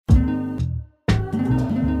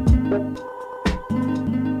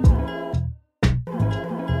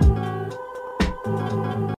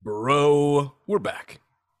We're back.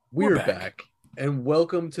 We're back. And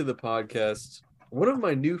welcome to the podcast. One of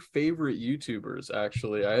my new favorite YouTubers,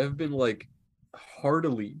 actually. I have been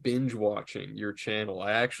heartily binge watching your channel.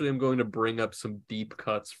 I actually am going to bring up some deep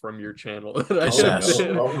cuts from your channel that I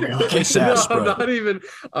Kiss ass, bro. I'm not even,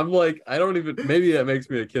 I don't even, maybe that makes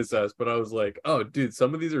me a kiss ass, but I was like, oh, dude,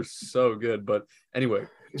 some of these are so good. But anyway,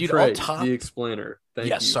 dude, Trey, the explainer. Thank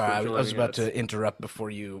you. Sorry, I was about to interrupt before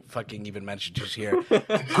you fucking even mentioned who's here.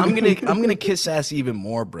 I'm gonna kiss ass even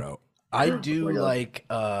more, bro. I do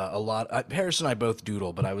a lot. Harris and I both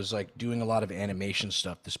doodle, but I was doing a lot of animation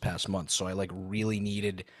stuff this past month, so I really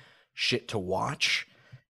needed shit to watch.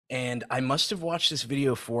 And I must have watched this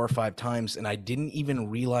video 4 or 5 times, and I didn't even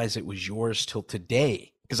realize it was yours till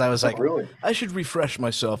today. Because I was really? I should refresh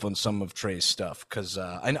myself on some of Trey's stuff. Because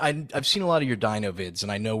I've seen a lot of your dino vids,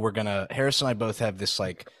 and I know Harris and I both have this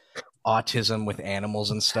autism with animals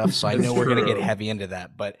and stuff, so I know we're gonna get heavy into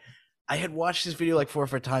that. But I had watched this video 4 or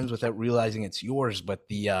 5 times without realizing it's yours. But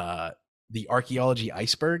the archaeology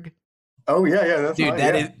iceberg. Oh yeah, that's dude,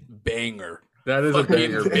 that is banger. That is a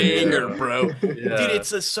banger, bro. Yeah. Dude,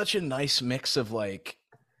 it's such a nice mix of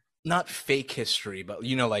not fake history, but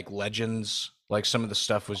legends. Some of the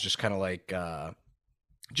stuff was just kind of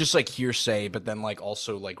just hearsay, but then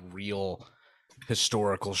also real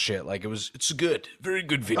historical shit. It's a good, very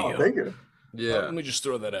good video. Oh, thank you. Yeah, let me just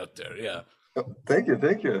throw that out there. Yeah. Oh, thank you.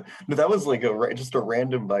 No, that was just a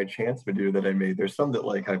random by chance video that I made. There's some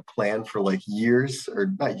that I planned for years,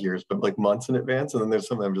 or not years, but months in advance, and then there's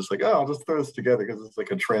some that I'm just oh, I'll just throw this together because it's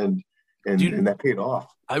a trend, and, dude, and that paid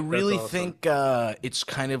off. I really think it's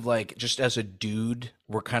kind of just as a dude,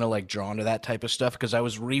 we're kind of drawn to that type of stuff, because I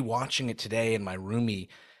was rewatching it today, and my roomie,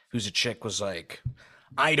 who's a chick, was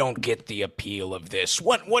I don't get the appeal of this.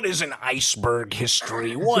 What is an iceberg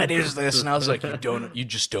history? What is this? And I was you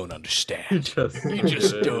just don't understand. You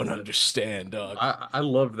just don't understand, dog. I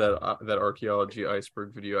love that archaeology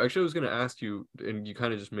iceberg video. Actually, I was going to ask you, and you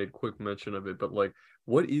kind of just made quick mention of it, but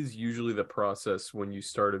what is usually the process when you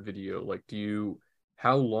start a video?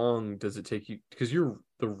 How long does it take you? Because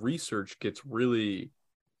the research gets really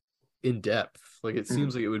in depth. It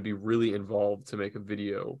seems like it would be really involved to make a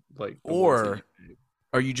video or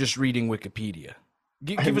are you just reading Wikipedia?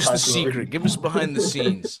 Give us the secret. Give us behind the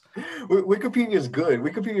scenes. Wikipedia is good.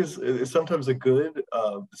 Wikipedia is sometimes a good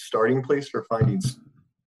starting place for finding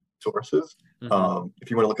sources. Mm-hmm. If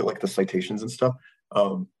you want to look at the citations and stuff.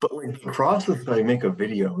 But the process that I make a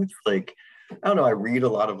video, it's I don't know. I read a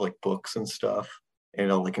lot of books and stuff,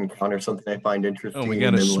 and I'll encounter something I find interesting. Oh, we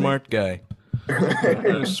got a smart guy.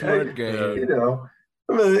 A smart guy.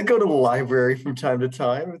 I go to the library from time to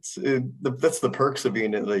time. That's the perks of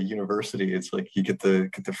being at the university. It's you get the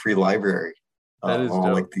free library. That is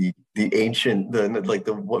all the ancient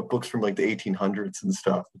what books from the 1800s and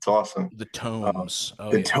stuff. It's awesome. The tomes.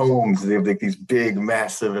 Tomes. They have these big,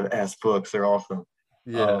 massive ass books. They're awesome.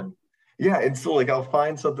 Yeah. And so I'll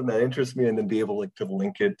find something that interests me and then be able to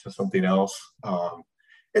link it to something else. And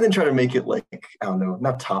then try to make it I don't know,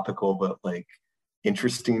 not topical, but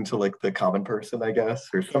interesting to the common person, I guess,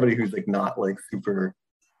 or somebody who's not super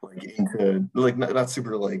into not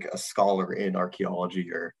super a scholar in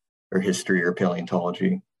archaeology or history or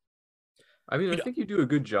paleontology. I mean, I think you do a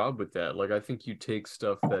good job with that. I think you take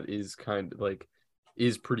stuff that is kind of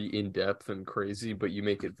is pretty in depth and crazy, but you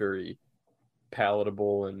make it very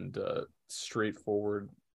palatable and straightforward.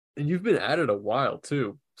 And you've been at it a while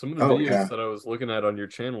too. Some of the videos that I was looking at on your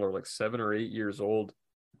channel are 7 or 8 years old.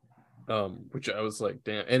 Which I was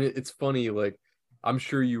damn. And it's funny, I'm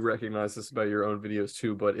sure you recognize this about your own videos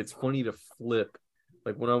too, but it's funny to flip.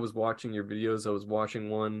 When I was watching your videos, I was watching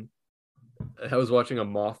a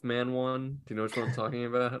Mothman one. Do you know which one I'm talking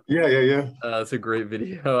about? Yeah. It's a great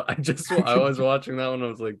video. I was watching that one. I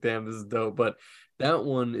was damn, this is dope. But that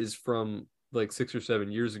one is from 6 or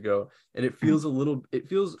 7 years ago, and it feels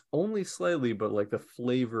only slightly, but the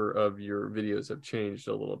flavor of your videos have changed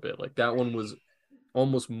a little bit. That one was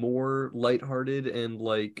almost more lighthearted and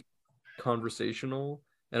conversational,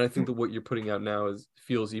 and I think that what you're putting out now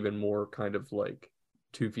feels even more kind of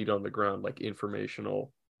 2 feet on the ground,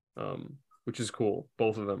 informational, which is cool.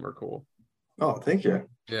 Both of them are cool. Oh, thank you.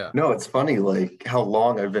 Yeah. No, it's funny how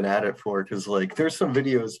long I've been at it for, because there's some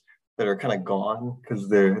videos that are kind of gone because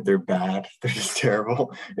they're bad. They're just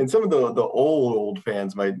terrible. And some of the old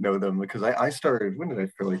fans might know them, because I started, when did I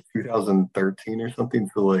start? 2013 or something.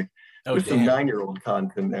 So there's some 9-year-old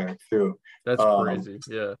content there too. That's crazy.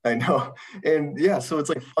 Yeah, I know. And yeah, so it's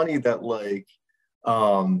funny that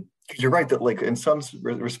you're right that in some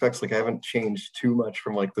respects I haven't changed too much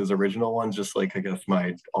from those original ones. Just I guess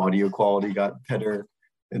my audio quality got better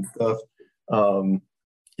and stuff.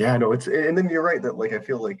 Yeah, no, it's and then you're right that like I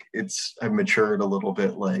feel like I've matured a little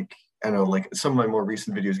bit. Like I know like some of my more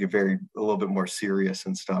recent videos get a little bit more serious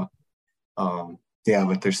and stuff. Yeah,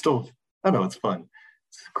 but there's still I don't know, it's fun.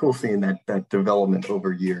 It's cool seeing that development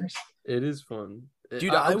over years. It is fun.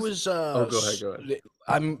 Dude, I was Oh, go ahead, go ahead.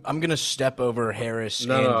 I'm gonna step over Harris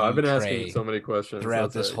No, and no, I've you, been asking Trey, so many questions.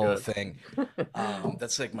 throughout That's this it. Go whole ahead. thing.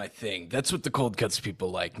 That's like my thing. That's what the cold cuts people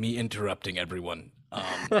like, me interrupting everyone.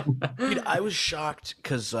 Dude, I was shocked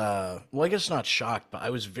because well, I guess not shocked, but I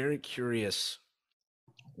was very curious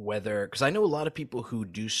whether, because I know a lot of people who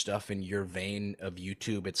do stuff in your vein of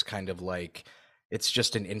YouTube, it's kind of like it's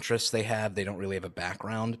just an interest they have. They don't really have a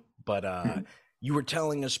background. But you were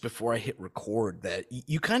telling us before I hit record that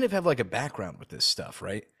you kind of have like a background with this stuff,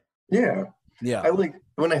 right? Yeah. Yeah. I like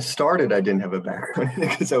when I started, I didn't have a background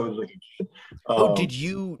because I was like, Oh, um, did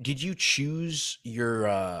you choose your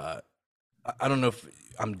I don't know if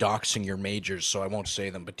I'm doxing your majors, so I won't say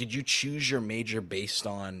them, but did you choose your major based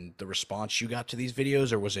on the response you got to these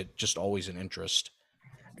videos, or was it just always an interest?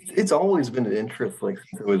 it's always been an interest like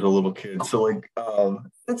since I was a little kid. So like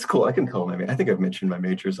that's cool. I can tell them. I mean, I think I've mentioned my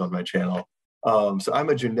majors on my channel. So I'm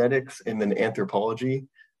a genetics and then anthropology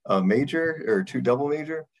major or two double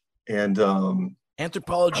major. And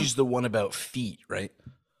Anthropology's the one about feet, right?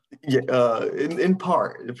 yeah, in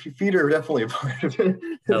part, feet are definitely a part of it.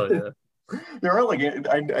 Hell yeah. There are like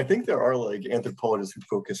I think there are like anthropologists who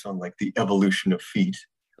focus on like the evolution of feet.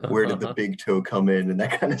 Where did the big toe come in and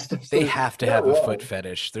that kind of stuff? They So have to not have a wrong. foot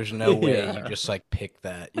fetish. There's no way you Yeah. just like pick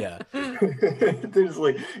that. Yeah. There's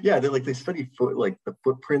like yeah, they study like the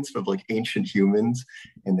footprints of like ancient humans,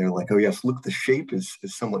 and they're like, oh yes, look, the shape is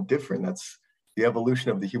somewhat different. That's the evolution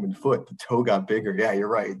of the human foot. The toe got bigger. Yeah, you're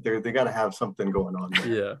right. They got to have something going on there.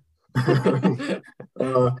 Yeah.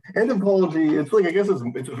 Anthropology, it's like I guess it's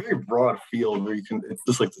a very broad field where you can it's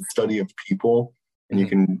just like the study of people, and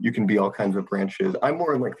Mhm. you can be all kinds of branches. I'm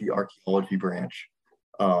more in like the archaeology branch.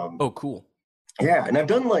 Um, Oh, cool. yeah, and I've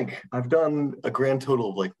done a grand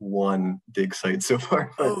total of like one dig site so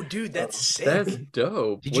far. But, Oh, dude, that's sick. That's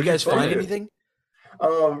dope. Did you What'd you guys find find? anything?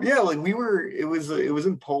 yeah, like it was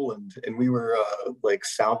in Poland, and we were like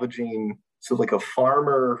salvaging. So like a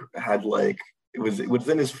farmer had like it was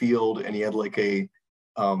in his field, and he had like a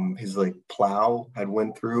his like plow had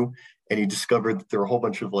went through, and he discovered that there were a whole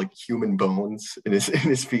bunch of like human bones in his in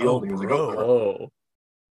his Oh, field. And he was like, bro.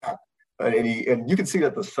 Oh. and you can see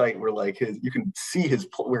that the site where like his you can see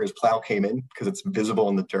where his plow came in because it's visible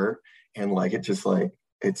in the dirt, and like it just like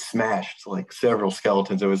it smashed like several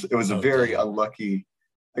skeletons. It was a Oh, very damn. unlucky,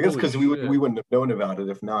 I guess, Holy because shit. we wouldn't have known about it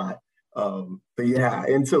if not. But yeah,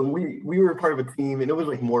 and so we were part of a team, and it was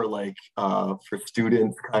like more like for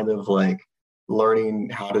students, kind of like learning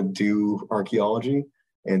how to do archaeology.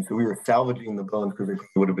 And so we were salvaging the bones because they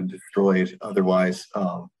would have been destroyed otherwise.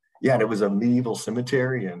 Yeah, and it was a medieval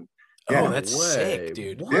cemetery, and Oh, yeah, No that's way. sick,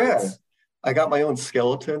 dude. What? yeah. I got my own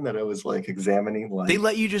skeleton that I was like examining. They Like,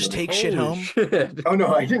 let you just take shit Holy home? shit. oh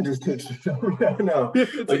no, I didn't just no.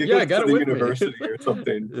 It's Like it yeah, I goes got to it the with me. university or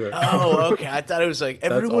something. Yeah. Oh, okay. I thought it was like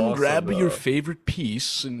everyone awesome, grab your though. favorite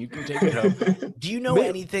piece and you can take it home. Do you know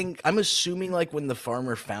anything? I'm assuming like when the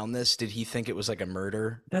farmer found this, did he think it was like a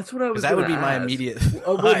murder? That's what I was Because that would gonna be my ask. immediate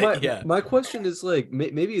Well, thought. Yeah. my question is like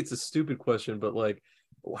maybe it's a stupid question, but like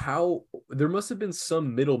how there must have been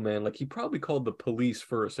some middleman. Like he probably called the police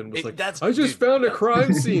first and was like, That's "I just dude, found a that's-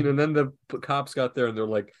 crime scene," and then the cops got there and they're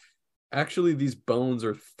like, "Actually, these bones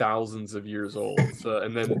are thousands of years old." So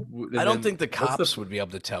and then I don't then think the what's cops would be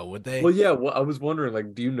able to tell, would they? Well, yeah. Well, I was wondering,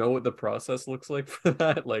 like, do you know what the process looks like for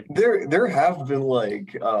that? Like, There have been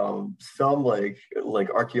like some like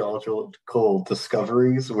archaeological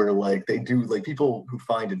discoveries where like they do like people who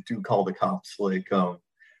find it do call the cops like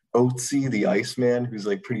Otzi the Iceman, who's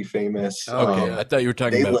like pretty famous. Oh, Okay, yeah. I thought you were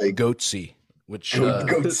talking They about like Goatsy, which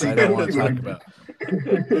Goatsy. I don't want to talk about.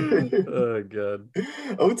 Oh god.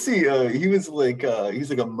 Otzi, he was like he's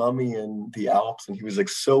like a mummy in the Alps, and he was like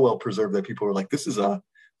so well preserved that people were like, this is a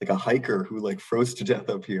like a hiker who like froze to death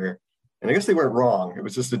up here. And I guess they weren't wrong. It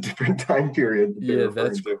was just a different time period that they were Yeah, referring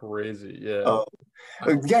that's to. crazy. Yeah.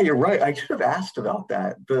 Uh, yeah, you're right. I should have asked about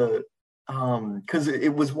that. The because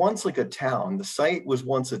it was once like a town. The site was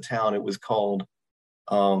once a town. It was called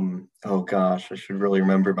oh gosh, I should really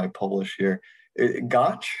remember my Polish here.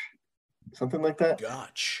 Gotch, something like that.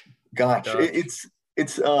 Gotch. Gotch. Gotch.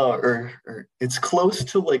 Or it's close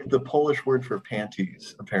to like the Polish word for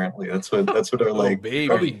panties. Apparently, that's what our Oh, like baby.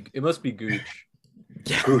 Probably it must be gooch.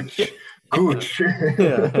 Yeah. gooch. Gooch.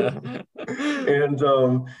 Yeah.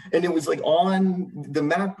 And it was like on the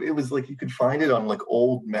map, it was like you could find it on like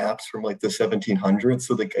old maps from like the 1700s.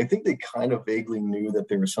 So like I think they kind of vaguely knew that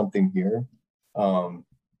there was something here.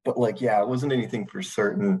 but like, yeah, it wasn't anything for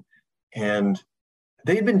certain. And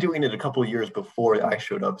they had been doing it a couple of years before I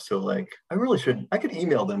showed up. So like, I could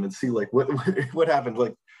email them and see like what happened.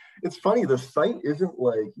 Like, it's funny, the site isn't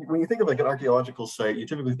like, when you think of like an archaeological site, you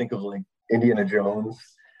typically think of like Indiana Jones.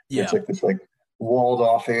 It's Yeah. like this like walled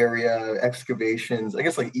off area, excavations. I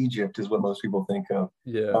guess like Egypt is what most people think of.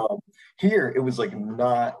 Yeah. Um, Here it was like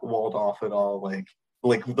not walled off at all. Like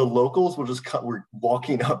the locals were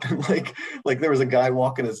walking up and like there was a guy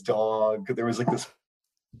walking his dog. There was like this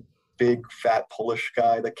big fat Polish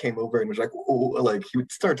guy that came over and was like, "Oh," like he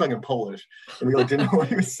would start talking Polish, and we like didn't know what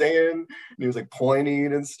he was saying, and he was like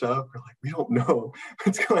pointing and stuff. We're like, we don't know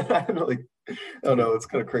what's going on. Like, I don't know, it's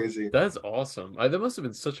kind of crazy. That's awesome. That must have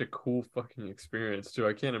been such a cool fucking experience too.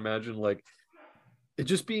 I can't imagine like it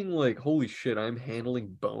just being like, holy shit, I'm handling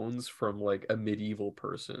bones from like a medieval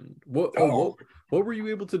person. Oh, What were you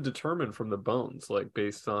able to determine from the bones, like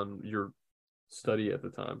based on your study at the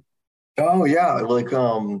time? oh yeah, like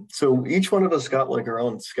so each one of us got like our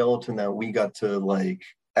own skeleton that we got to like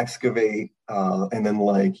excavate, and then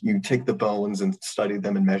like you take the bones and study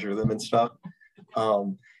them and measure them and stuff.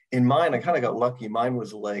 Um, in mine, I kind of got lucky. Mine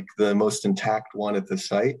was like the most intact one at the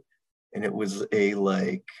site, and it was a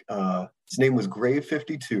like his name was Grave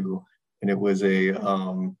 52, and it was a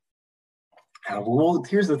well,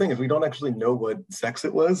 here's the thing: is we don't actually know what sex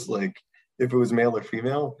it was, like if it was male or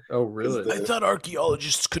female. Oh, 'Cause really? I thought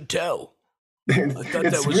archaeologists could tell. I thought that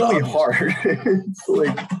it's was really obvious. hard.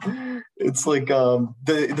 It's like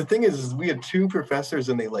the thing is we had two professors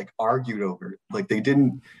and they like argued over it. Like they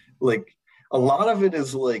didn't like a lot of it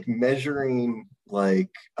is like measuring like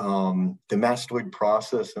the mastoid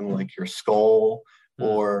process and like your skull Hmm.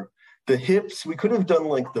 or the hips. We could have done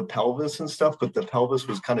like the pelvis and stuff, but the pelvis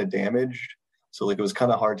was kind of damaged. So like it was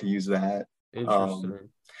kind of hard to use that. Um, Interesting.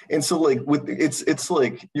 and so like with it's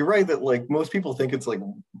like you're right that like most people think it's like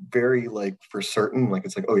very like for certain, like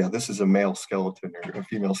it's like, oh yeah, this is a male skeleton or a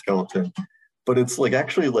female skeleton, but it's like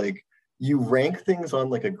actually like you rank things on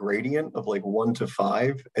like a gradient of like 1 to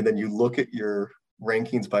 5, and then you look at your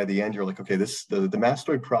rankings by the end. You're like, okay, this the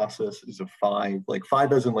mastoid process is a 5, like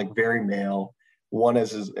 5 as in like very male, 1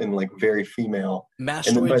 as is in like very female, and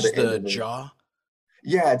then by Mastoid's the end the of it, jaw.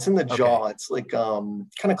 yeah, it's in the Okay. jaw. It's like kind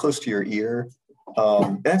of close to your ear.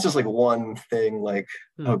 And that's just like one thing. Like,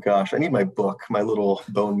 Hmm. oh gosh, I need my book, my little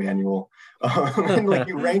bone manual. And like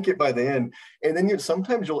you rank it by the end, and then you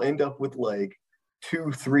sometimes you'll end up with like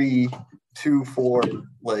 2, 3, 2, 4,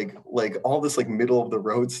 like all this like middle of the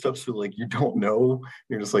road stuff. So like you don't know.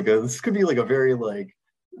 You're just like, this could be like a very like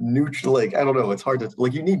neutral. Like I don't know. It's hard to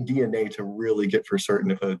like you need DNA to really get for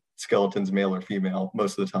certain if a skeleton's male or female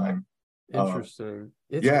most of the time. Um, Interesting.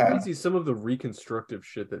 It's yeah, crazy some of the reconstructive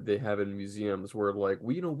shit that they have in museums where like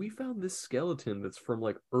we found this skeleton that's from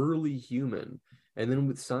like early human, and then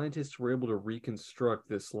with scientists were able to reconstruct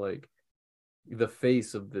this like the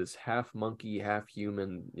face of this half monkey, half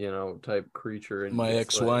human, type creature, and My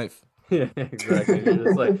it's like ex-wife. yeah, exactly. And you're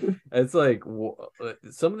just like it's like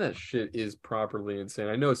some of that shit is properly insane.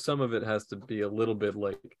 I know some of it has to be a little bit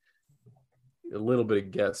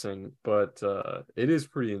of guessing, but it is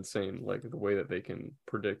pretty insane, like the way that they can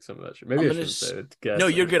predict some of that shit. Maybe I'm I gonna. shouldn't say it's No,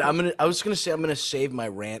 you're guessing, good. but I was gonna say I'm gonna save my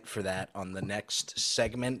rant for that on the next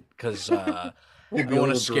segment because you'll I be don't a want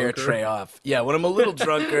to little scare drunker. Trey off. Yeah, when I'm a little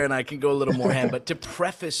drunker and I can go a little more hand. But to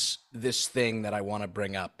preface this thing that I want to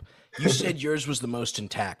bring up, you said yours was the most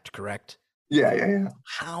intact, correct? yeah, yeah, yeah.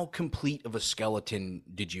 How complete of a skeleton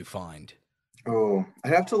did you find? Oh,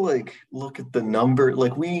 I'd have to like look at the number.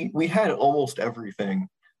 Like we had almost everything.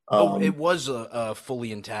 Oh, it Um, was a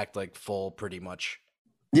fully intact, like full, pretty much.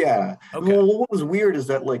 yeah. Okay. Well, what was weird is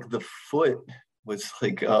that like the foot was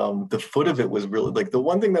like the foot of it was really like the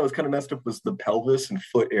one thing that was kind of messed up was the pelvis and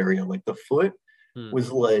foot area. Like the foot Hmm.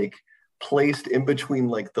 was like placed in between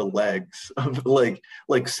like the legs of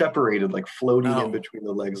like separated, like floating in Oh, between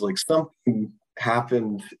the legs. Like something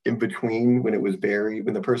happened in between when it was buried,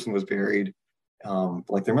 when the person was buried.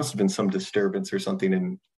 Like there must have been some disturbance or something,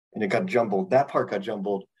 and it got jumbled. That part got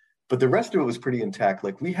jumbled, but the rest of it was pretty intact.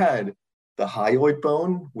 Like we had the hyoid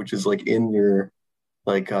bone, which is like in your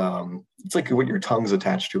like it's like what your tongue's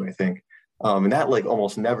attached to, I think. And that like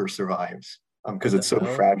almost never survives because What the it's so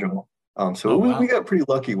hell? fragile. So oh we wow. got pretty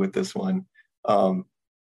lucky with this one. Um,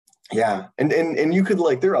 yeah, and you could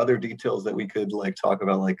like there are other details that we could like talk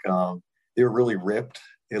about. Like they were really ripped.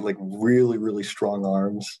 They had like really strong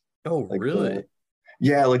arms. Oh, Like the really?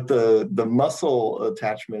 yeah, like the muscle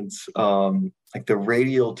attachments, like the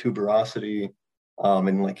radial tuberosity,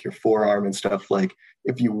 and like your forearm and stuff. Like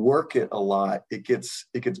if you work it a lot, it gets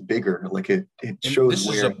bigger. Like it And shows this is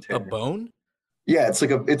wear and a tear. bone? Yeah,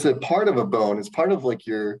 it's a part of a bone. It's part of like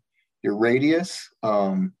your radius.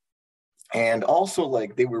 And also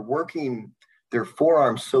like they were working their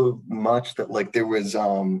forearms so much that like there was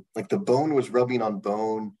like the bone was rubbing on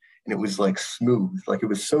bone and it was like smooth. Like it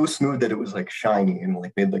was so smooth that it was like shiny and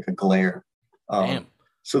like made like a glare. Um, Damn.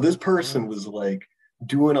 so this person was like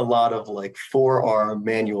doing a lot of like forearm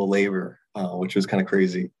manual labor, which was kind of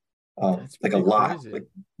crazy. That's Like a pretty lot, crazy. like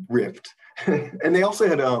ripped. And they also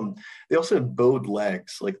had bowed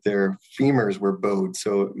legs, like their femurs were bowed.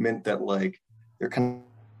 So it meant that like they're kind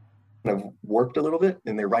of warped a little bit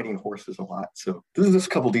and they're riding horses a lot. So this is just a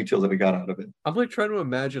couple details that we got out of it. I'm like trying to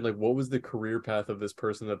imagine like what was the career path of this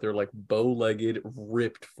person that they're like bow-legged,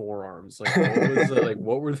 ripped forearms. Like what was like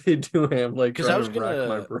what were they doing? I'm like Because I trying was to rack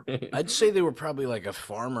my gonna, brain. I'd say they were probably like a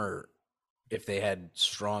farmer if they had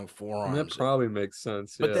strong I mean, that forearms. probably makes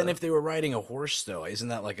sense. But then Yeah. if they were riding a horse, though, isn't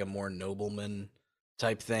that like a more nobleman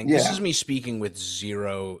type thing? This is Yeah. me speaking with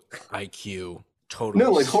zero IQ, No, totally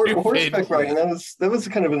like stupid. horseback riding. That was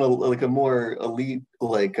kind of in a like a more elite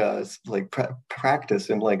practice,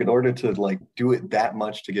 and like in order to like do it that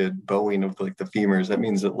much to get bowing of like the femurs, that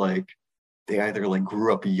means that like they either like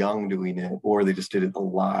grew up young doing it or they just did it a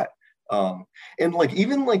lot. Um, and like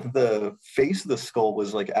even like the face of the skull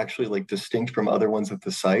was like actually like distinct from other ones at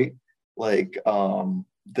the site. Like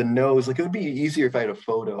the nose, like it would be easier if I had a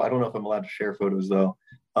photo. I don't know if I'm allowed to share photos though.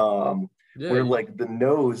 Um, Yeah, where like the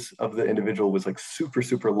nose of the individual was like super,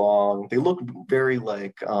 super long. They looked very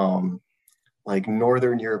like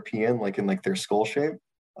Northern European, like in like their skull shape.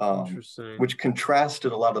 interesting. Which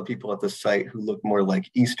contrasted a lot of the people at the site who looked more like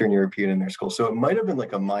Eastern European in their skull. So it might have been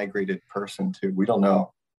like a migrated person too. We don't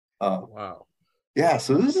know. Uh, Wow. yeah,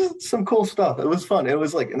 so this is some cool stuff. It was fun. It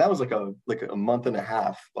was like, and that was like a month and a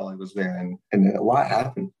half while I was there, and a lot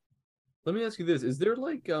happened. Let me ask you this. Is there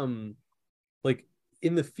like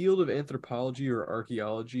in the field of anthropology or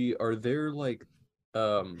archaeology, are there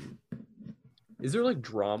um is there like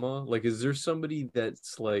drama? Like is there somebody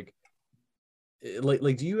that's like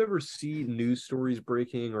do you ever see news stories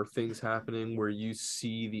breaking or things happening where you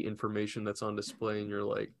see the information that's on display and you're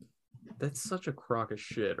like, that's such a crock of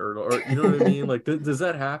shit, or you know what I mean? Like does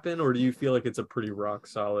that happen, or do you feel like it's a pretty rock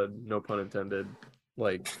solid, no pun intended,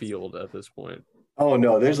 like field at this point? Oh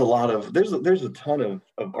no, there's a lot of there's a ton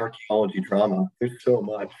of archaeology drama. There's so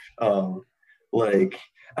much. Like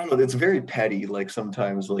I don't know, it's very petty, like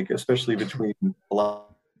sometimes, like especially between lot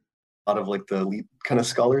of like the elite kind of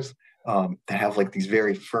scholars that have like these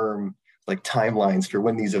very firm like timelines for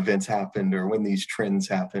when these events happened or when these trends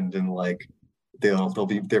happened, and like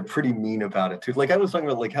they're pretty mean about it too. Like I was talking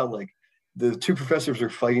about like how like the two professors are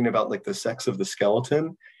fighting about like the sex of the skeleton,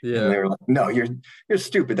 and Yeah, they're like, "No, you're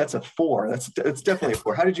stupid. That's a four. That's definitely a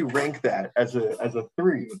four. How did you rank that as a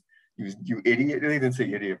three? You idiot." They didn't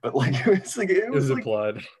say idiot, but like it it was was like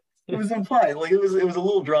implied. it was implied. Like it was a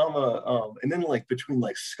little drama. And then like between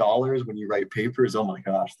like scholars when you write papers, oh my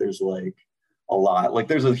gosh, there's like a lot. Like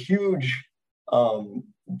there's a huge um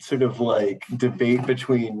sort of like debate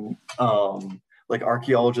between like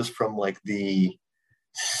archaeologists from like the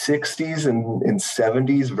 60s and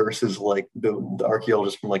 70s versus like the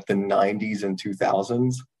archaeologists from like the 90s and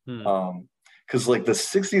 2000s. Hmm. Because like the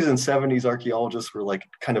 60s and 70s archaeologists were like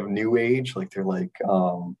kind of new age, like they're like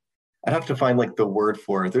I'd have to find like the word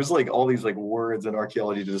for it. There's like all these like words in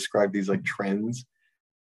archaeology to describe these like trends.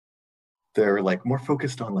 They're like more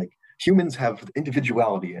focused on like humans have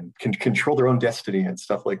individuality and can control their own destiny and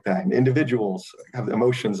stuff like that. And individuals have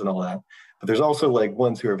emotions and all that. But there's also like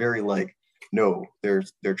ones who are very like, no, they're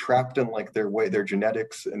trapped in like their way, their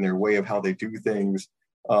genetics and their way of how they do things.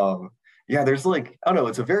 Yeah, there's like, I don't know,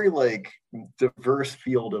 it's a very like diverse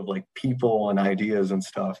field of like people and ideas and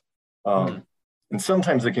stuff. Hmm. And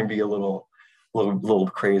sometimes it can be a little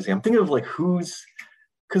crazy. I'm thinking of like who's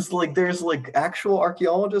because like there's like actual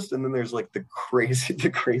archaeologists and then there's like the crazy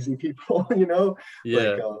people,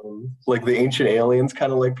 Yeah, like the ancient aliens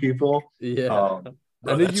kind of like people. yeah. Um, I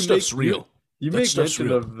Bro, know that you make stuff's real. you That make stuff's mention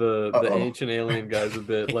real. of the uh-oh. ancient alien guys a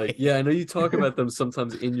bit. Like, yeah, I know you talk about them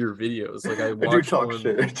sometimes in your videos. Like I I do watched talk one.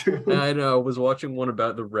 shit too. I know I was watching one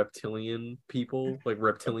about the reptilian people, like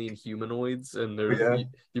reptilian humanoids, and there's Yeah.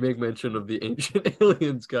 you make mention of the ancient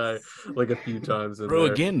aliens guy like a few times in Bro,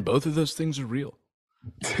 there. again, both of those things are real.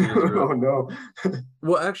 It is real. Oh no.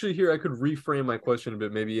 Well, actually, here I could reframe my question a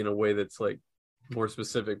bit, maybe in a way that's like more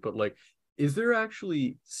specific, but like, is there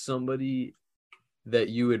actually somebody that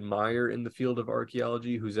you admire in the field of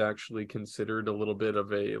archaeology who's actually considered a little bit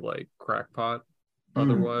of a like crackpot Hmm,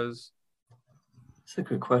 otherwise? that's a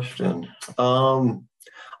good question. Um,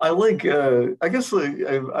 I like I guess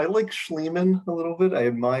I like Schliemann a little bit. I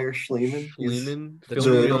admire Schliemann. He's Schliemann? That's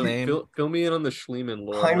a real name. Fill me in on the Schliemann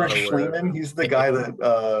lore. I'm Heinrich not aware. Schliemann. He's the guy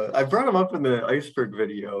that I brought him up in the iceberg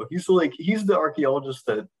video. He's the archaeologist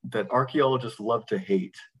that archaeologists love to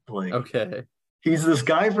hate. Like Okay. he's this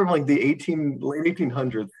guy from like the late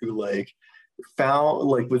 1800s who like found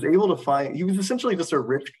like was able to find. He was essentially just a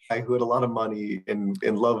rich guy who had a lot of money and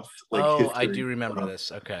loved like Oh, history. I do remember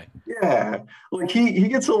this. Okay. Yeah, like he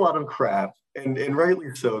gets a lot of crap, and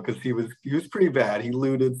rightly so because he was pretty bad. He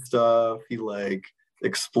looted stuff. He like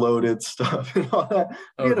exploded stuff and all that.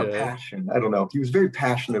 He had a Okay. passion. I don't know. He was very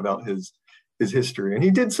passionate about his history, and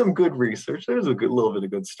he did some good research. There's a good little bit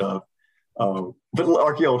of good stuff. But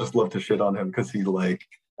archaeologists love to shit on him because he like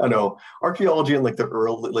I don't know archaeology in like the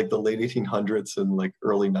late 1800s and like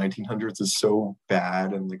early 1900s is so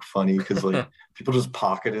bad and like funny because like people just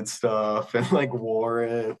pocketed stuff and like wore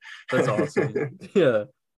it. That's awesome. Yeah.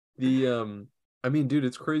 I mean, dude,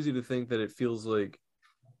 it's crazy to think that it feels like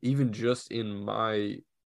even just in my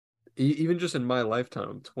even just in my lifetime,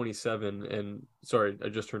 I'm 27 and sorry, I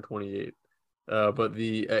just turned 28. But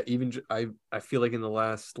I feel like in the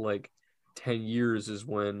last like 10 years is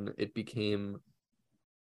when it became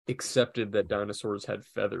accepted that dinosaurs had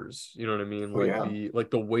feathers. You know what I mean? Oh, yeah.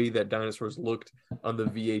 The way that dinosaurs looked on the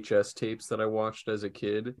VHS tapes that I watched as a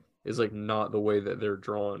kid is like not the way that they're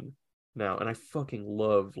drawn now. And I fucking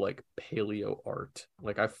love like paleo art.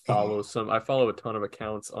 Like I follow a ton of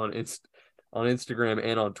accounts on Instagram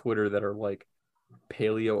and on Twitter that are like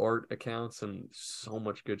paleo art accounts and so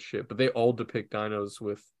much good shit. But they all depict dinos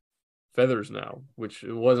with feathers now, which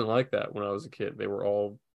it wasn't like that when I was a kid. They were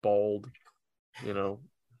all bald, you know,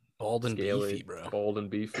 Bald and scaly, beefy, bro. bald and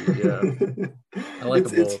beefy. Yeah, I like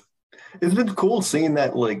them both. It's been cool seeing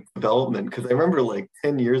that like development because I remember like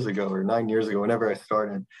 10 years ago or 9 years ago, whenever I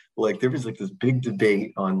started, like there was like this big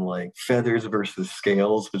debate on like feathers versus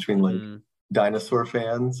scales between like dinosaur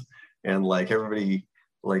fans and like everybody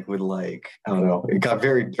like would like I don't know, it got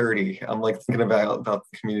very dirty. I'm like thinking about the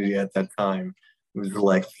community at that time. It was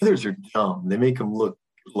like feathers are dumb. They make them look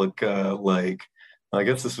like I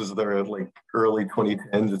guess this was their like early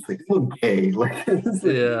 2010s. It's like so gay. Like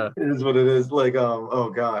Yeah, it is what it is. Like oh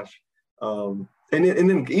gosh. And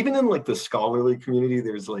then even in like the scholarly community,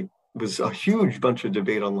 there's like was a huge bunch of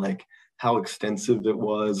debate on like how extensive it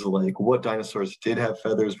was, like what dinosaurs did have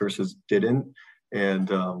feathers versus didn't. And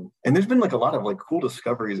there's been like a lot of like cool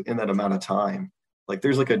discoveries in that amount of time. Like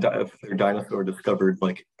there's like a dinosaur discovered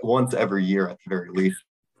like once every year at the very least.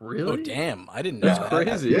 really? Oh, damn. I didn't know That's that.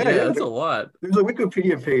 crazy. Yeah, that's a lot. There's a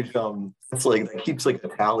Wikipedia page that's like that keeps like a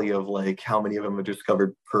tally of like how many of them are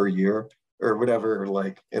discovered per year or whatever,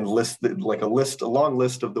 like and listed like a long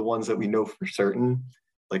list of the ones that we know for certain.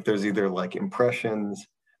 Like there's either like impressions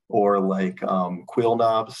or like quill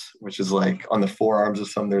knobs, which is like on the forearms of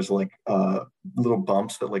some there's like little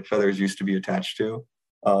bumps that like feathers used to be attached to.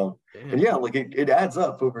 And yeah, like it adds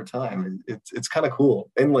up over time. It's kind of cool.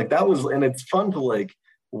 And like and it's fun to like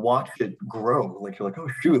watch it grow. Like you're like, oh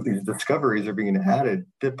shoot, these discoveries are being added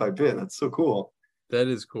bit by bit. That's so cool. That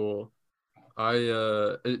is cool.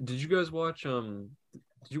 Did you guys watch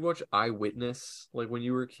did you watch Eyewitness like when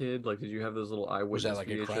you were a kid? Like did you have those little Eyewitness Was that like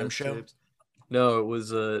a crime VHS show? tapes? No, it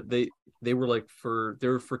was they were like they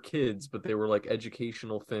were for kids, but they were like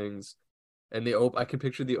educational things. And I can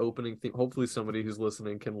picture the opening thing. Hopefully somebody who's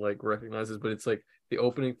listening can like recognize this, but it's like the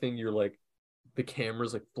opening thing, you're like the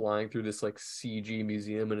camera's like flying through this like CG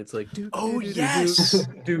museum and it's like Oh, yes.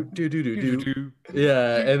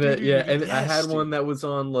 yeah, and then yeah, and I Yes, had one dude. that was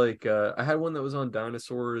on like I had one that was on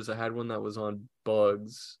dinosaurs, I had one that was on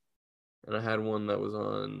bugs, and I had one that was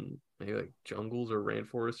on maybe like jungles or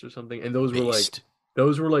rainforests or something. And Beast.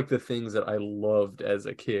 those were like the things that I loved as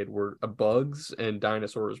a kid were bugs and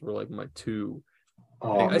dinosaurs were like my two.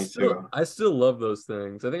 Oh, me too. I still love those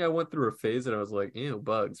things. I think I went through a phase and I was like, ew,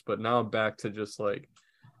 bugs, but now I'm back to just like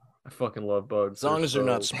I fucking love bugs. As long as they're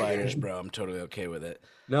not so spiders, bro, I'm totally okay with it.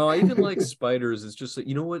 no, I even like spiders. It's just like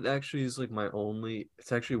you know what actually is like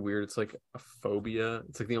it's actually weird. It's like a phobia.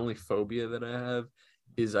 It's like the only phobia that I have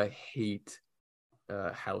is I hate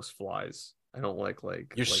house flies. I don't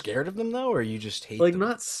You're scared of them though, or you just hate like them?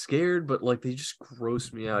 not scared, but like they just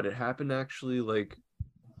gross me out. It happened actually like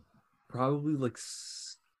probably like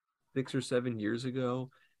 6 or 7 years ago.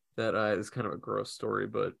 That it's kind of a gross story,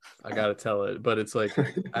 but I gotta tell it. But it's like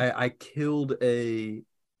I killed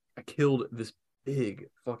this big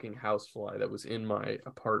fucking housefly that was in my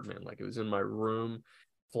apartment. Like it was in my room,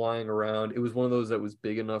 flying around. It was one of those that was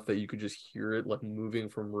big enough that you could just hear it like moving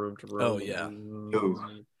from room to room. Oh, yeah.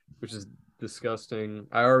 Ooh. Which is disgusting.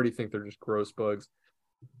 I already think they're just gross bugs.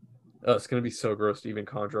 Oh, it's gonna be so gross to even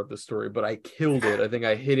conjure up this story, but I killed it. I think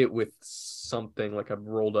I hit it with something like a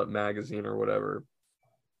rolled up magazine or whatever,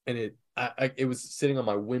 and it was sitting on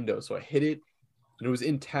my window, so I hit it, and it was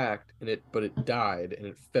intact, but it died, and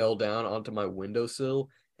it fell down onto my windowsill,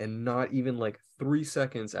 and not even like 3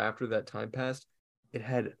 seconds after that time passed, it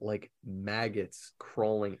had like maggots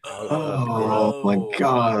crawling out of it. Oh my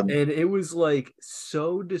God. And it was like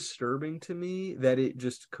so disturbing to me that it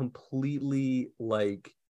just completely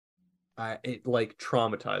like it like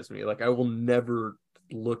traumatized me. Like I will never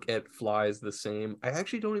look at flies the same. I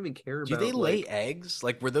actually don't even care Do about they lay like eggs?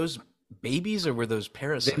 Like, were those babies or were those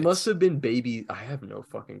parasites? they must have been babies. I have no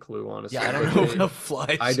fucking clue, honestly. Yeah, I don't know how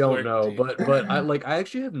flies I don't work, know, dude. but I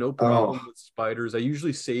actually have no problem Oh. with spiders. I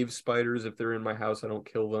usually save spiders if they're in my house. I don't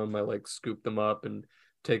kill them. I like scoop them up and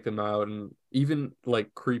take them out, and even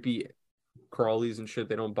like creepy crawlies and shit,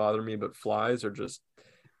 they don't bother me, but flies are just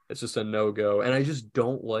it's just a no-go. And I just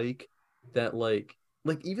don't like that like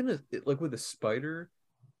even like with a spider,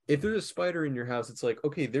 if there's a spider in your house, it's like,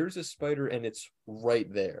 okay, there's a spider and it's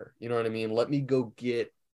right there. You know what I mean? Let me go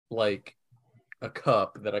get like a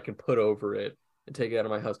cup that I can put over it and take it out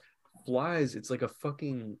of my house. Flies, it's like a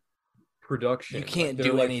fucking production. You can't they're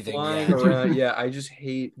do like anything, flying yeah. around. Yeah, I just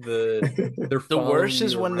hate they're The following worst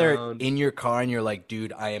is you when they're around. in your car and you're like,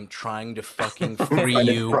 dude, I am trying to fucking free Trying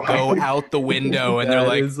to you. fry. Go out the window. And they're That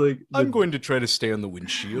like, is like I'm going to try to stay on the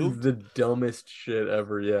windshield. the dumbest shit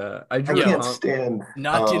ever. Yeah, I I drew can't a stand.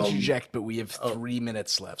 Not to interject, but we have oh. 3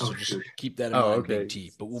 minutes left. So Oh, just shoot. keep that in Oh, mind, okay. Big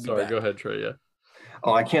T. But we'll be Sorry, back. go ahead, Trey. Yeah.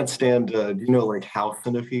 Oh, I can't stand. Do you know like house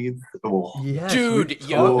centipedes? Oh, Yes, Dude, we've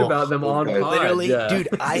yo, talked about them on okay. pod. literally, Yeah. dude,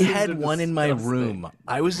 I Those had are one in my disgusting. room.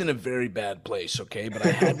 I was in a very bad place, okay? But I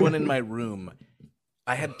had one in my room.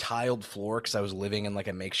 I had tiled floor because I was living in like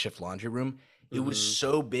a makeshift laundry room. It was Mhm.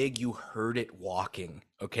 so big you heard it walking.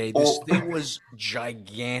 Okay, this Oh. thing was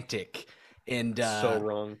gigantic, and So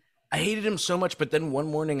wrong. I hated him so much. But then one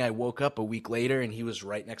morning I woke up a week later and he was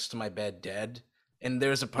right next to my bed, dead. And there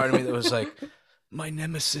was a part of me that was like, my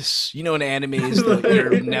nemesis. You know, in animes,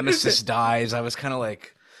 your nemesis dies. I was kind of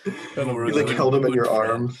like, Kind of you're a You like bored. held them in good your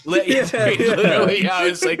friend. arms. Yeah, Dude, yeah. literally, I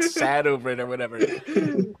was like sad over it or whatever.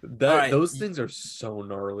 That All right. those things are so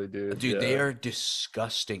gnarly, dude. Dude, Yeah. they are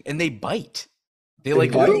disgusting, and they bite. They They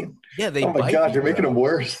like bite? yeah, they Oh my bite. God, You, you're making bro. them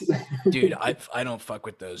worse. Dude, I don't fuck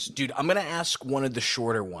with those. Dude, I'm gonna ask one of the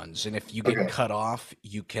shorter ones, and if you get Okay. cut off,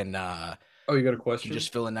 you can Oh, you got a you question?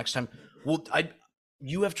 just fill in next time. Well,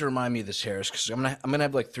 you have to remind me of this, Harris, because I'm gonna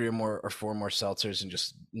have like 3 or 4 more seltzers and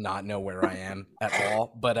just not know where I am at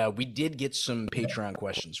all. But we did get some Patreon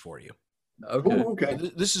questions for you. Okay. Ooh, okay.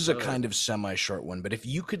 This is a All right. kind of semi-short one, but if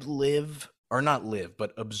you could live or not live,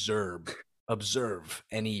 but observe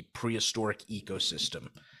any prehistoric ecosystem,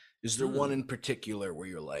 is there one in particular where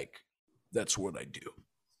you're like, that's what I do?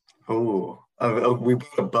 We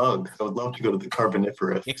bought a bug. I would love to go to the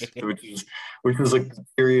Carboniferous, which was like the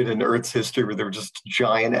period in Earth's history where there were just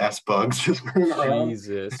giant ass bugs just running around.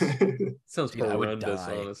 Jesus. Sounds Dude, I would horrendous,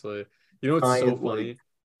 die. honestly. You know what's so Giant, funny? like,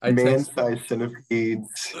 I text man-sized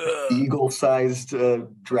centipedes, Ugh. eagle-sized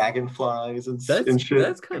dragonflies, and shit.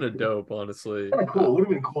 that's kind of dope, honestly. Kind of cool. It would have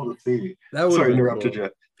been cool to see. That would have Sorry, been interrupted cool. you.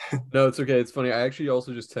 No, it's okay. It's funny. I actually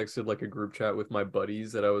also just texted like a group chat with my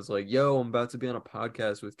buddies that I was like, yo, I'm about to be on a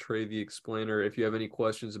podcast with Trey the Explainer. If you have any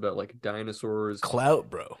questions about like dinosaurs, Clout,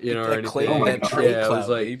 bro. you know, Get or that clay, Oh my that God. Trey yeah, I clout, was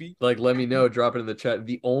like, baby. let me know, drop it in the chat.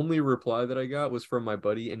 The only reply that I got was from my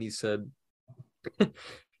buddy, and he said,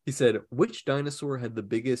 which dinosaur had the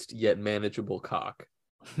biggest yet manageable cock?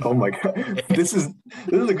 Oh my God. This is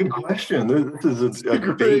a good question. This is a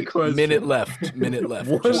Great big question. Minute left. Minute left.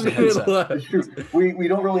 1 Just a heads minute up. left. We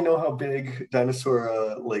don't really know how big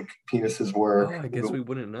dinosaur like penises were. Oh, I guess we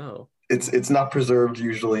wouldn't know. It's not preserved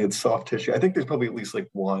usually. It's soft tissue. I think there's probably at least like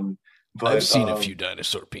one. But I've seen a few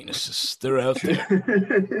dinosaur penises. They're out there.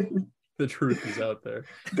 The truth is out there.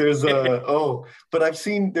 There's but I've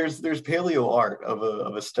seen there's paleo art of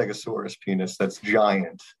a Stegosaurus penis that's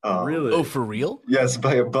giant. Really? Oh, for real? Yes,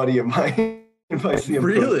 by a buddy of mine. If I see him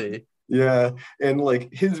Really? yeah, and like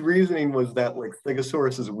his reasoning was that like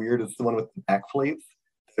Stegosaurus is weird. It's the one with the back plates.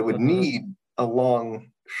 It would need a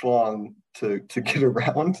long schlong to get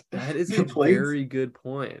around. That is the a plates. very good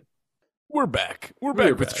point. We're back. We're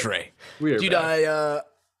back with Trey. We are Dude, back.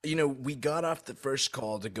 we got off the first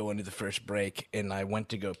call to go into the first break, and I went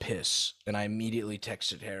to go piss, and I immediately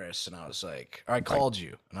texted Harris, and I was like, or I called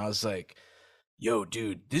you, and I was like, yo,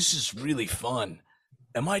 dude, this is really fun.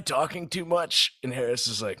 am I talking too much? And Harris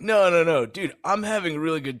is like, no, dude, I'm having a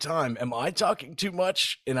really good time. Am I talking too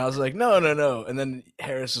much? And I was like, no. And then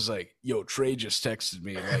Harris is like, yo, Trey just texted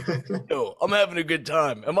me like, yo, I'm having a good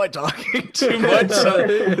time. Am I talking too much? So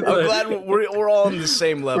I'm glad we're all on the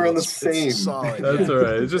same level. We're on the It's same. solid. That's all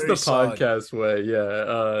right. It's just the Very podcast way.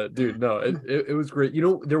 Yeah. Dude, no, it was great. You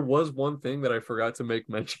know, there was one thing that I forgot to make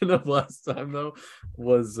mention of last time though,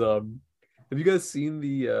 was have you guys seen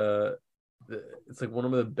it's like one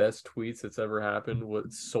of the best tweets that's ever happened?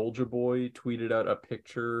 Was Soldier Boy tweeted out a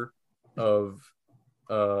picture of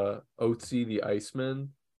Otzi the Iceman.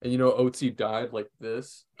 And you know, Otzi died like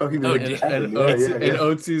this. Oh, he was Oh, like, did- And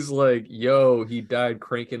Otzi's like, yo, he died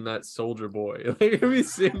cranking that Soldier Boy. Like, have you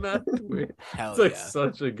seen that tweet? Hell It's like yeah.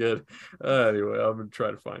 such a good. Anyway, I'm gonna try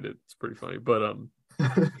to find it. It's pretty funny. But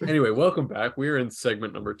anyway, welcome back. We're in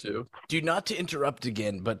segment number 2. Dude, not to interrupt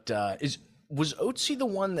again, but was Otzi the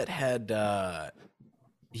one that had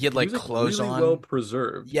he had like He was, clothes really on? well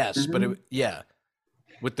preserved. Yes, but Mhm.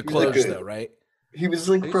 with the He was like clothes a- though, right? He was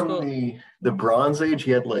like Based from off- the Bronze Age.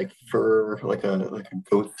 He had like fur, like a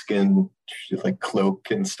goat skin, like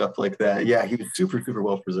cloak and stuff like that. Yeah, he was super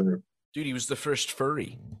well preserved. Dude, he was the first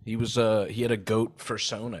furry. He was he had a goat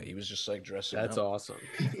persona. He was just like dressing That's up. awesome.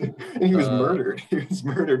 And he was murdered. He was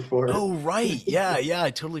murdered for it. Oh right, yeah, I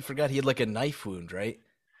totally forgot. He had like a knife wound, right?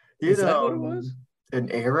 He had, Is that what it was?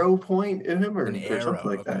 An arrow point in him, or An something arrow,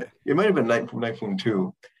 like okay. that. It might have been knife wound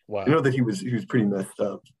too. Wow. I know that he was pretty messed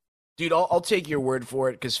up. Dude, I'll take your word for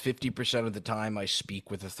it because 50% of the time I speak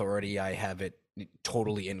with authority, I have it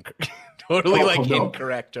totally totally Oh, like no.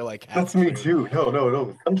 incorrect or like half That's me true. too.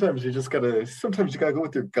 No. Sometimes you gotta go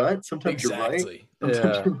with your gut. Sometimes you're right. Exactly. Sometimes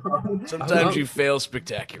Yeah. you're wrong. Sometimes you fail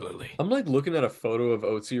spectacularly. I'm like looking at a photo of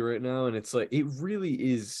Otzi right now, and it's like it really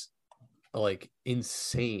is like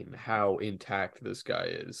insane how intact this guy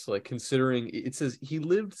is. Like considering it says he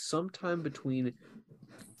lived sometime between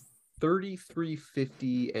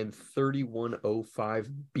 3350 and 3105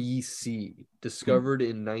 BC, discovered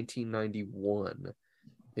in 1991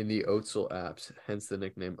 in the Otzi apps, hence the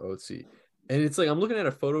nickname Otzi. And it's like I'm looking at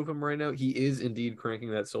a photo of him right now. He is indeed cranking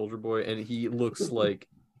that Soldier Boy, and he looks like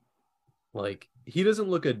he doesn't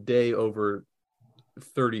look a day over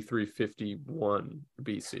 3351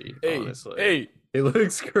 BC. Honestly, it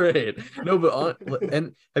looks great. No, but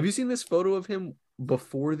and have you seen this photo of him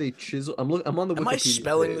before they chisel? I'm on the Wikipedia Am I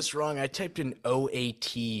spelling page. this wrong? I typed in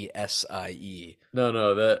Oatsie.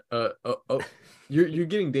 No, that you're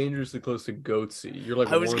getting dangerously close to Goatsy. You're like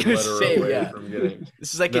I was one gonna letter say, away yeah. from getting.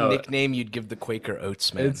 This is like No. a nickname you'd give the Quaker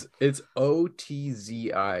Oats man. It's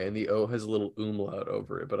OTZI, and the O has a little umlaut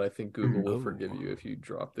over it, but I think Google will Oh. forgive you if you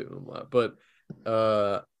drop the umlaut. But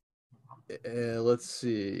let's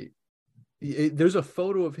see. There's a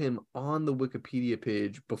photo of him on the Wikipedia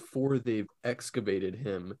page before they've excavated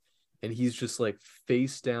him, and he's just like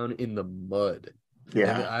face down in the mud.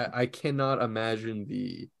 Yeah. And I cannot imagine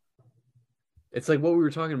it's like what we were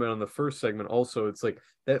talking about on the first segment. Also, it's like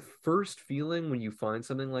that first feeling when you find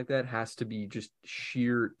something like that has to be just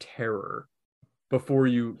sheer terror before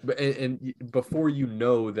you before you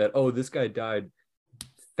know that, oh, this guy died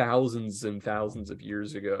thousands and thousands of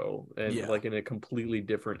years ago and Yeah. like in a completely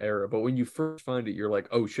different era. But when you first find it, you're like,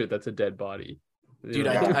 oh shit, that's a dead body. You Dude,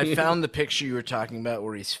 know what I mean? found the picture you were talking about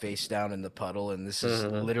where he's face down in the puddle, and this is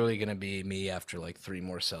Uh-huh. literally going to be me after like 3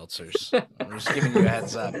 more seltzers. I'm just giving you a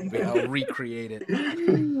heads up. I'll recreate it.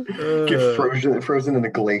 Get frozen in a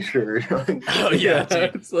glacier. Oh, yeah,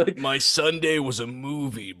 dude. It's like My Sunday was a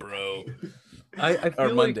movie, bro. I Or feel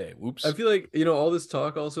like Monday. Whoops. I feel like, all this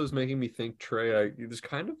talk also is making me think, Trey, there's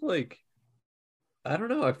kind of like, I don't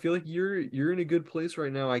know. I feel like you're in a good place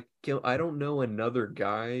right now. I don't know another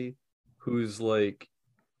guy who's like,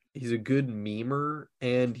 he's a good memer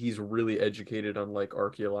and he's really educated on like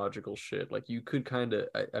archaeological shit. Like you could kind of,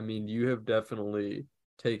 I mean, you have definitely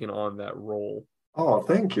taken on that role. Oh,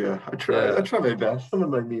 thank you. I try my best. Some of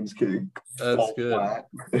my memes could That's fall good. flat.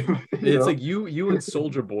 It's like you and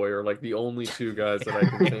Soldier Boy are like the only two guys that I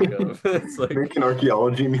can think of. It's like, making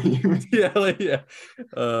archaeology memes. yeah.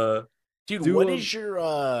 Dude, what is go your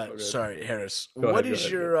ahead. sorry, Harris. Go What ahead, is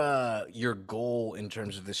go ahead. your goal in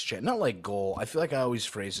terms of this chat? Not like goal. I feel like I always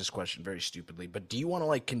phrase this question very stupidly, but do you want to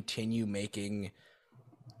like continue making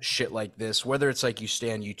shit like this, whether it's like you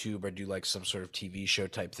stay on YouTube or do like some sort of TV show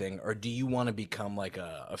type thing, or do you want to become like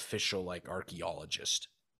a official like archaeologist?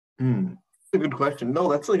 That's a good question. No,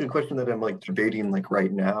 that's like a question that I'm like debating like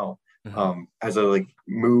right now. Mhm. As I like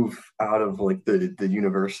move out of like the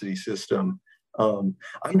university system. I'm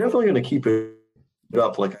definitely gonna keep it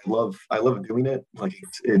up. Like I love doing it. Like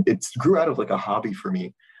it grew out of like a hobby for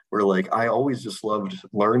me. where like I always just loved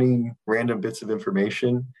learning random bits of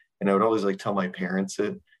information, and I would always like tell my parents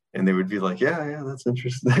it, and they would be like, yeah, that's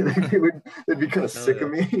interesting. They'd be kind of Oh sick yeah.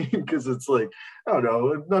 of me because it's like, I don't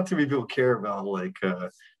know, not too many people care about like I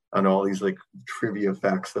don't know, all these like trivia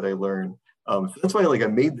facts that I learn. So that's why like I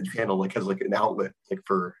made the channel like as like an outlet like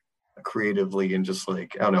for creatively, and just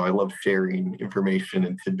like I don't know, I love sharing information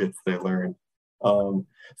and tidbits that I learned. So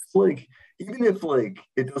like even if like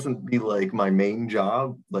it doesn't be like my main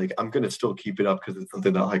job, like I'm gonna still keep it up because it's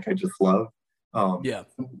something that like I just love. Um, Yeah.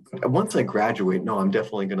 Once I graduate, no, I'm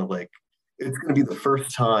definitely gonna like it's gonna be the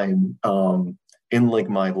first time in like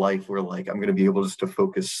my life where like I'm gonna be able just to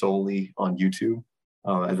focus solely on YouTube,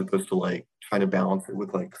 as opposed to like trying to balance it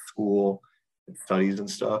with like school and studies and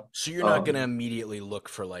stuff. So you're not gonna Um, immediately look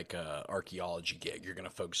for like a archaeology gig. You're gonna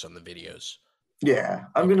focus on the videos. yeah,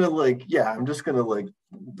 I'm Okay. gonna like yeah, I'm just gonna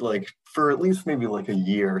like for at least maybe like a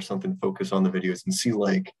year or something focus on the videos and see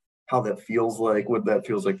like how that feels like, what that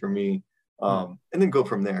feels like for me. Hmm. And then go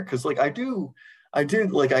from there. Cause like I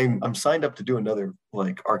did like I'm signed up to do another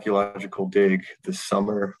like archaeological dig this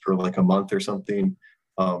summer for like a month or something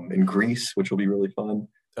in Greece, which will be really fun.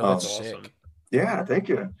 Oh, that's That's Um awesome. sick. yeah, thank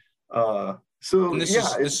you. So And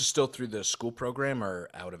yeah, this is still through the school program or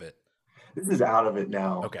out of it? this is out of it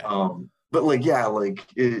now. Okay. But like yeah, like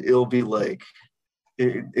it'll be like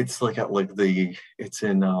it's like at like it's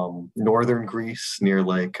in northern Greece near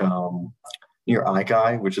like near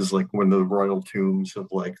Igai, which is like one of the royal tombs of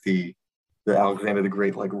like the Alexander the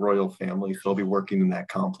Great like royal family. So I'll be working in that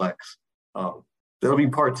complex. Um, that'll be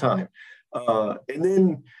part time, and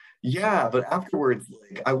then yeah, but afterwards,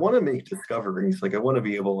 like I want to make discoveries. Like I want to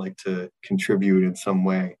be able like to contribute in some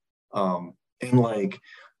way, and like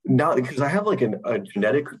not because I have like a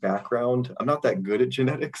genetics background. I'm not that good at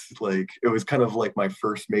genetics. Like it was kind of like my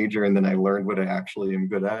first major, and then I learned what I actually am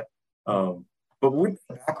good at. Hmm. But with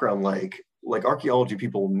the background, like archaeology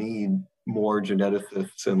people need more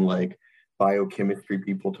geneticists and like biochemistry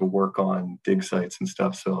people to work on dig sites and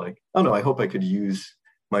stuff. So like I don't know. I hope I could use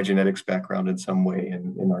my genetics background in some way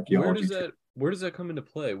in archaeology too. Where does that come into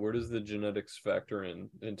play? Where does the genetics factor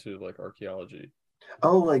into like archaeology?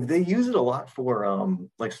 Oh, like they use it a lot for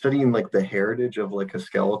like studying like the heritage of like a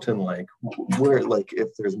skeleton, like where like if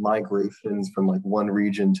there's migrations from like one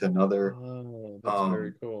region to another. Oh, that's very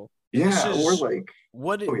Um cool. And this yeah, or is like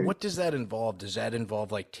oh yeah. what does that involve? Does that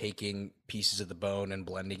involve like taking pieces of the bone and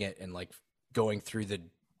blending it and like going through the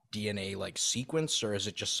DNA like sequence, or is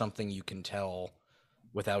it just something you can tell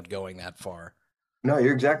without going that far? No,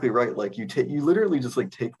 you're exactly right. Like you literally just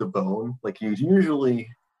like take the bone. Like you usually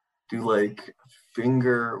do like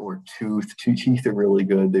finger or tooth. Two teeth are really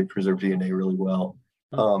good. They preserve DNA really well.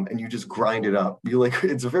 Hmm. And you just grind it up. You like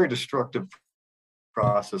it's a very destructive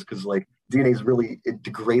process because like DNA is really it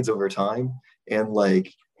degrades over time, and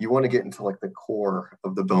like you want to get into like the core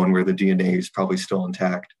of the bone where the DNA is probably still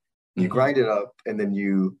intact. And you Hmm. grind it up, and then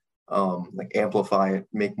you like amplify it,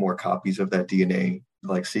 make more copies of that DNA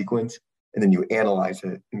like sequence, and then you analyze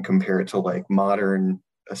it and compare it to like modern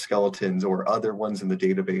skeletons or other ones in the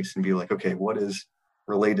database, and be like, okay, what is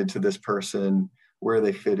related to this person, where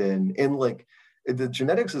they fit in, and like the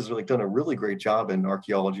genetics has like done a really great job in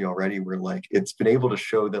archaeology already, where like it's been able to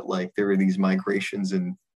show that like there are these migrations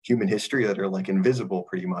in human history that are like invisible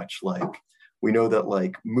pretty much. Like we know that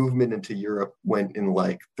like movement into Europe went in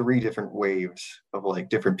like three different waves of like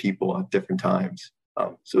different people at different times.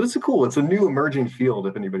 So it's a new emerging field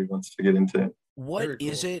if anybody wants to get into it. What Very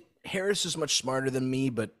is cool. it? Harris is much smarter than me,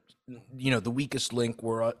 but you know, the weakest link.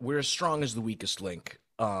 We're as strong as the weakest link.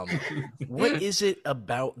 What is it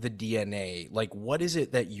about the DNA? Like, what is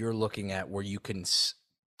it that you're looking at where you can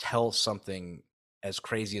tell something as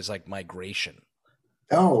crazy as like migration?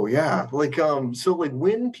 Oh yeah, like so like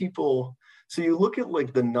when people so you look at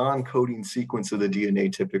like the non-coding sequence of the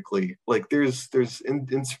DNA typically, like there's in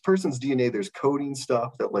person's DNA there's coding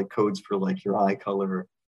stuff that like codes for like your eye color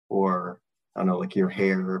or I don't know like your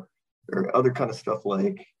hair or other kind of stuff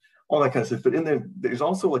like all that kind of stuff. But in there's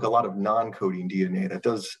also like a lot of non-coding DNA that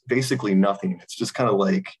does basically nothing. It's just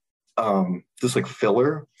like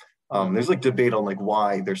filler. Hmm. There's like debate on like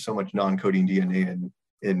why there's so much non-coding DNA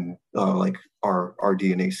in like our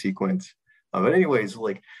DNA sequence. But anyways,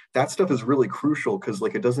 like that stuff is really crucial because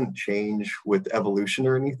like it doesn't change with evolution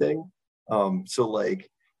or anything. So like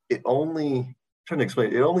it only I'm trying to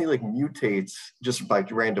explain it only like mutates just by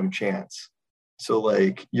random chance. So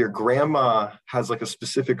like your grandma has like a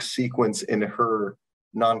specific sequence in her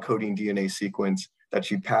non-coding DNA sequence that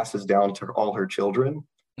she passes down to all her children,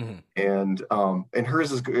 Hmm. and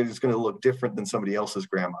hers is going to look different than somebody else's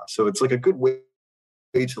grandma. So it's like a good way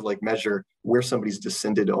to like measure where somebody's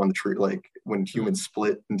descended on the tree, like when humans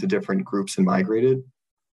split into different groups and migrated.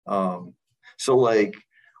 So like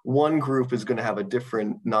one group is going to have a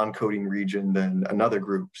different non-coding region than another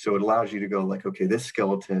group. So it allows you to go like, okay, this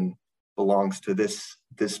skeleton belongs to this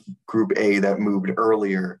group A that moved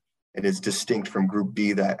earlier and is distinct from group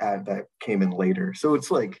B that came in later. So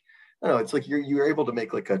it's like, I don't know, it's like you're able to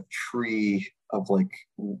make like a tree of like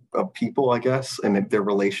of people, I guess, and their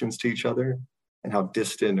relations to each other and how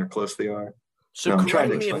distant or close they are. So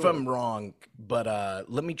correct me if I'm wrong, but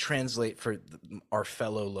let me translate for our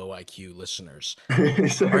fellow low IQ listeners.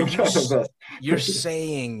 You're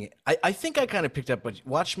saying, I think I kind of picked up, but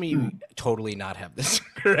watch me totally not have this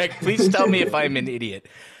correct. Please tell me if I'm an idiot.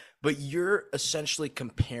 But you're essentially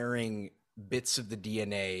comparing bits of the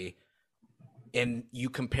DNA, and you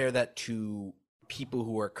compare that to people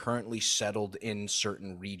who are currently settled in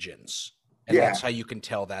certain regions. And that's how you can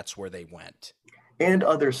tell that's where they went. And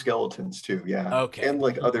other skeletons too, yeah. Okay. And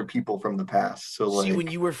like other people from the past. So like, see, when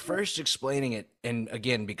you were first explaining it, and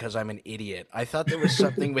again, because I'm an idiot, I thought there was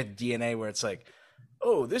something with DNA where it's like,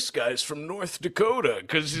 oh, this guy's from North Dakota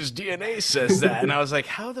because his DNA says that. And I was like,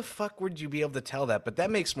 how the fuck would you be able to tell that? But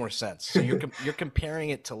that makes more sense. So you're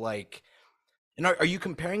comparing it to like, and are you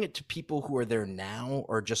comparing it to people who are there now,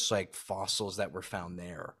 or just like fossils that were found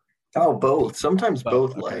there? Oh, both. Sometimes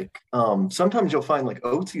both. Okay. Like, sometimes you'll find like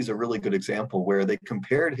Otzi's a really good example where they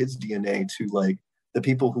compared his DNA to like the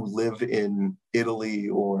people who live in Italy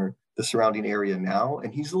or the surrounding area now,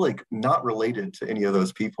 and he's like not related to any of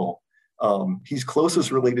those people. He's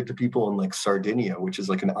closest related to people in like Sardinia, which is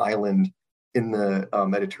like an island in the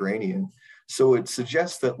Mediterranean. So it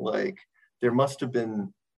suggests that like there must have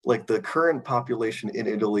been like the current population in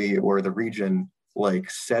Italy or the region like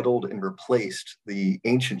settled and replaced the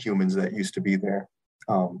ancient humans that used to be there.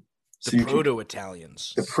 So the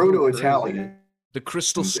proto-Italians. The proto-Italians. The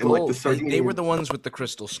crystal skull. Like they were the ones with the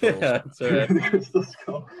crystal skulls. Yeah, the crystal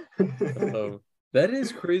skull. That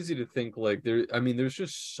is crazy to think. Like there's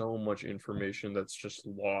just so much information that's just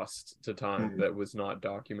lost to time that was not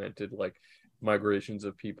documented. Like migrations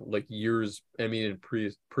of people, like years. I mean,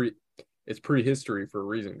 it's prehistory for a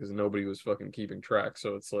reason because nobody was fucking keeping track.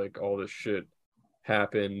 So it's like all this shit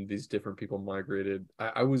happened. These different people migrated.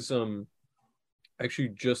 I was actually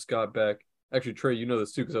just got back. Actually, Trey, you know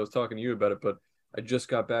this too because I was talking to you about it. But I just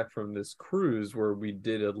got back from this cruise where we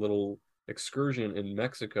did a little excursion in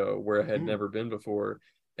Mexico where I had never been before,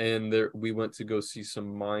 and there we went to go see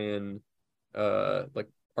some Mayan like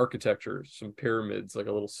architecture, some pyramids, like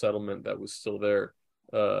a little settlement that was still there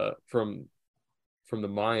from the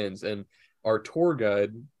Mayans. And our tour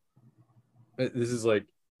guide, this is like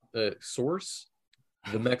a source,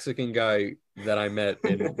 the Mexican guy that I met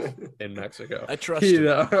in Mexico. I trust him.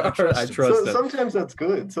 I trust him. Sometimes that's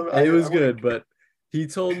good. It was good, but he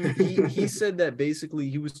told me he said that basically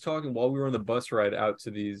he was talking while we were on the bus ride out to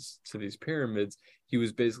these pyramids. He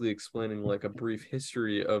was basically explaining like a brief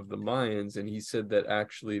history of the Mayans, and he said that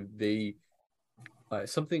actually they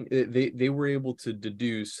were able to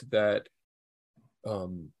deduce that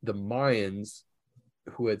the Mayans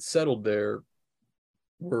who had settled there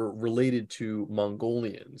were related to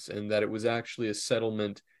Mongolians, and that it was actually a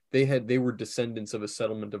settlement. They were descendants of a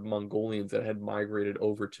settlement of Mongolians that had migrated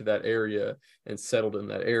over to that area and settled in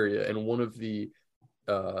that area. And one of the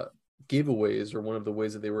giveaways, or one of the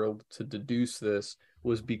ways that they were able to deduce this,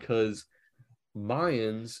 was because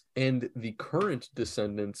Mayans and the current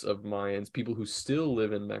descendants of Mayans, people who still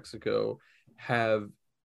live in Mexico, have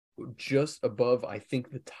just above, I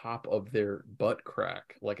think, the top of their butt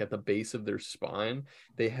crack, like at the base of their spine,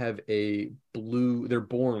 they have they're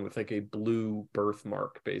born with like a blue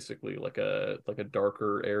birthmark, basically like a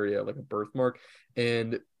darker area, like a birthmark.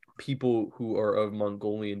 And people who are of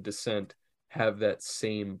Mongolian descent have that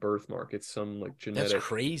same birthmark. It's some like genetic. That's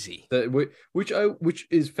crazy. Which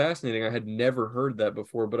is fascinating. I had never heard that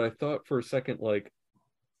before, but I thought for a second, like,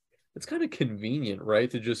 it's kind of convenient, right?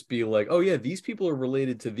 To just be like, oh yeah, these people are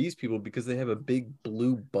related to these people because they have a big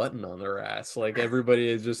blue button on their ass. Like everybody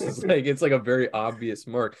is just like, it's like a very obvious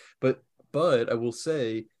mark. But I will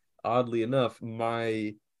say, oddly enough,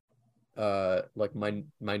 my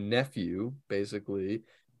nephew, basically,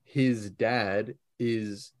 his dad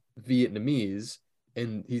is Vietnamese,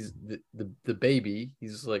 and he's the baby,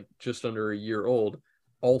 he's like just under a year old,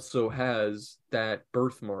 also has that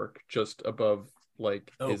birthmark just above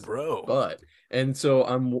like his butt. And so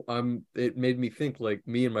I'm it made me think, like,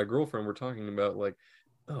 me and my girlfriend were talking about like,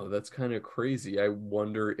 oh, that's kind of crazy. I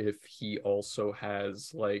wonder if he also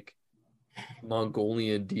has like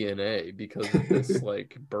Mongolian DNA because of this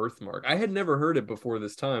like birthmark. I had never heard it before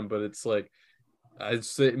this time, but it's like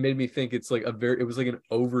it made me think it's like it was like an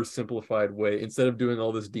oversimplified way. Instead of doing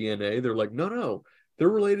all this DNA, they're like, no, they're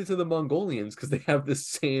related to the Mongolians because they have this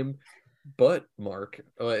same butt mark.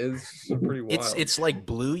 It's pretty wild. It's like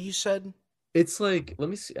blue, you said? It's like, let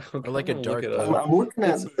me see. Or like a dark look it blue. up. I'm looking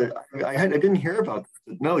at I didn't hear about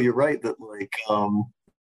this. No, you're right that like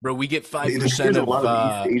Bro, we get there's 5% a lot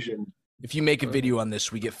of of East Asian. if you make a video on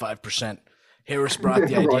this, we get 5%. Harris brought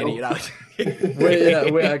the idea to get out.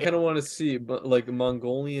 Wait, I kind of want to see, but like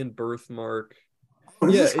Mongolian birthmark.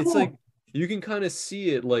 Yeah, it's cool. like you can kind of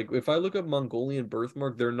see it. Like if I look up Mongolian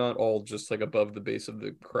birthmark, they're not all just like above the base of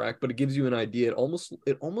the crack, but it gives you an idea. It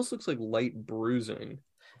almost looks like light bruising,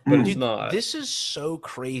 but it's not. This is so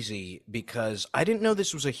crazy because I didn't know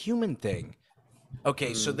this was a human thing.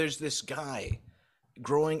 Okay, so there's this guy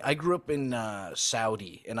I grew up in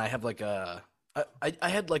Saudi, and I have like I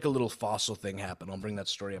had like a little fossil thing happen. I'll bring that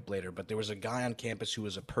story up later, but there was a guy on campus who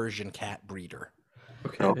was a Persian cat breeder.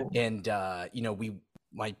 Okay. And you know,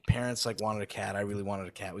 my parents like wanted a cat. I really wanted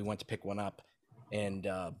a cat. We went to pick one up, and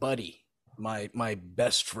Buddy, my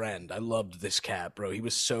best friend, I loved this cat, bro. He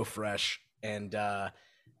was so fresh. And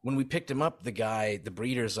when we picked him up, the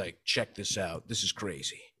breeder's like, check this out. This is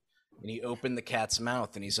crazy. And he opened the cat's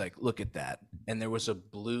mouth, and he's like, look at that. And there was a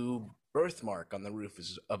blue birthmark on the roof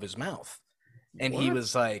of his mouth. And he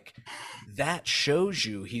was like, that shows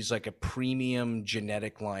you he's like a premium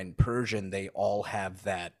genetic line Persian. They all have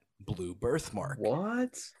that blue birthmark.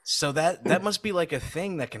 What? So that must be like a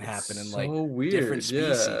thing that can happen in like different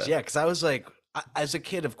species. Yeah, because I was like, as a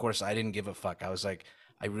kid, of course, I didn't give a fuck. I was like,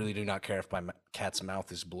 I really do not care if my cat's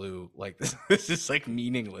mouth is blue. Like this is like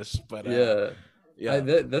meaningless. But yeah,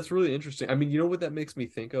 that's really interesting. I mean, you know what that makes me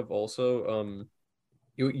think of also?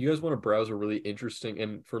 You guys want to browse a really interesting,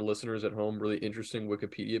 and for listeners at home, really interesting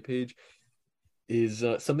Wikipedia page is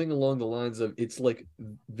something along the lines of it's like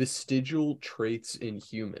vestigial traits in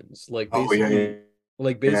humans, like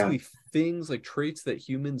basically things like traits that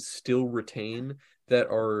humans still retain that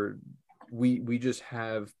are we just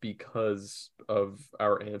have because of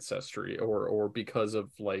our ancestry or because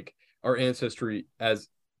of like our ancestry as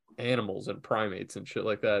animals and primates and shit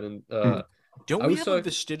like that. And don't we have a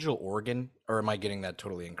vestigial organ, or am I getting that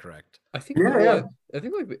totally incorrect? I think I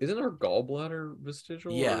think like isn't our gallbladder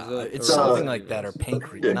vestigial? Yeah, it's something like that, or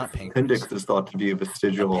pancreas, not pancreas. Appendix is thought to be a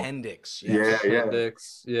vestigial. Appendix, yes.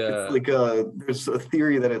 Appendix, yeah. It's like there's a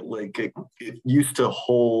theory that it used to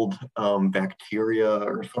hold bacteria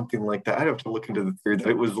or something like that. I'd have to look into the theory that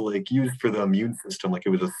it was like used for the immune system, like it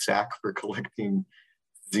was a sac for collecting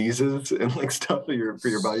diseases and like stuff for your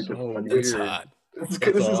body. That's hot.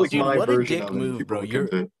 This is like dude, my what a version dick of it. move, bro.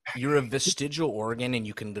 You're a vestigial organ and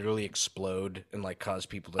you can literally explode and like cause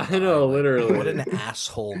people to die. I know, like, literally. What an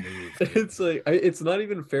asshole move. Dude. It's like it's not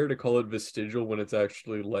even fair to call it vestigial when it's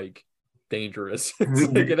actually like dangerous.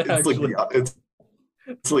 It's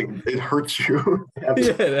like it hurts you.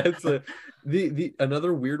 Yeah, that's the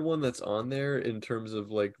another weird one that's on there in terms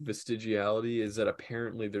of like vestigiality is that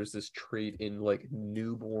apparently there's this trait in like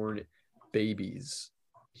newborn babies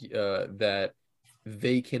that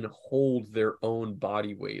they can hold their own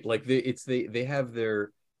body weight. Like they have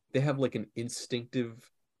like an instinctive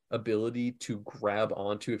ability to grab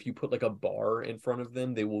onto. If you put like a bar in front of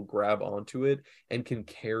them, they will grab onto it and can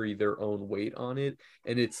carry their own weight on it.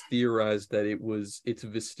 And it's theorized that it's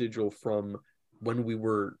vestigial from when we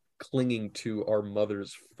were clinging to our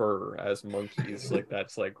mother's fur as monkeys. Like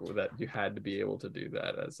that's like that you had to be able to do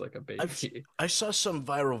that as like a baby. I saw some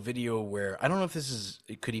viral video where I don't know if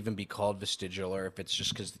it could even be called vestigial or if it's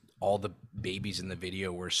just because all the babies in the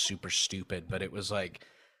video were super stupid, but it was like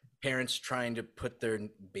parents trying to put their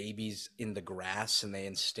babies in the grass and they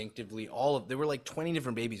instinctively there were like 20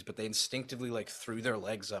 different babies, but they instinctively like threw their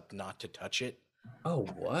legs up not to touch it. Oh,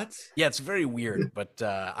 what? Yeah, it's very weird, but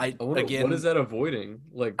what is that avoiding?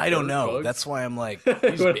 Like I don't know. bugs? That's why I'm like,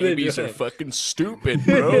 these babies are fucking stupid,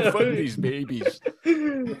 bro. Fuck these babies.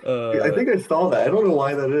 I think I saw that. I don't know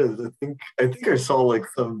why that is. I think I saw like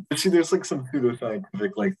there's like some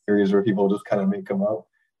pseudoscientific like theories where people just kind of make them up.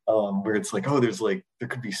 Where it's like, there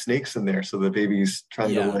could be snakes in there, so the baby's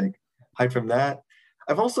trying to like hide from that.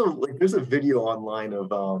 I've also like there's a video online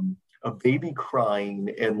of a baby crying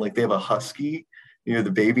and like they have a husky near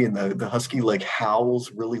the baby and the husky like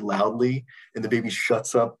howls really loudly and the baby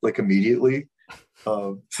shuts up like immediately.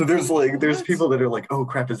 So there's people that are like, oh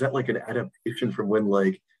crap, is that like an adaptation from when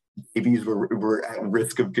like babies were at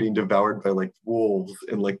risk of getting devoured by like wolves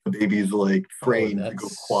and like the baby's like trained to go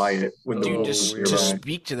quiet when the wolves to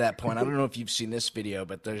speak to that point. I don't know if you've seen this video,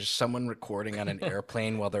 but there's someone recording on an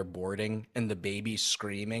airplane while they're boarding and the baby's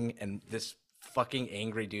screaming and this fucking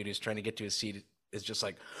angry dude is trying to get to his seat is just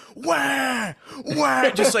like, wah, wah,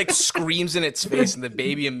 just like screams in its face, and the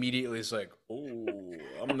baby immediately is like, oh,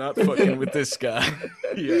 I'm not fucking with this guy.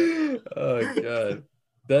 Yeah. Oh god.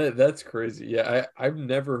 That's crazy. Yeah, I've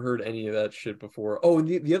never heard any of that shit before. Oh, and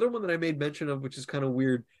the other one that I made mention of, which is kind of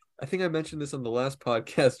weird, I think I mentioned this on the last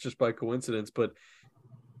podcast just by coincidence, but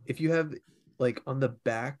if you have like on the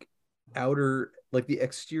back outer, like the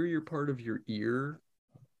exterior part of your ear,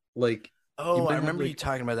 like you Oh, I might have remember you like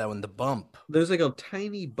talking about that one, the bump. there's like a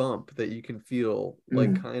tiny bump that you can feel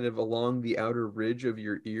like kind of along the outer ridge of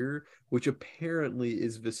your ear, which apparently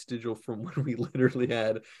is vestigial from when we literally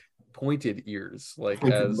had pointed ears, like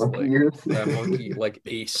as monkey like ears. a monkey, like ape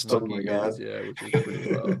Based. Oh monkey my God. ears, yeah, which is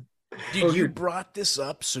pretty wild. Dude, Oh, you here, brought this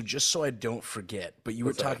up, so just so I don't forget, but you were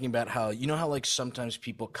what's that? talking about how, you know how like sometimes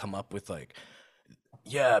people come up with like,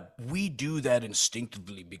 yeah, we do that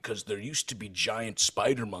instinctively because there used to be giant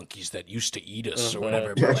spider monkeys that used to eat us or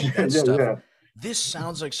whatever, Yeah, but like yeah, that yeah, stuff. yeah. This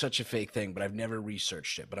sounds like such a fake thing, but I've never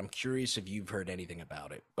researched it. But I'm curious if you've heard anything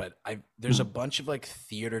about it. But there's a bunch of like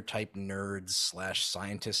theater type nerds /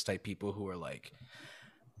 scientist type people who are like,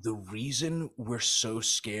 the reason we're so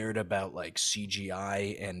scared about like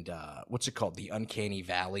CGI and what's it called, the uncanny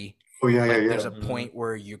valley, Oh yeah, yeah, like yeah. there's a point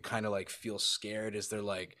where you kind of like feel scared, is they're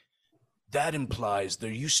like, that implies there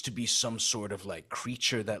used to be some sort of like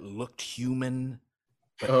creature that looked human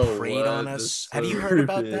but Oh, preyed on what? us. That's Have you so heard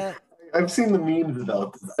about creepy. that? I've seen the memes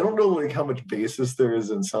about this. I don't know like how much basis there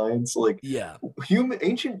is in science. Like Yeah.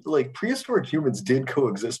 ancient like prehistoric humans did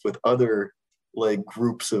coexist with other like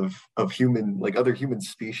groups of human like other human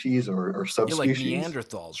species or Yeah, like subspecies.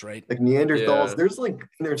 Neanderthals, right? Like Neanderthals. Yeah.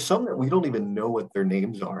 There's some that we don't even know what their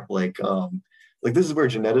names are. Like this is where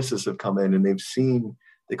geneticists have come in and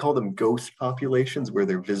they call them ghost populations where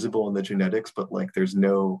they're visible in the genetics, but like there's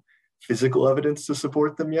no physical evidence to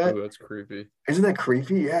support them yet. Ooh, that's creepy. Isn't that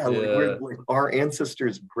creepy? Yeah, like we're Yeah. like our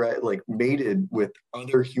ancestors mated with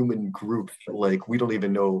other human groups that like we don't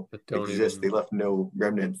even know But don't exist. even. They left no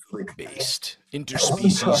remnants. Like Based time.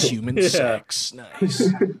 interspecies human Yeah. sex.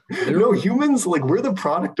 Nice. no, humans like we're the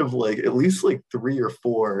product of like at least like 3 or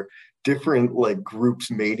 4 different like groups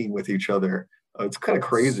mating with each other. It's kind of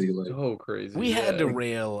crazy. Like So crazy. We had to yeah.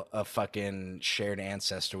 rail a fucking shared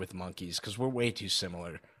ancestor with monkeys because we're way too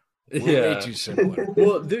similar. We're Yeah. way too similar.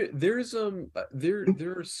 Well, there's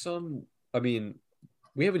there are some. I mean,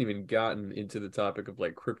 we haven't even gotten into the topic of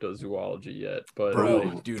like cryptozoology yet, but Bro,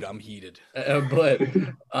 like, dude, I'm heated. but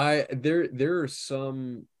there are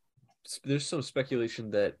some there's some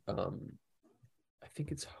speculation that I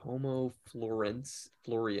think it's Homo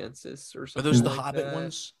floresiensis or Are something those the like Hobbit that.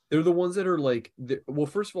 ones? They're the ones that are like, well,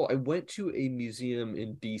 first of all, I went to a museum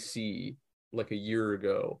in DC like a year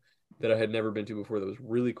ago that I had never been to before. That was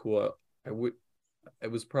really cool.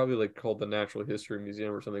 It was probably like called the Natural History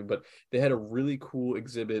Museum or something, but they had a really cool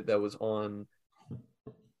exhibit that was on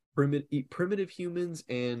primitive humans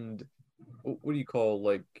and what do you call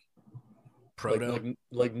Proto?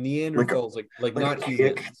 like Neanderthals, like not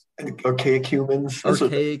archaic, humans, archaic humans.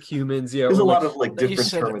 archaic humans, yeah, There's or a like lot of like Thought you different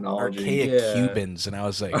said terminology. archaic Yeah. Cubans, and I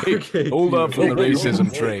was like, hey, archaic hold up on the humans.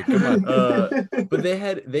 racism, Trey. Come on. But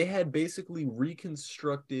they had basically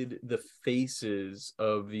reconstructed the faces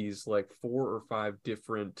of these like 4 or 5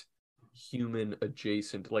 different human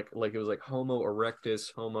adjacent, like it was like Homo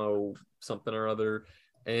erectus, Homo something or other,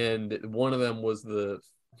 and one of them was the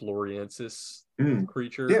Floriensis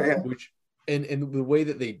creature, Yeah, yeah. which and the way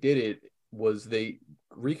that they did it was they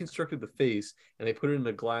reconstructed the face and they put it in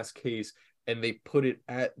a glass case and they put it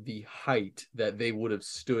at the height that they would have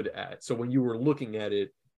stood at. So when you were looking at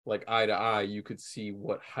it like eye to eye, you could see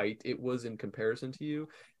what height it was in comparison to you.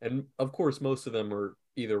 And of course, most of them are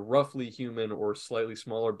either roughly human or slightly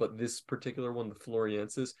smaller, but this particular one, the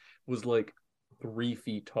Floriensis, was like 3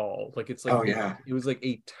 feet tall. Like it's like Oh yeah. it was like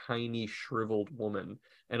a tiny shriveled woman.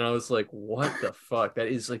 And I was like, what the fuck? That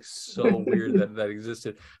is like so weird that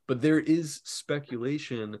existed. But there is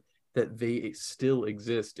speculation that they still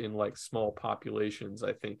exist in like small populations,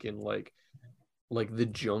 I think in like the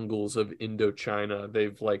jungles of Indochina.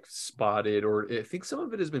 They've like spotted, or I think some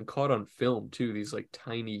of it has been caught on film too, these like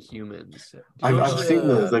tiny humans. I've seen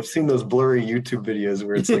those. I've seen those blurry YouTube videos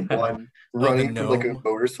where it's like one running from like a gnome?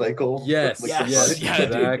 motorcycle. Yes, like, Yes, yes, yeah, dude.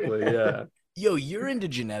 exactly, yeah. Yo, you're into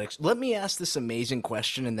genetics. Let me ask this amazing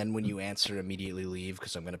question, and then when you answer, immediately leave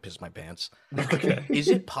because I'm gonna piss my pants. Okay. Is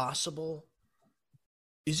it possible?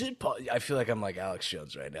 I feel like I'm like Alex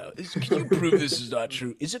Jones right now. Can you prove this is not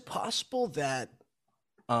true? Is it possible that,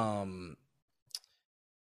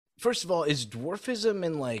 first of all, is dwarfism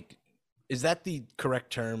and like, is that the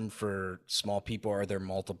correct term for small people? Or are there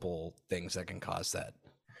multiple things that can cause that?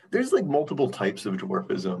 There's like multiple types of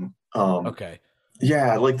dwarfism. Okay.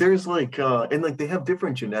 Yeah, like there's like and like they have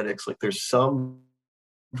different genetics. Like there's some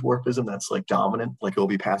dwarfism that's like dominant, like it'll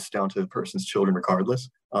be passed down to the person's children regardless.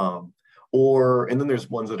 Or and then there's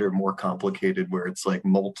ones that are more complicated where it's like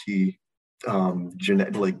multi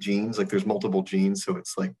genetic like genes, like there's multiple genes, so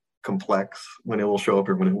it's like complex when it will show up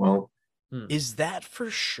or when it won't. Hmm. Is that for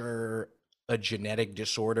sure a genetic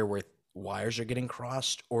disorder where wires are getting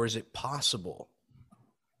crossed, or is it possible?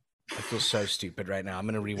 I feel so stupid right now. I'm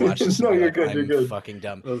gonna rewatch this and No, be you're like, good, you're I'm good. fucking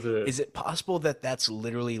dumb. Those are Is it possible that that's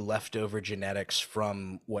literally leftover genetics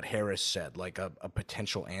from what Harris said, like a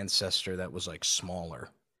potential ancestor that was like smaller?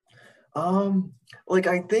 Like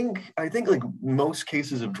I think like most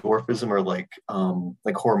cases of dwarfism are like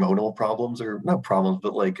hormonal problems or not problems,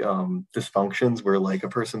 but like dysfunctions where like a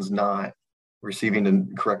person's not receiving the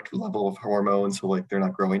correct level of hormones, so like they're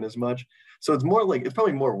not growing as much. So it's more like it's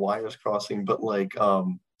probably more wires crossing, but like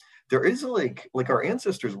there is like our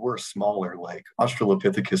ancestors were smaller, like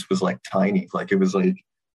Australopithecus was like tiny, like it was like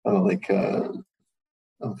like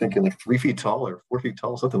I'm thinking like 3 feet tall or 4 feet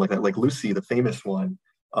tall, something like that. Like Lucy, the famous one,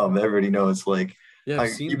 everybody knows. Like, yeah, I've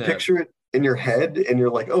seen you that. picture it in your head, and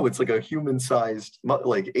you're like, oh, it's like a human-sized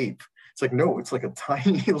like ape. It's like no, it's like a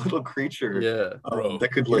tiny little creature Yeah, Bro,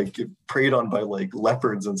 that could you're like get preyed on by like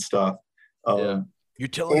leopards and stuff. yeah. Um, you're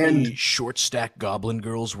telling and me short stack goblin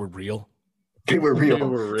girls were real? they were They real.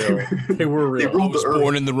 were real. They were They real. I ruled the was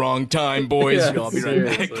born earth. in the wrong time, boys. Yeah, Yo, I'll be right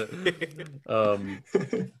back. seriously. Um,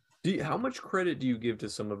 how much credit do you give to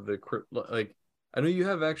some of the like? I know you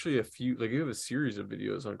have actually a few, like you have a series of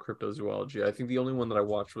videos on cryptozoology. I think the only one that I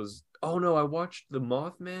watched was, oh no, I watched the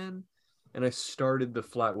Mothman, and I started the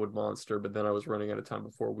Flatwood Monster, but then I was running out of time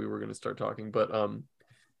before we were going to start talking. But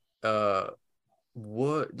uh,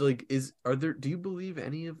 what like are there? Do you believe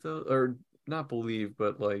any of those, or not believe,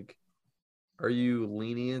 but like, are you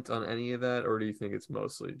lenient on any of that, or do you think it's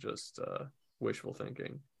mostly just wishful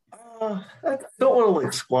thinking? I don't want to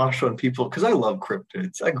like squash on people because I love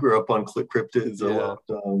cryptids. I grew up on cryptids. I Yeah.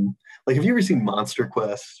 loved like have you ever seen Monster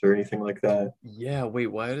Quest or anything like that? Yeah, wait,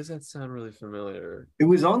 why does that sound really familiar? It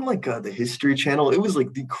was on like the History Channel. It was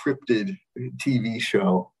like the cryptid TV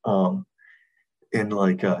show. And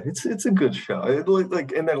like it's a good show.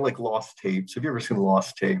 Like and then like Lost Tapes. Have you ever seen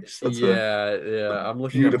Lost Tapes? That's Yeah, a yeah. I'm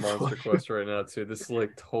looking up beautiful. Monster Quest right now too. This is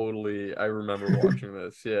like totally, I remember watching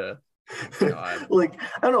this. Yeah. God. Like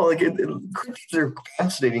I don't know, like cryptids are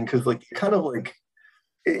fascinating because like kind of like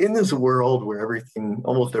in this world where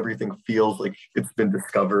almost everything feels like it's been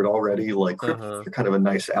discovered already, like Uh-huh. cryptids are kind of a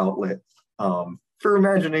nice outlet for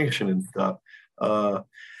imagination and stuff. I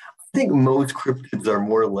think most cryptids are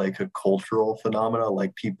more like a cultural phenomena,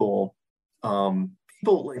 like people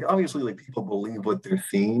like obviously like people believe what they're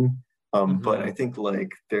seeing, but I Hmm. think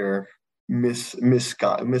like they're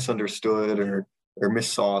misunderstood or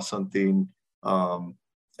missaw something.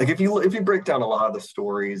 Like if you break down a lot of the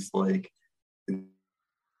stories, like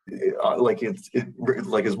like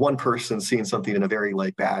is one person seeing something in a very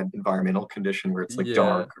like bad environmental condition where it's like Yeah,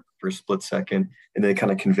 dark for a split second, and they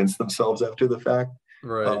kind of convince themselves after the fact.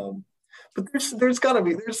 right. Um, but there's gotta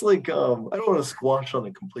be there's like I don't want to squash on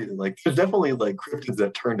it completely. Like there's definitely like cryptids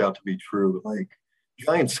that turned out to be true, like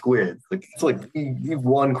giant squids. Like it's like the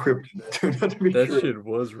one cryptid that turned out to be That true. shit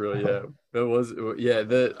was real, yeah. That was yeah,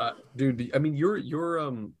 that dude, I mean your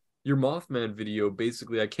Mothman video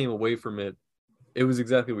basically I came away from it. It was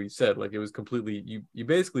exactly what you said. Like it was completely you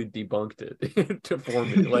basically debunked it to for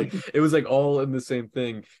me. Like it was like all in the same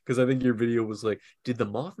thing because I think your video was like, did the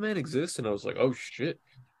Mothman exist? And I was like, oh shit,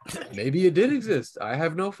 maybe it did exist. I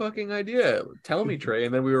have no fucking idea. Tell me, Trey.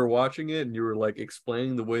 And then we were watching it and you were like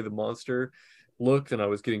explaining the way the monster looked and I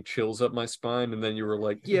was getting chills up my spine. And then you were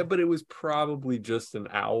like, yeah, but it was probably just an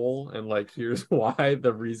owl. And like, here's why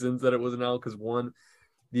the reasons that it was an owl. Because one,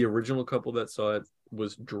 the original couple that saw it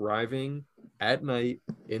was driving at night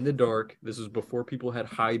in the dark. This was before people had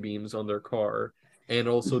high beams on their car. And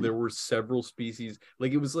also there were several species.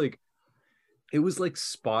 Like it was like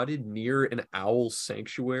spotted near an owl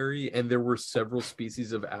sanctuary, and there were several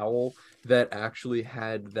species of owl that actually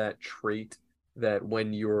had that trait that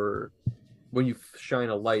when you shine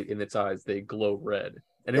a light in its eyes, they glow red.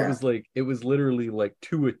 And Yeah. it was literally like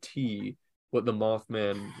to a T what the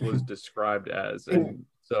Mothman was described as. And And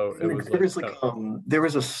so it like was like kind of there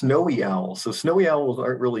was a snowy owl. So snowy owls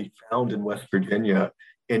aren't really found in West Virginia,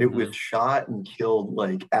 and it was mhm. shot and killed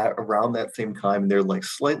like at around that same time. And they're like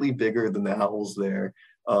slightly bigger than the owls there.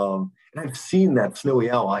 And I've seen that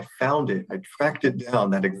snowy owl. I found it. I tracked it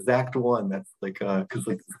down. That exact one. That's like because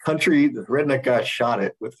like the redneck guy shot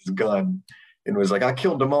it with his gun and was like, I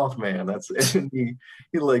killed the Mothman. That's and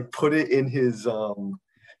he like put it in his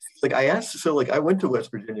Like I asked, so like I went to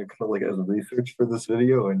West Virginia kind of like as a research for this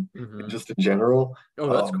video and Hmm. just in general.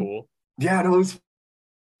 Oh, that's Um, cool. yeah, no, it was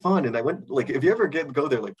fun. And I went like if you ever go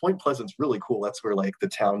there, like Point Pleasant's really cool. That's where like the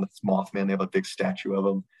town that's Mothman, they have a big statue of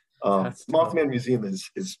him. That's dope. Mothman Museum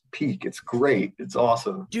is peak. It's great. It's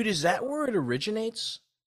awesome. Dude, is that where it originates?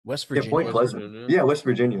 West Yeah, Point Virginia? West Pleasant. Virginia. Yeah, West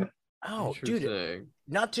Virginia. Oh, dude, Interesting.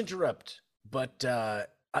 not to interrupt, but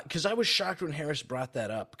because I was shocked when Harris brought that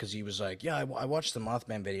up because he was like, "Yeah, I watched the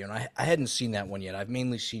Mothman video and I hadn't seen that one yet. I've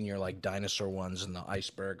mainly seen your like dinosaur ones and the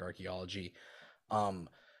iceberg archaeology." Um,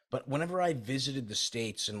 but whenever I visited the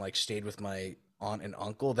States and like stayed with my aunt and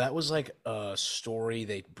uncle, that was like a story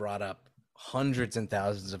they brought up hundreds and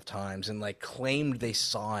thousands of times and like claimed they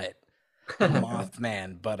saw it, the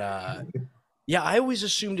Mothman. But yeah, I always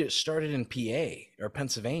assumed it started in PA or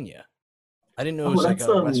Pennsylvania. I didn't know it Oh, was like that's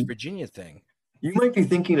a West Virginia thing. you might be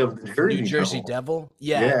thinking of the New Jersey Jersey Devil. Devil?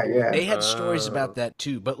 Yeah, Yeah, yeah. they had stories about Oh, that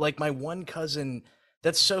too. But like my one cousin,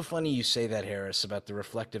 that's so funny you say that, Harris, about the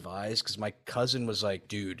reflective eyes, because my cousin was like,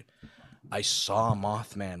 dude, I saw a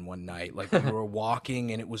Mothman one night. Like we were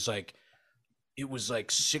walking and it was like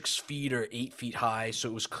 6 feet or 8 feet high. So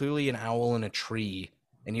it was clearly an owl in a tree.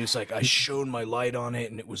 And he was like, I shone my light on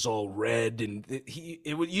it and it was all red. And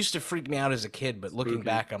used to freak me out as a kid. But looking spooky.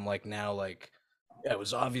 back, I'm like, now, like, yeah, it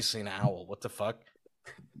was obviously an owl. What the fuck?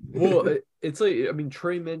 Well, it's like I mean,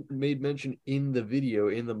 Trey made mention in the video,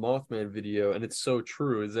 in the Mothman video, and it's so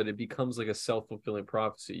true. Is that it becomes like a self-fulfilling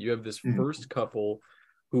prophecy. You have this Mhm. first couple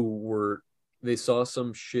who they saw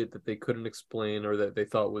some shit that they couldn't explain or that they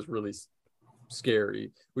thought was really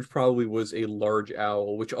scary, which probably was a large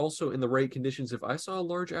owl. Which also, in the right conditions, if I saw a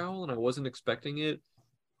large owl and I wasn't expecting it,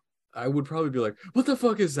 I would probably be like, "What the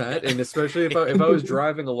fuck is that?" And especially if I was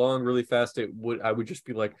driving along really fast, I would just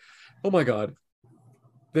be like, "Oh my god,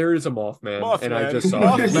 there is a Mothman," and I Mothman. just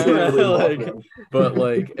saw him. Mothman.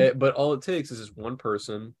 Like, but all it takes is this one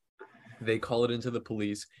person. They call it into the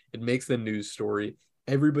police. It makes the news story.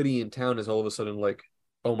 Everybody in town is all of a sudden like,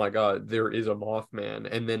 "Oh my god, there is a Mothman!"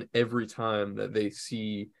 And then every time they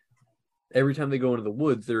go into the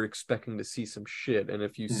woods, they're expecting to see some shit. And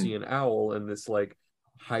if you see an owl in this like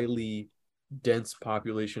highly dense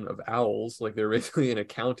population of owls, like they're basically in a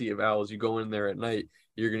county of owls, you go in there at night,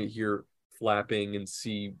 you're gonna hear flapping and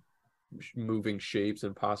see moving shapes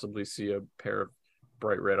and possibly see a pair of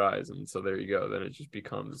bright red eyes. And so there you go. Then it just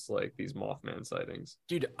becomes like these Mothman sightings.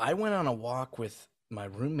 Dude, I went on a walk with my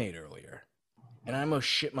roommate earlier and I almost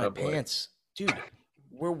shit my Oh boy. pants. Dude,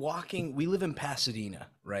 we're walking, we live in Pasadena,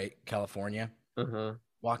 right? California. Uh-huh.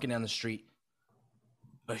 Walking down the street,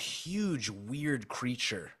 a huge weird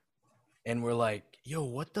creature. And we're like, yo,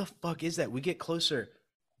 what the fuck is that? We get closer.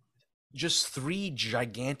 Just 3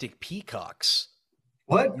 gigantic peacocks.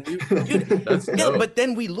 What? Dude, That's yeah, dope. but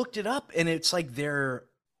then we looked it up and it's like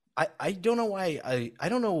I don't know why I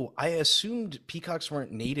don't know. I assumed peacocks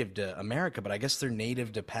weren't native to America, but I guess they're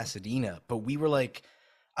native to Pasadena. But we were like,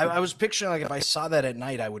 I was picturing like if I saw that at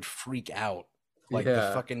night, I would freak out. Like the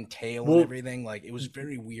Yeah. fucking tail Well, and everything. Like it was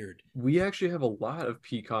very weird. we actually have a lot of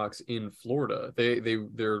peacocks in Florida.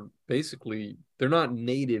 They're basically they're not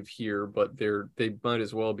native here, but they might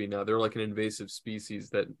as well be now. They're like an invasive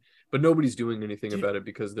species but nobody's doing anything Dude, about it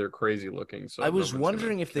because they're crazy looking. So I no was one's gonna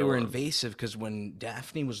wondering if they kill were them. invasive because when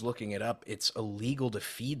Daphne was looking it up, it's illegal to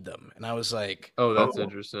feed them. And I was like, Oh, that's Oh,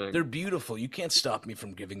 interesting. they're beautiful. You can't stop me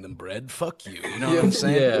from giving them bread. Fuck you. You know what I'm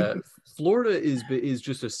saying? Yeah. Florida is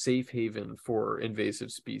just a safe haven for invasive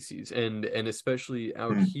species, and especially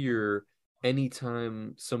out here,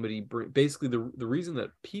 anytime somebody basically the reason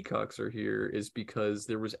that peacocks are here is because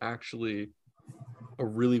there was actually a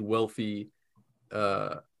really wealthy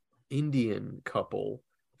uh Indian couple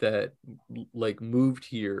that like moved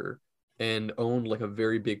here and owned like a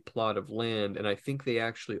very big plot of land, and I think they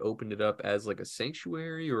actually opened it up as like a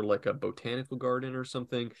sanctuary or like a botanical garden or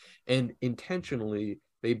something, and intentionally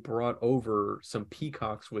they brought over some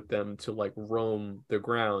peacocks with them to like roam the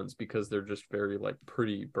grounds because they're just very like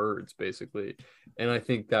pretty birds basically. And I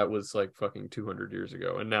think that was like fucking 200 years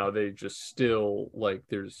ago, and now they just still like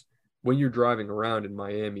there's when you're driving around in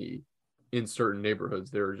Miami in certain neighborhoods,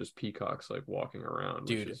 there are just peacocks like walking around,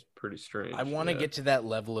 Dude, which is pretty strange. I want to Yeah. get to that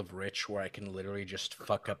level of rich where I can literally just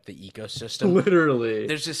fuck up the ecosystem. Literally.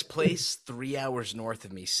 There's this place 3 hours north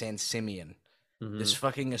of me, San Simeon. This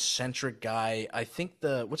fucking eccentric guy. I think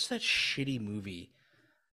what's that shitty movie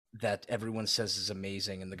that everyone says is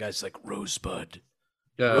amazing? And the guy's like, Rosebud.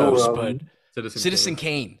 Oh, Rosebud. Citizen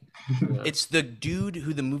Kane. Yeah. It's the dude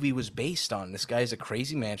who the movie was based on. This guy has a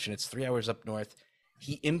crazy mansion. It's 3 hours up north.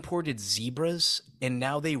 he imported zebras, and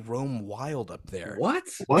now they roam wild up there. What?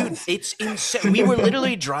 Dude, it's insane. We were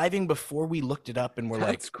literally driving before we looked it up, and we're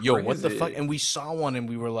That's like, yo, what the crazy. fuck? And we saw one, and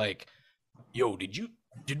we were like, yo,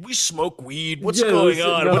 did we smoke weed? What's Yeah, going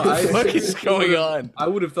on? no, What the I fuck is seriously going on? I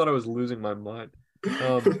would have thought I was losing my mind.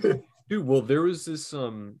 Dude, well, there was this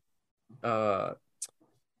man, I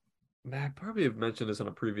probably have mentioned this on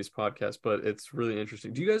a previous podcast, but it's really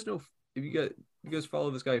interesting. Do you guys know if you guys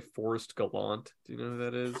follow this guy Forrest Gallant? Do you know who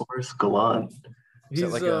that is? Forrest Gallant. Is that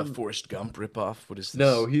like a Forrest Gump ripoff? What is this?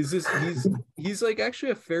 No, he's like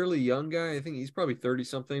actually a fairly young guy. I think he's probably 30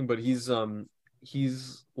 something, but he's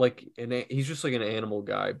like he's just like an animal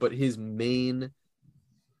guy, but his main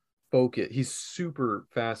focus, he's super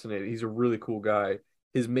fascinating. He's a really cool guy.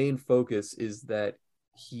 His main focus is that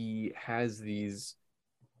he has these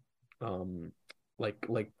like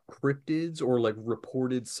cryptids or like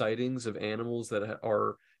reported sightings of animals that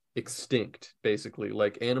are extinct, basically,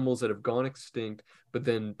 like animals that have gone extinct, but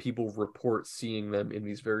then people report seeing them in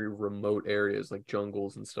these very remote areas like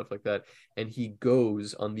jungles and stuff like that, and he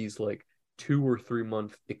goes on these like 2 or 3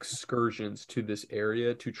 month excursions to this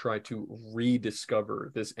area to try to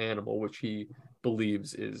rediscover this animal, which he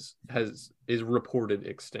believes is reported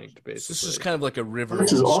extinct, basically. This is kind of like a river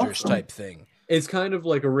This monsters is awesome. type thing. It's kind of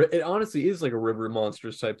like it honestly is like a river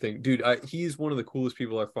monsters type thing, dude. He's one of the coolest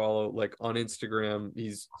people I follow, like on Instagram.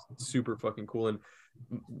 He's super fucking cool. And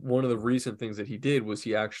one of the recent things that he did was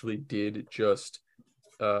he actually did just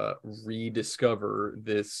rediscover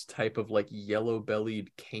this type of like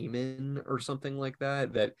yellow-bellied caiman or something like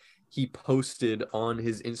that he posted on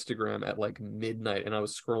his Instagram at like midnight, and I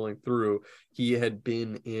was scrolling through. He had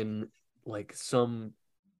been in like some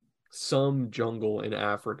jungle in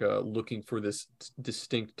Africa looking for this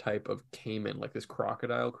distinct type of caiman, like this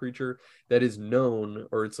crocodile creature that is known,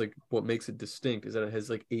 or it's like what makes it distinct is that it has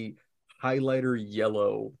like a highlighter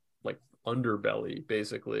yellow like underbelly,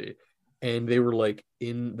 basically. And they were like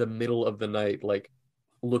in the middle of the night, like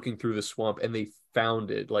looking through the swamp, and they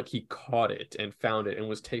found it. Like he caught it and found it and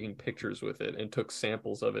was taking pictures with it and took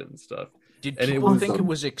samples of it and stuff. Did And people think it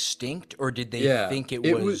was extinct, or did they think it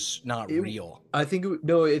was not real? I think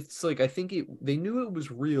no, it's like I think they knew it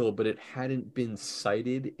was real, but it hadn't been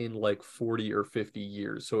sighted in like 40 or 50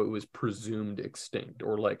 years, so it was presumed extinct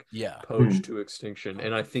or like poached to extinction.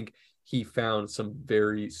 And I think he found some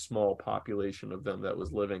very small population of them that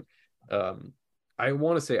was living. I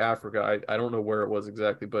want to say Africa. I don't know where it was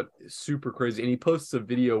exactly, but super crazy. And he posts a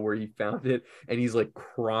video where he found it, and he's like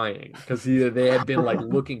crying because they had been like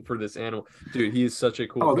looking for this animal. Dude, he is such a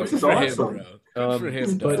cool. This is awesome. Good for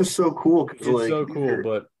him. But it's so cool. It's like, so cool,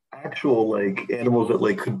 but actual like animals that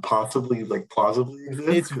like could possibly like plausibly exist.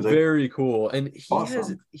 It's very cool. And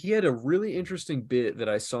he had a really interesting bit that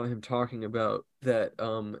I saw him talking about that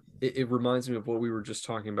it reminds me of what we were just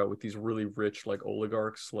talking about with these really rich like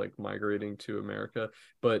oligarchs like migrating to America.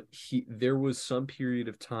 But there was some period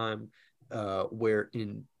of time where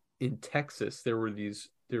in Texas there were these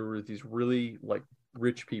really like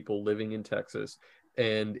rich people living in Texas,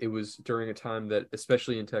 and it was during a time that,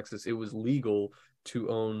 especially in Texas, it was legal to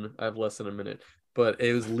own, I have less than a minute, but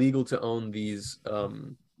it was legal to own these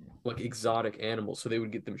like exotic animals. So they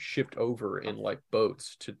would get them shipped over in like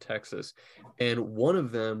boats to Texas. And one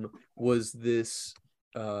of them was this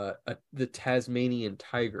the Tasmanian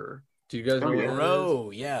tiger. Do you guys know what that is?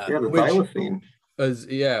 Oh, yeah. Yeah, the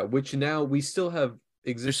thylacine. Which now we still have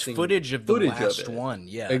existing footage of the last one.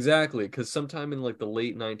 Yeah, exactly, because sometime in like the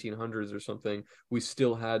late 1900s or something, we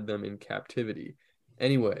still had them in captivity.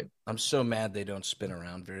 Anyway, I'm so mad they don't spin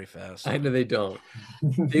around very fast. I know they don't.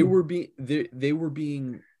 they were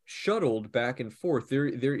being shuttled back and forth. There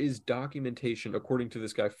is documentation, according to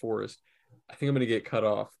this guy Forrest. I think I'm gonna get cut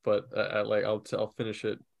off, but I'll finish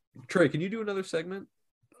it. Trey, can you do another segment?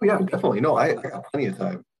 Yeah, definitely. No, I got plenty of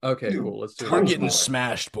time. Okay, cool. Let's do it. We're getting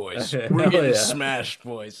smashed, boys. We're getting smashed,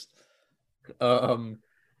 boys.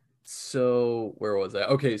 So where was I?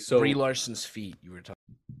 Okay, so Brie Larson's feet. You were talking.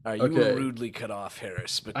 You were rudely cut off,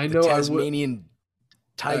 Harris. But I know the Tasmanian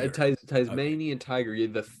tiger. Tasmanian tiger. Yeah,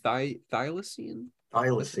 the thylacine.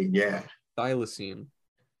 Thylacine, yeah. Thylacine.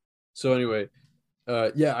 So anyway,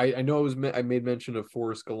 I know I made mention of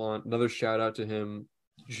Forrest Gallant. Another shout out to him.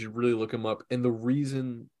 You should really look him up. And the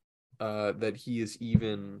reason that he is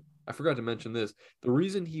even, I forgot to mention this, the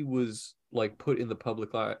reason he was like put in the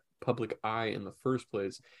public eye in the first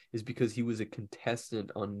place is because he was a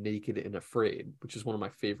contestant on Naked and Afraid, which is one of my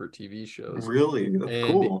favorite TV shows. Really? That's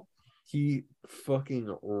cool. He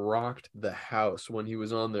fucking rocked the house when he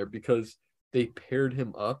was on there because they paired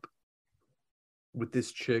him up with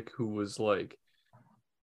this chick who was like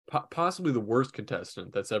possibly the worst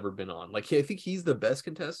contestant that's ever been on. Like, I think he's the best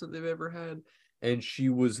contestant they've ever had, and she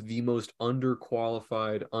was the most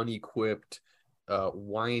underqualified, unequipped,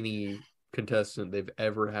 whiny contestant they've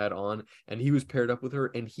ever had on, and he was paired up with her,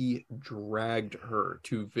 and he dragged her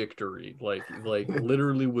to victory. Like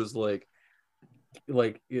literally was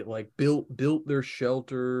built their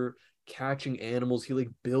shelter, catching animals. He like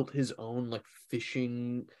built his own like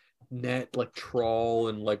fishing net, like trawl,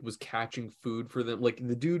 and like was catching food for them. Like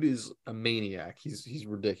the dude is a maniac. He's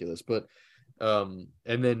ridiculous. But and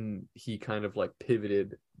then he kind of like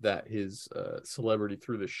pivoted that his celebrity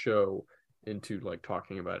through the show into like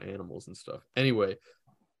talking about animals and stuff. Anyway,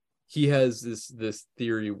 he has this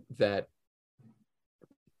theory that,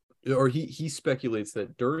 or he speculates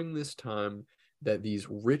that during this time that these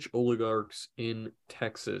rich oligarchs in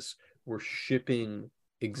Texas were shipping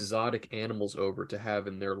exotic animals over to have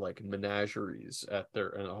in their like menageries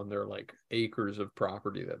on their like acres of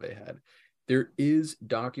property that they had. There is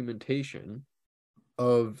documentation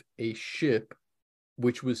of a ship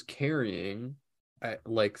which was carrying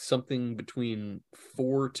like something between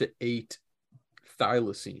 4 to 8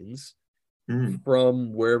 thylacines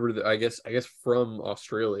from wherever I guess from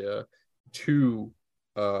Australia to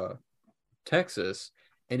Texas,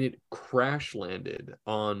 and it crash landed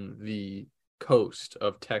on the coast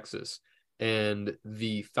of Texas, and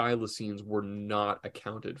the thylacines were not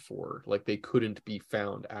accounted for. Like they couldn't be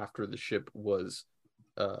found after the ship was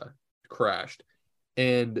crashed.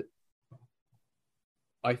 And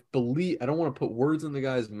I believe, I don't want to put words in the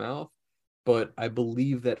guy's mouth, but I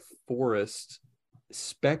believe that Forrest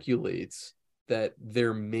speculates that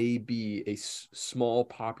there may be a small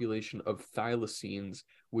population of thylacines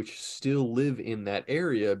which still live in that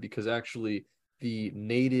area, because actually the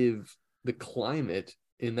climate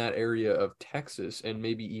in that area of Texas and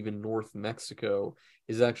maybe even North Mexico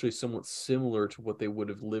is actually somewhat similar to what they would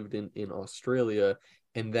have lived in Australia,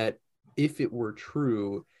 and that if it were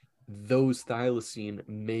true, those thylacine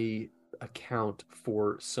may account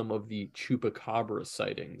for some of the chupacabra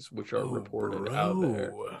sightings which are reported out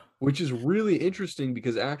there, which is really interesting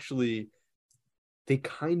because actually they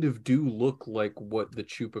kind of do look like what the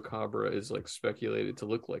chupacabra is like speculated to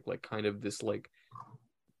look like kind of this like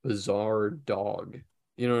bizarre dog.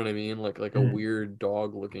 You know what I mean? Like a weird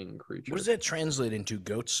dog looking creature. What does that translate into?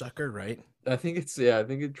 Goat sucker, right? I think it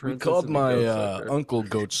translates. We called my uncle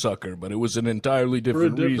goat sucker, but it was an entirely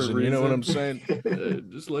different reason. You know what I'm saying?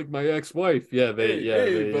 Just like my ex-wife. Yeah,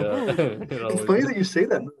 It's funny that you say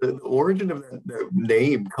that. The origin of that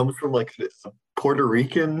name comes from like a Puerto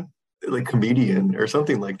Rican like comedian or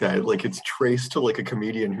something like that. Like it's traced to like a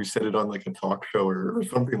comedian who said it on like a talk show or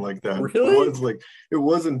something like that. Really? It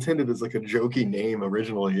was intended as like a jokey name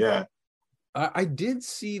originally. Yeah. I did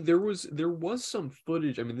see there was some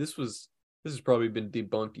footage. I mean, this has probably been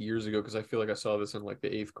debunked years ago because I feel like I saw this in like the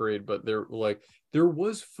 8th grade, but there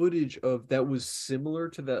was footage of that was similar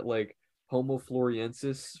to that like Homo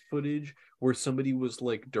floresiensis footage where somebody was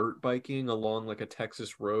like dirt biking along like a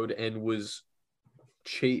Texas road and was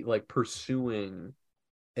pursuing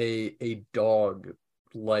a dog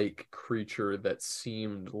like creature that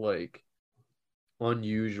seemed like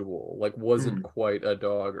unusual, like wasn't quite a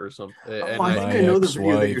dog or something. And I think I know the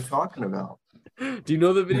video that you're talking about. Do you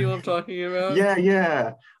know the video I'm talking about?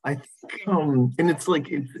 Yeah. I think and it's like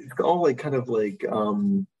it's all like kind of like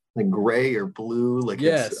gray or blue. Like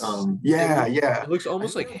yes. It looks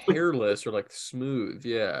almost like hairless or like smooth.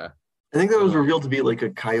 Yeah. I think that was revealed to be like a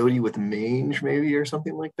coyote with mange, maybe, or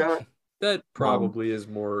something like that. That probably is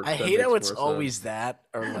more. I hate how it's always that.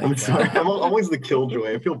 Or like, I'm sorry, I'm always the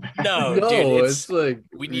killjoy. I feel bad. No, dude, it's like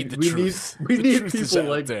we need the truth. We need people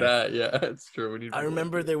like that. Yeah, it's true. We need. I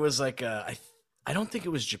remember there was like I don't think it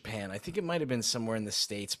was Japan. I think it might have been somewhere in the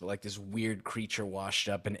States, but like this weird creature washed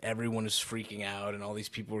up, and everyone was freaking out, and all these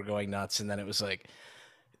people were going nuts, and then it was like,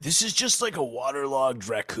 this is just like a waterlogged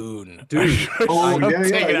raccoon, dude.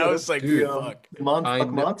 I was like, fuck. Montauk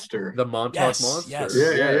Monster. The Montauk Monster. Yes.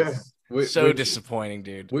 Yeah. Which, disappointing,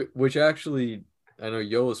 dude. Which actually, I know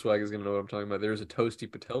Yola Swag is gonna know what I'm talking about. There's a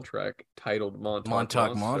Toasty Patel track titled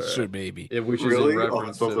Montauk Monster, baby. Which is in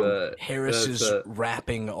reference to Harris's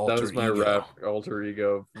rapping alter ego. That was my rap alter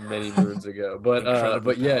ego many moons ago.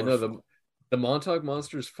 But yeah, no, the Montauk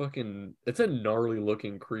Monster is it's a gnarly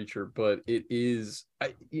looking creature, but it is,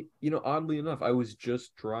 oddly enough, I was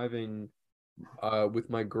just driving with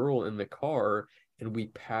my girl in the car, and we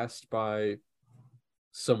passed by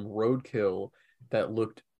some roadkill that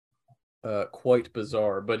looked quite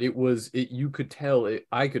bizarre, but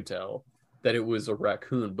I could tell that it was a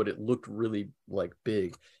raccoon, but it looked really like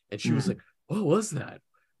big. And she was like, what was that?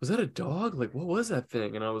 Was that a dog? Like, what was that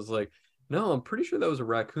thing? And I was like, no, I'm pretty sure that was a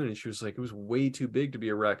raccoon. And she was like, it was way too big to be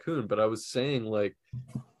a raccoon. But I was saying, like,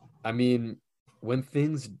 I mean, when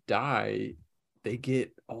things die, they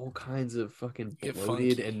get all kinds of fucking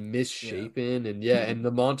bloated and misshapen. And and the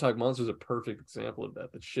Montauk Monster is a perfect example of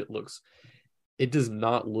that. That shit it does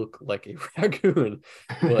not look like a raccoon,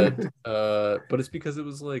 but it's because it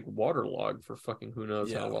was like waterlogged for fucking who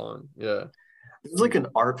knows how long. Yeah. There's like an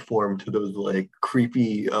art form to those like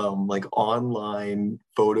creepy like online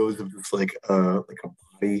photos of this like a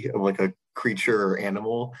body of like a creature or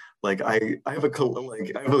animal. Like I have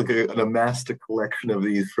an amassed a collection of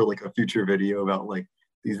these for like a future video about like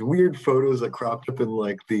these weird photos that cropped up in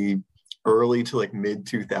like the early to like mid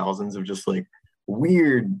 2000s of just like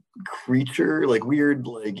weird creature, like weird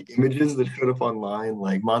like images that showed up online.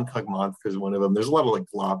 Like Montauk Monster is one of them. There's a lot of like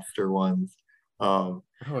lobster ones. I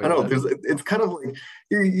don't know. It's kind of like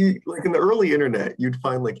you like in the early internet, you'd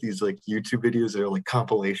find like these like YouTube videos that are like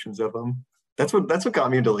compilations of them. That's what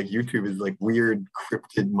got me into like YouTube is like weird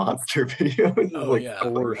cryptid monster videos. Oh like, yeah,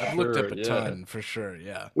 I've looked up a ton for sure.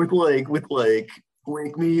 Yeah, with like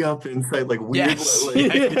wake me up inside like weird. Yes.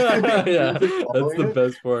 Yeah, that's the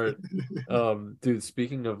best part. Dude,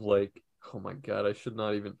 speaking of like, oh my god,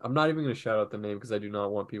 I'm not even gonna shout out the name because I do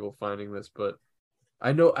not want people finding this, but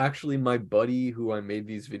I know actually my buddy who I made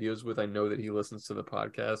these videos with, I know that he listens to the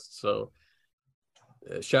podcast. So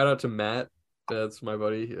shout out to Matt. That's my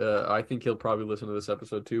buddy. I think he'll probably listen to this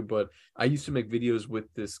episode too, but I used to make videos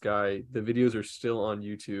with this guy. The videos are still on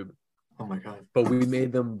YouTube. Oh my god. But we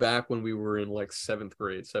made them back when we were in like 7th or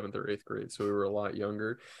 8th grade. So we were a lot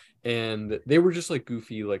younger. And they were just like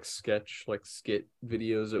goofy, like skit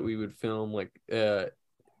videos that we would film. Like they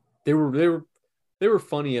were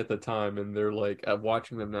funny at the time, and they're like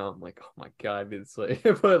watching them now. I'm like, oh my god, it's like,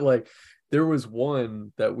 but like there was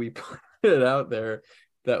one that we put out there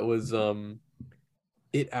that was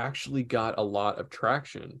it actually got a lot of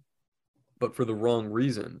traction, but for the wrong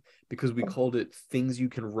reason, because we called it things you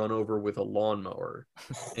can run over with a lawnmower.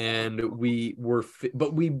 And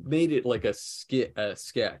but we made it like a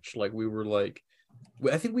sketch. Like we were like,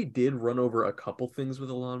 I think we did run over a couple things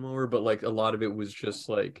with a lawnmower, but like a lot of it was just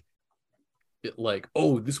like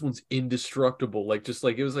oh, this one's indestructible, like just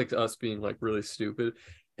like it was like us being like really stupid.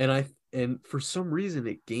 And for some reason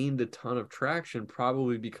it gained a ton of traction,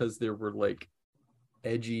 probably because there were like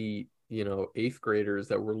edgy 8th graders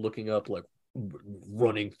that were looking up like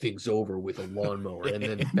running things over with a lawnmower and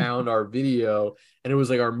then found our video, and it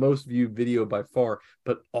was like our most viewed video by far,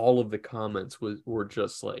 but all of the comments were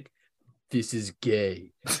just like, this is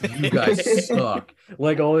gay, you guys suck,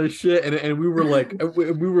 like all this shit. And we were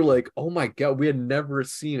like, oh my god, we had never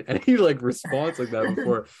seen any like response like that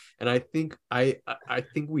before. And I think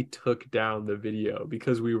we took down the video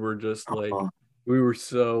because we were just like, we were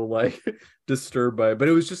so like disturbed by it. But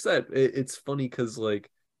it was just that it's funny because like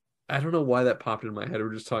I don't know why that popped in my head.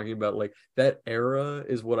 We're just talking about like that era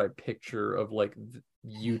is what I picture of like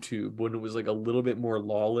YouTube when it was like a little bit more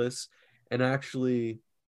lawless, and actually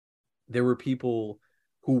there were people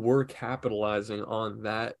who were capitalizing on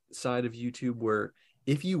that side of YouTube where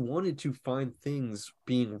if you wanted to find things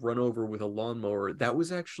being run over with a lawnmower, that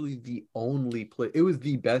was actually the only place. It was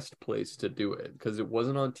the best place to do it because it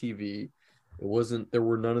wasn't on TV. There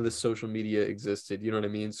were none of the social media existed. You know what I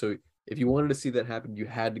mean? So if you wanted to see that happen, you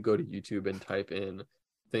had to go to YouTube and type in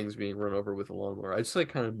things being run over with a lawnmower. I just like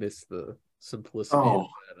kind of miss the simplicity. Oh,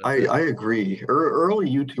 I agree. Early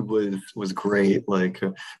YouTube was great, like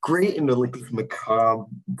great in like this macabre,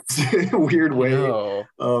 weird way.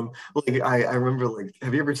 Like I remember, like,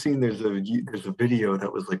 have you ever seen? There's a video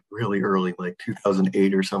that was like really early, like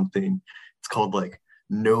 2008 or something. It's called like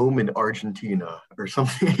Gnome in Argentina or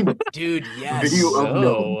something. Dude, yes. Video of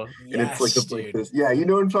Gnome. Yes, and it's like this. Yeah, you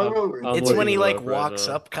know what I'm talking about? It's when he like walks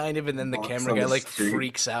up kind of, and then the camera guy like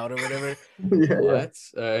freaks out or whatever.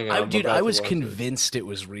 What? Dude, I was convinced it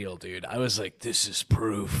was real, dude. I was like, this is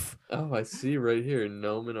proof. Oh, I see right here.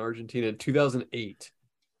 Gnome in Argentina, 2008.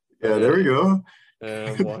 Yeah, there we go.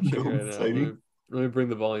 I'm watching right now. Let me bring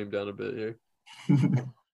the volume down a bit here.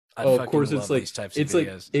 Of course, it's like it's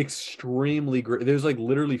like extremely great. There's like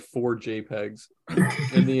literally 4 JPEGs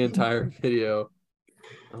in the entire video.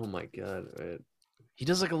 Oh my god! Right. He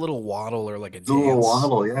does like a little waddle or like a little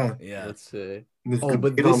waddle, yeah. Let's see.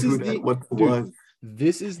 But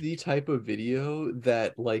this is the type of video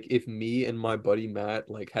that like if me and my buddy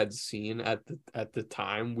Matt like had seen at the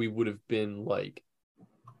time, we would have been like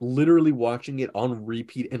literally watching it on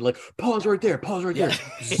repeat and like pause right there,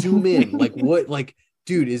 zoom in, like what, like.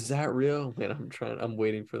 Dude, is that real? Man, I'm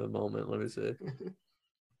waiting for the moment. Let me see.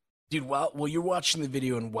 Dude, while you're watching the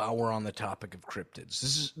video and while we're on the topic of cryptids,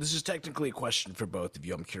 this is technically a question for both of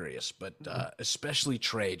you. I'm curious, but especially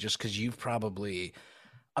Trey, just because you've probably,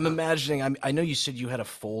 I'm imagining. I know you said you had a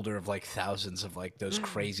folder of like thousands of like those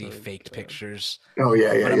crazy Oh, faked God. pictures, Oh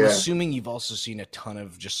yeah, but I'm yeah. assuming you've also seen a ton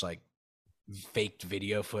of just like faked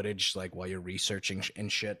video footage, like while you're researching and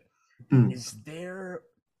shit. Hmm. Is there,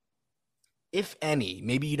 if any,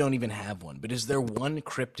 maybe you don't even have one, but is there one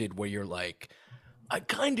cryptid where you're like, I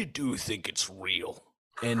kind of do think it's real?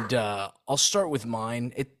 And I'll start with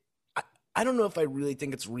mine. I, I don't know if I really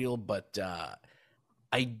think it's real, but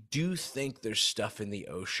I do think there's stuff in the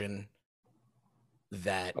ocean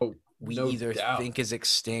that Oh, we no either doubt. think is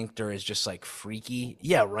extinct or is just like freaky.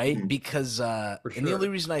 Yeah, right? Hmm. Because For and the only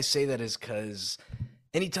sure. reason I say that is because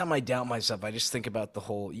anytime I doubt myself, I just think about the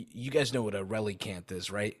whole. You guys know what a relicanth is,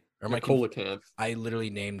 right? Or am A I coelacanth. I literally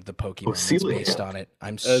named the Oh, Pokemon that's based coelacanth. on it.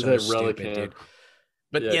 I'm As so a stupid, relicanth. dude.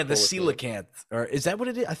 But Yeah, yeah, the coelacanth. coelacanth, or is that what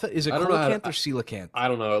it is? I thought, is it I don't know how coelacanth to, or coelacanth? I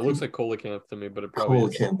don't know. It looks like coelacanth to me, but it probably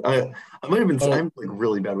is. Coelacanth. I might have been. Oh, I'm like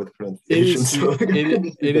really bad with it pronunciation, is so like, I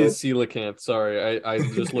couldn't see it is that. coelacanth. Sorry, I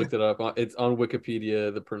just looked it up. It's on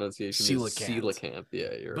Wikipedia. The pronunciation is Coelacanth. coelacanth.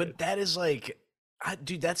 Yeah, you're right. But that is like,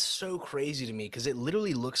 dude, that's so crazy to me because it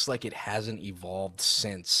literally looks like it hasn't evolved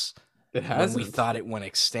since It when we hasn't. thought it went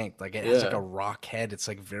extinct. Like it has like Yeah, a rock head. It's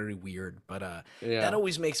like very weird. But that yeah.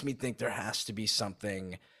 always makes me think there has to be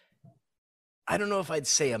something. I don't know if I'd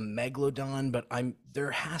say a megalodon, but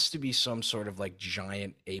there has to be some sort of like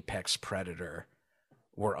giant apex predator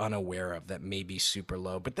we're unaware of that may be super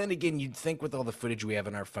low. But then again, you'd think with all the footage we have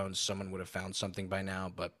in our phones, someone would have found something by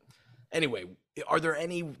now. But anyway, are there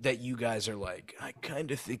any that you guys are like, I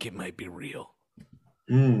kind of think it might be real?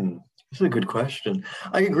 Hmm. That's a good question.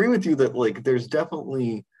 I agree with you that like there's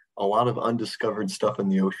definitely a lot of undiscovered stuff in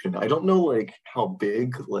the ocean. I don't know like how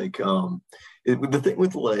big the thing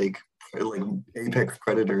with like apex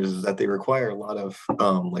predators is that they require a lot of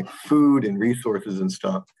like food and resources and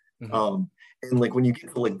stuff. Hmm. Um and like when you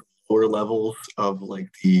get to like lower levels of like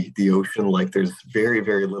the ocean, like there's very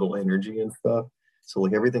little energy and stuff. So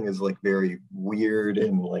like everything is like very weird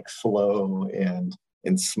and like slow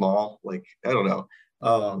and small. Like I don't know. Hmm.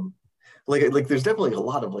 Um, like there's definitely a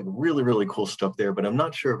lot of like really cool stuff there, but I'm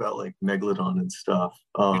not sure about like megalodon and stuff.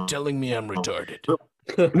 You're telling me I'm retarded.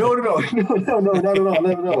 No, no, not at all,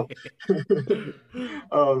 not at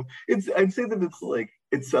all. It's I'd say that it's like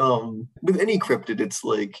it's with any cryptid, it's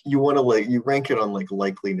like you want to like you rank it on like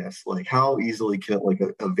likeliness, like how easily can it like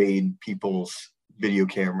evade people's video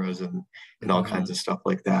cameras and all Hmm. kinds of stuff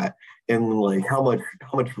like that, and like how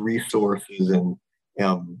much resources and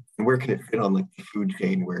where can it fit on like the food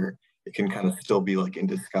chain where it can kind of still be like in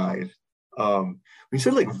disguise. When you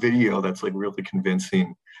said like video, that's like really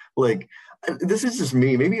convincing. Like this is just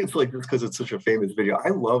me. Maybe it's like just because it's such a famous video. I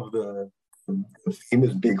love the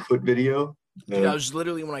famous Bigfoot video. Dude, I The was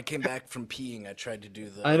literally when I came back from peeing, I tried to do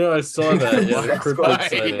I the know. I saw that. Yeah, the That's cryptid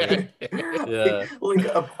funny. sighting. Yeah. Like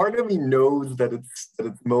a part of me knows that it's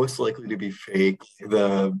most likely to be fake.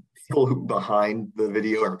 The people who behind the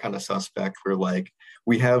video are kind of suspect. For like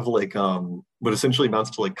we have like what essentially amounts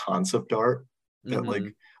to like concept art that like Hmm.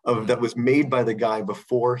 of that was made by the guy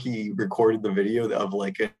before he recorded the video of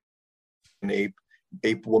like an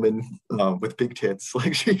ape woman with big tits.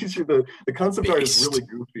 Like the concept art is really based.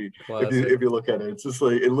 goofy Classic. if you look at it. It's just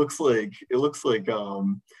like it looks like I don't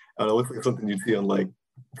know, it looks like something you'd see on like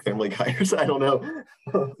Family Guy or something. I don't know.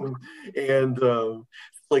 And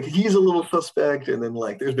like he's a little suspect, and then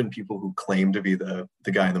like there's been people who claim to be the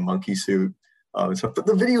guy in the monkey suit. So, but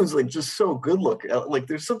the video is like just so good look. Like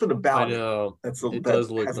there's something I about it know. It that does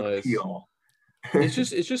look has nice. appeal. It's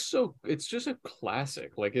just a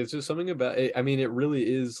classic. Like it's just something about it. I mean, it really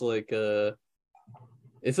is like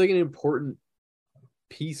it's like an important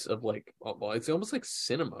piece of like well, it's almost like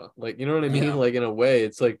cinema. Like you know what I mean? Yeah. Like in a way,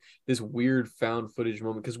 it's like this weird found footage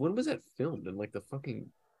moment. Because when was that filmed? In like the fucking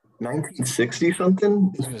 1960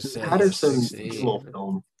 something. I was gonna say, yeah, Patterson 60. fictional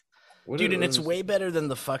film. Dude, and what it's is way better than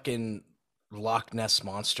the fucking Loch Ness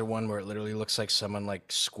monster one where it literally looks like someone like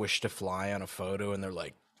squished a fly on a photo and they're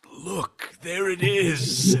like, look, there it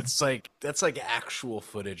is. It's like that's like actual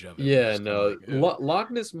footage of it. I'm yeah, just kind of no. like, ew.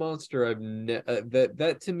 Loch Ness monster.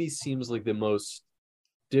 That to me seems like the most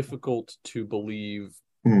difficult to believe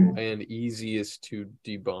Hmm. and easiest to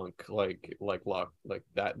debunk. Like Loch like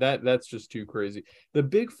that's just too crazy. The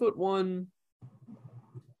Bigfoot one,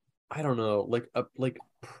 I don't know, like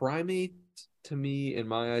primate to me in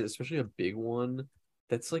my eyes, especially a big one,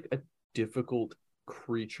 that's like a difficult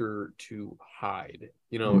creature to hide.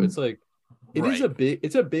 You know, Hmm. it's like Right.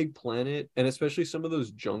 it's a big planet, and especially some of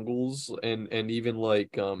those jungles and even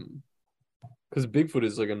like because Bigfoot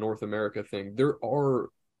is like a North America thing. There are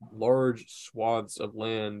large swaths of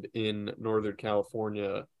land in Northern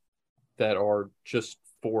California that are just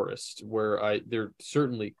forest, where there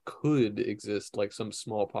certainly could exist like some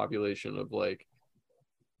small population of like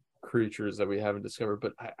creatures that we haven't discovered,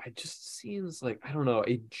 but I just seems like, I don't know,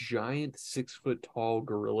 a giant 6 foot tall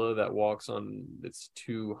gorilla that walks on its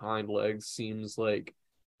two hind legs seems like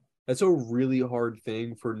that's a really hard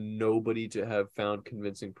thing for nobody to have found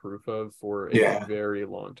convincing proof of for a very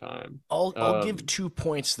long time. I'll give 2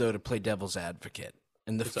 points though to play devil's advocate.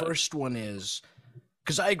 And the first one is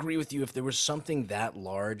because I agree with you, if there was something that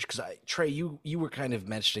large, because Trey, you were kind of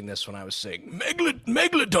mentioning this when I was saying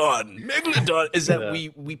megalodon, is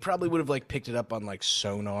that we probably would have like picked it up on like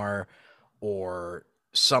sonar or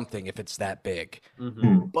something if it's that big.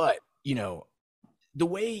 Mm-hmm. But you know, the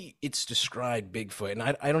way it's described, Bigfoot, and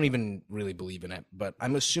I don't even really believe in it, but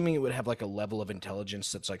I'm assuming it would have like a level of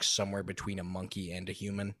intelligence that's like somewhere between a monkey and a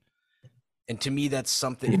human. And to me, that's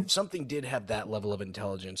something, if something did have that level of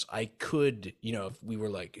intelligence, I could, you know, if we were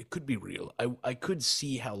like, it could be real, I could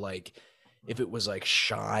see how, like, if it was like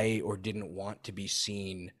shy or didn't want to be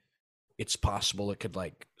seen, it's possible it could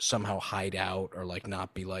like somehow hide out or like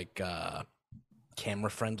not be like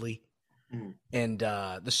camera friendly. And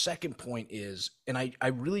the second point is, and I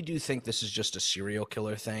really do think this is just a serial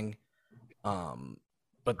killer thing,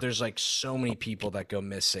 but there's like so many people that go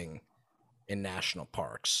missing in national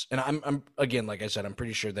parks, and I'm again, like I said, I'm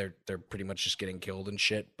pretty sure they're pretty much just getting killed and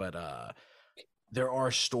shit. But there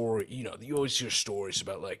are stories, you know, you always hear stories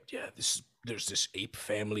about like, there's this ape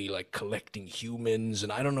family like collecting humans,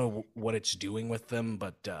 and I don't know what it's doing with them,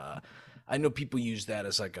 but I know people use that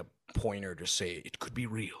as like a pointer to say it could be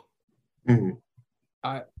real. Mm-hmm.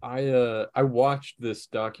 I watched this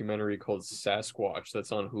documentary called Sasquatch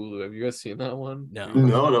that's on Hulu. Have you guys seen that one?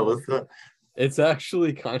 No, what's that? It's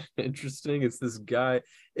actually kind of interesting. It's this guy.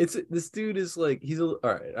 This dude is like, all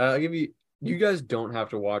right. I'll give you. You guys don't have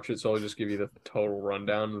to watch it, so I'll just give you the total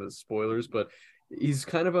rundown of the spoilers. But he's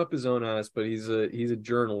kind of up his own ass. But he's a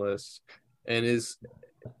journalist, and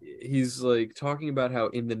he's like talking about how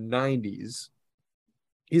in the 90s,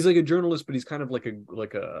 he's like a journalist, but he's kind of like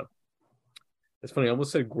a. It's funny. I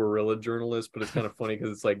almost said guerrilla journalist, but it's kind of funny because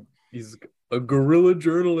it's like he's a guerrilla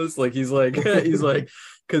journalist. Like he's like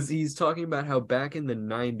because he's talking about how back in the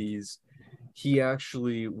 90s, he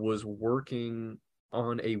actually was working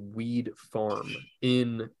on a weed farm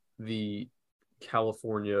in the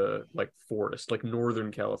California like forest, like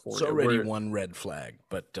Northern California. It's already one red flag,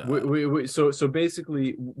 but so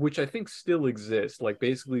basically, which I think still exists. Like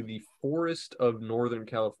basically, the forest of Northern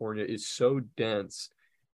California is so dense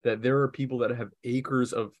that there are people that have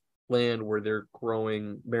acres of land where they're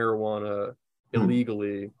growing marijuana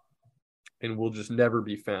illegally and will just never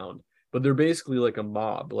be found. But they're basically like a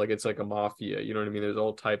mob, like it's like a mafia, you know what I mean? There's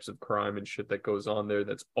all types of crime and shit that goes on there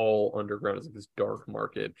that's all underground. It's like this dark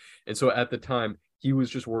market. And so at the time, he was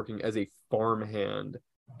just working as a farmhand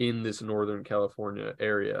in this Northern California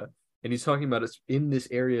area. And he's talking about it's in this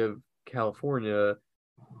area of California,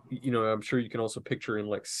 you know, I'm sure you can also picture in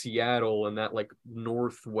like Seattle and that like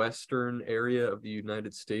northwestern area of the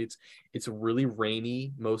United States, it's really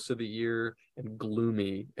rainy most of the year and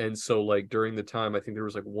gloomy. And so like during the time, I think there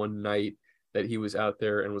was like one night that he was out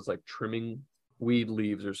there and was like trimming weed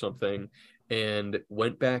leaves or something and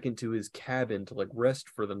went back into his cabin to like rest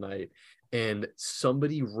for the night. And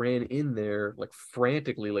somebody ran in there like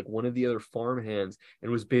frantically, like one of the other farmhands,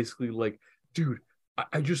 and was basically like, dude,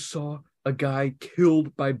 I just saw a guy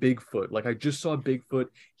killed by Bigfoot. Like I just saw Bigfoot.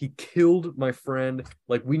 He killed my friend.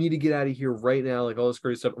 Like we need to get out of here right now. Like all this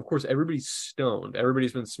crazy stuff. Of course, everybody's stoned.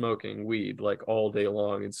 Everybody's been smoking weed like all day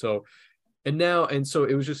long. And so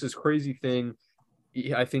it was just this crazy thing.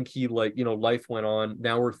 I think he like, you know, life went on.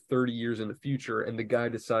 Now we're 30 years in the future. And the guy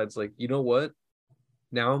decides like, you know what?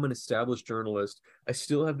 Now I'm an established journalist. I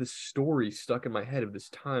still have this story stuck in my head of this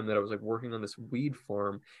time that I was like working on this weed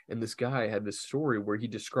farm. And this guy had this story where he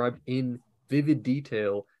described in vivid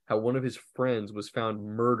detail how one of his friends was found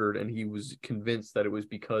murdered. And he was convinced that it was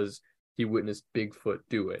because he witnessed Bigfoot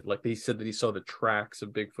do it. Like they said that he saw the tracks of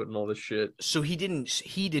Bigfoot and all this shit. So he didn't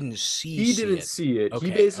see it. Okay,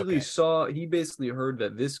 he basically heard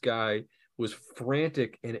that this guy was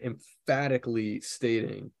frantic and emphatically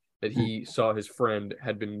stating that he saw his friend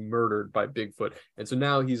had been murdered by Bigfoot. And so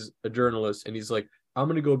now he's a journalist and he's like, I'm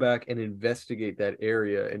going to go back and investigate that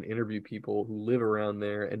area and interview people who live around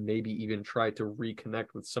there and maybe even try to reconnect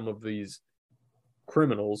with some of these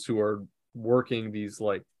criminals who are working these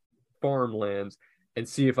like farmlands and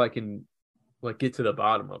see if I can like get to the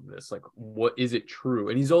bottom of this. Like, what is it true?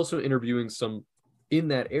 And he's also interviewing some in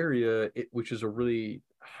that area, which is a really,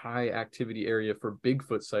 high activity area for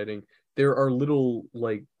Bigfoot sighting, there are little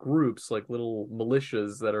like groups, like little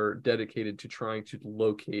militias that are dedicated to trying to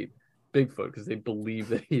locate Bigfoot because they believe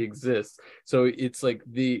that he exists. So it's like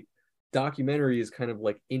the documentary is kind of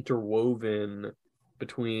like interwoven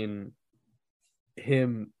between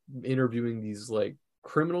him interviewing these like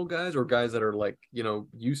criminal guys or guys that are like, you know,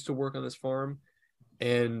 used to work on this farm,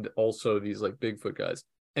 and also these like Bigfoot guys.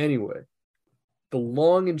 Anyway, the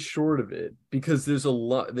long and short of it, because there's a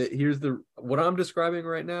lot that here's the what I'm describing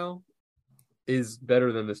right now is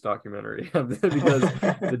better than this documentary because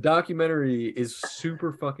the documentary is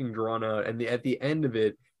super fucking drawn out, and at the end of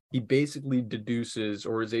it, he basically deduces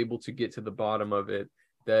or is able to get to the bottom of it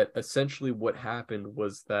that essentially what happened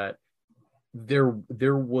was that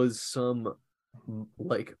there was some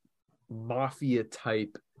like mafia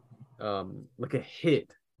type like a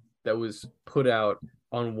hit that was put out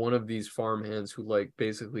on one of these farmhands who like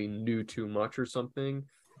basically knew too much or something,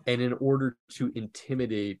 and in order to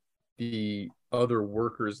intimidate the other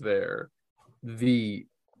workers there, the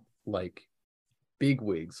like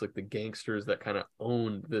bigwigs, like the gangsters that kind of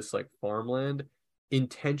owned this like farmland,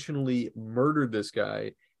 intentionally murdered this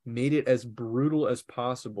guy, made it as brutal as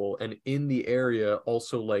possible, and in the area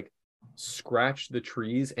also like scratched the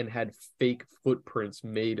trees and had fake footprints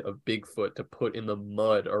made of Bigfoot to put in the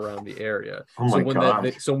mud around the area. Oh my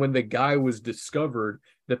God. So when the guy was discovered,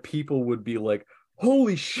 the people would be like,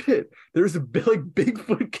 holy shit, there's a like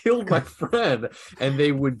Bigfoot killed my friend, and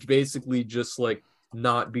they would basically just like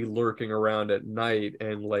not be lurking around at night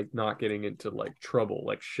and like not getting into like trouble,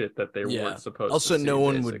 like shit that they weren't supposed also, to see, no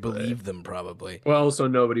one basically would believe them, probably. Well, also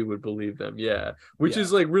nobody would believe them, which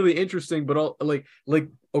is like really interesting, but all like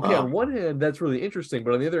okay, on one hand that's really interesting,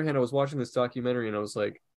 but on the other hand I was watching this documentary and I was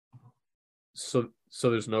like, so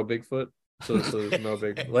there's no Bigfoot, so there's no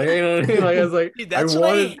big, like, you know what I mean? Like I was like, dude, that's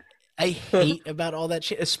what I hate about all that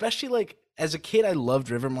shit, especially like as a kid I loved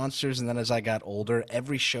river monsters, and then as I got older,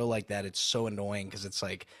 every show like that, it's so annoying because it's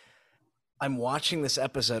like I'm watching this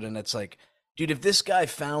episode and it's like, dude, if this guy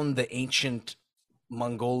found the ancient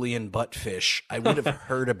Mongolian buttfish, I would have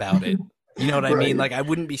heard about it. You know what I mean? Like I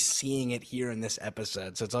wouldn't be seeing it here in this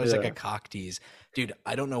episode. So it's always like a cock tease. Dude,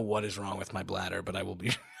 I don't know what is wrong with my bladder, but I will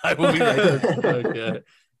be right there.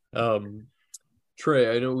 Okay.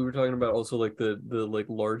 Trey, I know we were talking about also like the like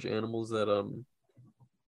large animals that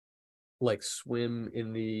like swim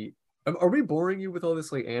in the. Are we boring you with all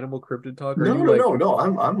this like animal cryptid talk? No.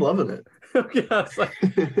 I'm loving it. Okay, I was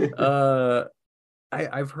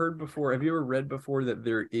like, I've heard before. Have you ever read before that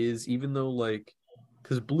there is, even though like,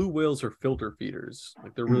 because blue whales are filter feeders,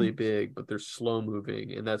 like they're really big, but they're slow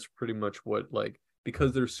moving, and that's pretty much what like,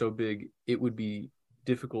 because they're so big, it would be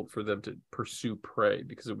difficult for them to pursue prey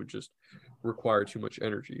because it would just require too much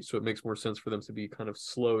energy. So it makes more sense for them to be kind of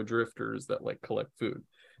slow drifters that like collect food.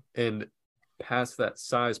 And past that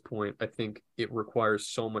size point, I think it requires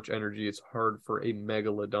so much energy. It's hard for a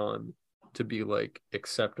megalodon to be like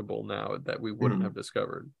acceptable now that we wouldn't have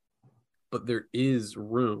discovered. But there is a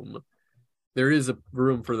room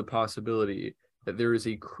for the possibility that there is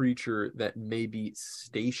a creature that may be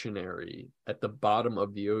stationary at the bottom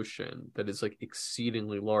of the ocean that is like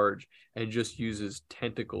exceedingly large and just uses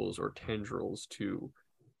tentacles or tendrils to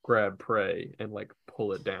grab prey and like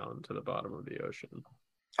pull it down to the bottom of the ocean.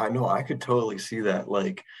 I know, I could totally see that.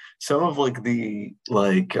 Like some of like the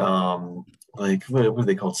like what are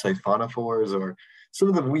they called, siphonophores, or some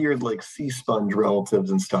of the weird like sea sponge relatives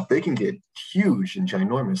and stuff, they can get huge and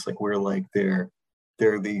ginormous, like where like they're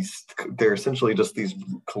essentially just these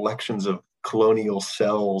collections of colonial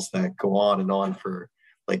cells that go on and on for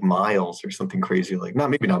like miles or something crazy, like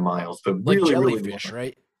maybe not miles, but like really jellyfish, really,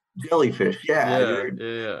 right? Jellyfish,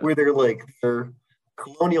 where they're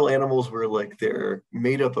colonial animals where like they're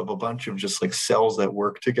made up of a bunch of just like cells that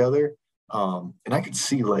work together. And I could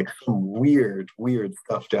see like some weird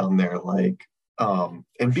stuff down there, like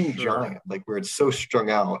and being giant, like where it's so strung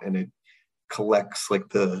out and it collects like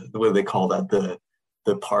the what do they call that, the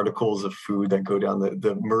particles of food that go down,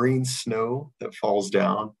 the marine snow that falls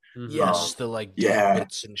down. Yes, the like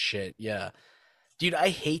bits and shit. Yeah. Dude, I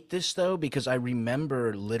hate this though because I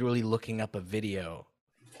remember literally looking up a video.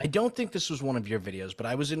 I don't think this was one of your videos, but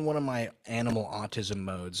I was in one of my animal autism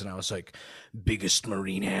modes and I was like, biggest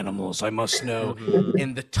marine animals, I must know.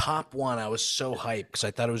 And the top one, I was so hyped because I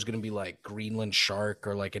thought it was going to be like Greenland shark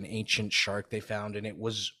or like an ancient shark they found. And it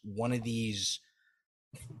was one of these,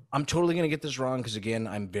 I'm totally going to get this wrong because again,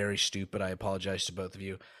 I'm very stupid. I apologize to both of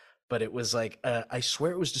you. But it was like, I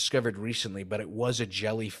swear it was discovered recently, but it was a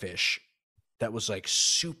jellyfish that was like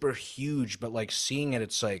super huge. But like seeing it,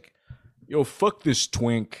 it's like, yo, fuck this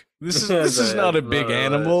twink. This is not a big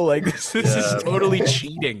animal. Like this is totally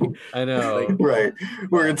cheating. I know. Like, right.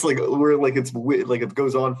 Where it's like like it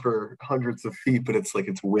goes on for hundreds of feet, but it's like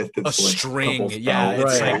its width. It's a like string. a Yeah.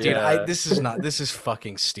 It's Right, like, dude, yeah. this is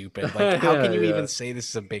fucking stupid. Like, how can you Yeah. even say this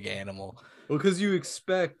is a big animal? Well, because you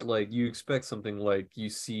expect something like you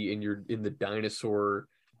see in the dinosaur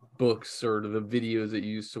books or the videos that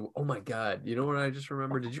you used to. Oh my God! You know what I just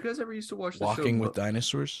remembered? Did you guys ever used to watch the show Walking with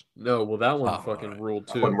Dinosaurs? No, well that one Oh, fucking alright. ruled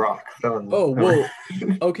That one too. rock. Oh well,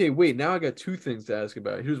 okay. Wait, now I got two things to ask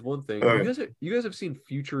about. Here's one thing. Okay. You guys have seen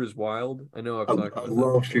Future is Wild? I know I've I talked about that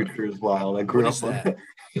love before. Future is Wild. I What grew is up on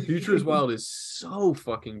that? Future is Wild is so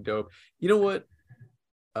fucking dope. You know what?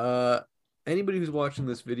 Anybody who's watching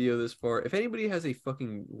this video this far, if anybody has a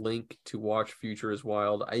fucking link to watch Future is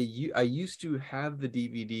Wild, I used to have the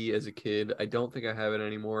DVD as a kid. I don't think I have it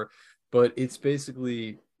anymore, but it's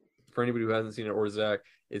basically, for anybody who hasn't seen it, or Zach,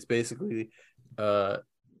 it's basically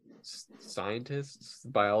scientists,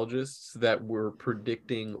 biologists that were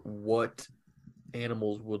predicting what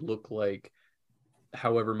animals would look like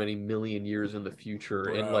however many million years in the future.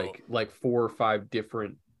 Bro. In like 4 or 5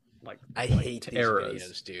 different I hate these eras.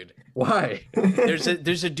 videos, dude. Why? There's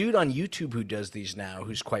a dude on YouTube who does these now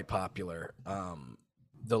who's quite popular.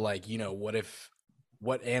 The like, you know,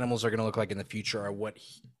 what animals are going to look like in the future, or what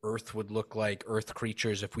Earth would look like, Earth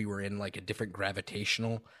creatures if we were in like a different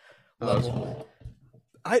gravitational level.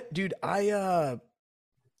 I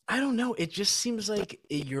don't know. It just seems like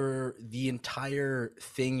the entire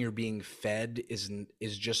thing you're being fed is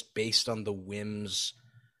just based on the whims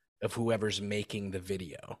of whoever's making the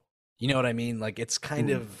video. You know what I mean? Like it's kind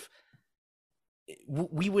of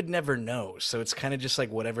we would never know. So it's kind of just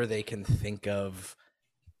like whatever they can think of.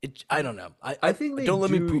 I don't know. I think they don't let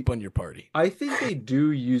me do- poop on your party. I think they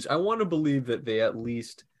do use. I want to believe that they at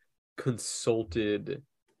least consulted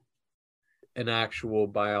an actual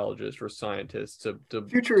biologist or scientist to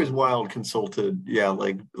Future is Wild consulted, yeah,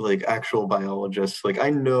 like actual biologists. Like I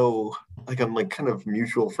know, like I'm like kind of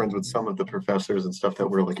mutual friends with some of the professors and stuff that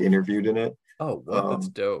were like interviewed in it. Oh, what? That's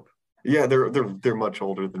dope. Yeah, they're much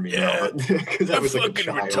older than me now, but because I was like a fucking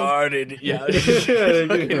child. retarded. Yeah, you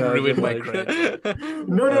fucking ruined my credit.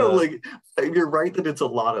 No, like you're right that it's a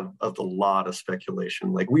lot of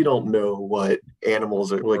speculation. Like we don't know what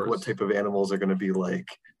animals are like, what type of animals are going to be like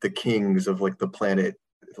the kings of like the planet.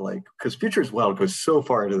 Like because Future is Wild goes so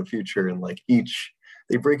far into the future, and like each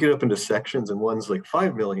they break it up into sections, and one's like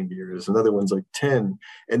 5 million years, another one's like 10,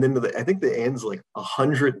 and then I think the end's like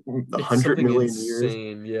 100 million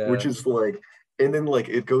insane, years, yeah. which is like, and then like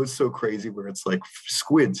it goes so crazy where it's like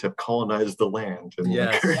squids have colonized the land, and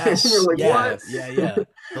Yes. like, Yes. and you're like, yeah, what? yeah.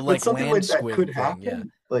 The like something land like that squid could thing, happen. yeah.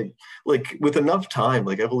 Like with enough time,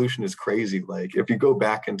 like evolution is crazy. Like if you go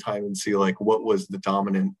back in time and see like what was the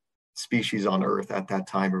dominant species on Earth at that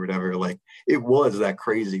time or whatever, like it was that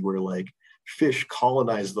crazy where like fish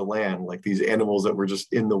colonized the land, like these animals that were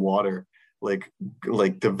just in the water, like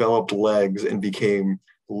developed legs and became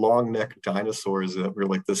long necked dinosaurs that were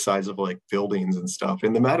like the size of like buildings and stuff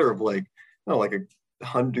in the matter of like, you know, like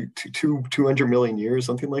 100 to 200 million years,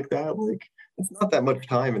 something like that. Like it's not that much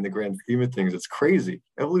time in the grand scheme of things. It's crazy.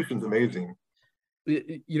 Evolution's amazing.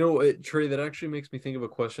 You know, Trey, that actually makes me think of a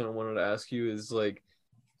question I wanted to ask you is like,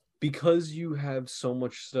 because you have so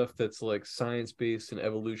much stuff that's like science based and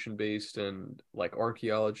evolution based and like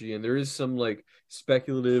archaeology, and there is some like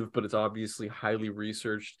speculative, but it's obviously highly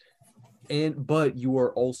researched, but you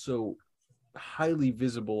are also highly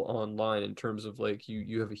visible online in terms of like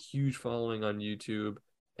you have a huge following on YouTube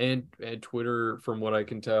and Twitter from what I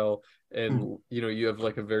can tell, and you know you have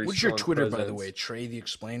like a very What's your Twitter presence. by the way? Trey the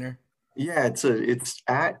Explainer? Yeah, it's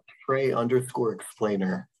at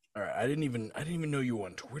Trey_explainer. All right, I didn't even know you were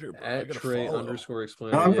on Twitter, bro. At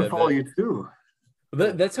Trey_explainer. I'm gonna follow you too.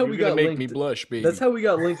 That's how we got make linked. me blush, baby. That's how we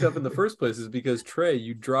got linked up in the first place, is because Trey,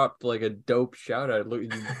 you dropped like a dope shout out. Look,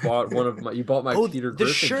 you bought my Peter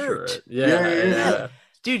Griffin shirt. Yeah.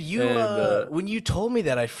 Dude, when you told me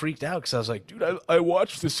that, I freaked out because I was like, dude, I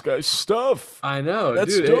watched this guy's stuff. I know,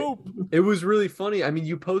 that's dude, dope. It was really funny. I mean,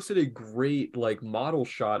 you posted a great like model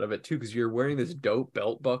shot of it too, because you're wearing this dope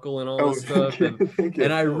belt buckle and all this stuff, and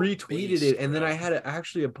I retweeted it, and then I had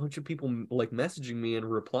actually a bunch of people like messaging me and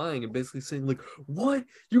replying and basically saying like, "What?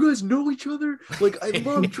 You guys know each other? Like, I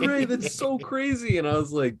love Trey. That's so crazy." And I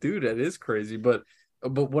was like, "Dude, that is crazy." But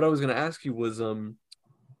what I was gonna ask you was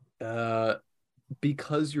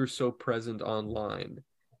because you're so present online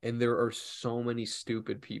and there are so many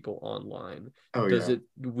stupid people online,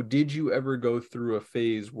 did you ever go through a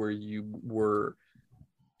phase where you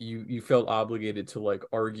felt obligated to like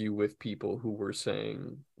argue with people who were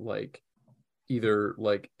saying like either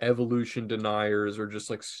like evolution deniers or just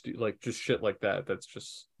like just shit like that. That's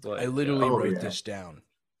just like I literally Oh wrote yeah. this down.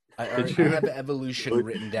 Did I you? have evolution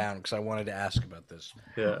written down because I wanted to ask about this.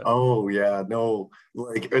 Yeah. Oh yeah, no,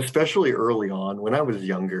 like especially early on when I was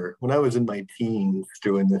younger, when I was in my teens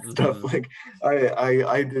doing this stuff, Hmm. like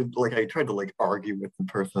I did like I tried to like argue with the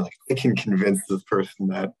person, like I can convince this person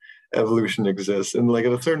that evolution exists. And like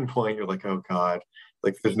at a certain point you're like, oh God,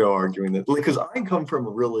 like there's no arguing that, like because I come from a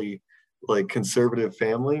really like conservative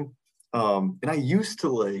family. And I used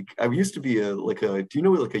to be a like a do you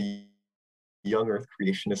know what like a young earth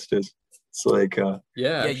creationist is? It's like Yeah,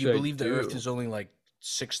 Yeah, you actually, I believe the Earth do. is only like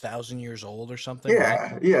 6,000 years old or something, right?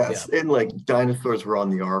 yeah, Yeah. yes. And like dinosaurs were on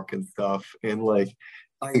the ark and stuff. And like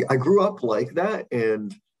I grew up like that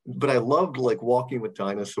and but I loved like walking with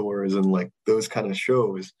dinosaurs and like those kind of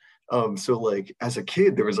shows. So like as a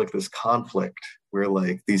kid there was like this conflict where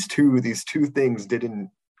like these two things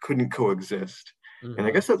didn't couldn't coexist. And I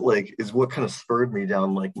Hmm. guess that like is what kind of spurred me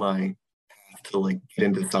down like my path to like get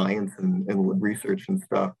into science and research and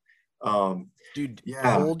stuff. Um Dude,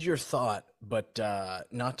 yeah. hold your thought, but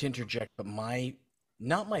not to interject, but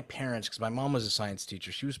not my parents, because my mom was a science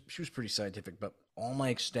teacher. She was pretty scientific, but all my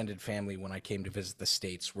extended family when I came to visit the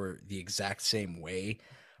States were the exact same way.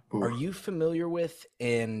 Are Ooh. you familiar with,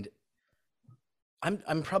 and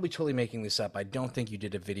I'm probably totally making this up. I don't think you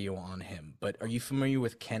did a video on him, but are you familiar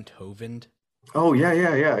with Kent Hovind? Oh yeah,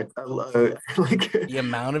 yeah, yeah. Like The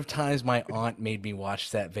amount of times my aunt made me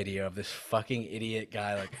watch that video of this fucking idiot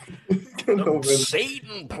guy like Ken the Hovind.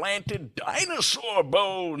 Satan planted dinosaur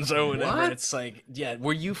bones or whatever. What? It's like, yeah,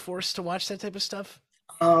 were you forced to watch that type of stuff?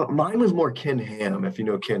 Mine was more Ken Ham, if you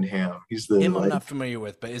know Ken Ham. He's the Him, I'm like not familiar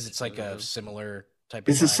with, but is it's like a Hmm. similar type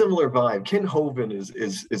of it's a guy? similar vibe. Ken Hovind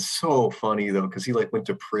is so funny though, because he like went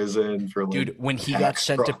to prison for like Dude, when he got tax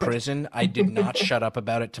sent to fraud. prison, I did not shut up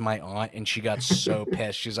about it to my aunt, and she got so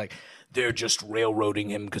pissed. She's like, they're just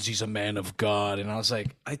railroading him because he's a man of God. And I was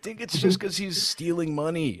like, I think it's just because he's stealing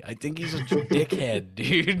money. I think he's a dickhead,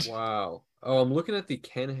 dude. Wow. Oh, I'm looking at the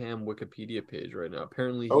Ken Ham Wikipedia page right now.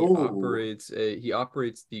 Apparently, Oh, he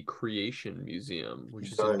operates the Creation Museum, he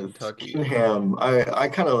which is in does. Ken Kentucky. Ham. I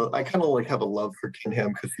kind of like have a love for Ken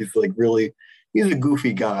Ham because he's like really he's a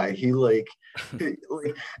goofy guy. Like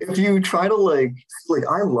if you try to like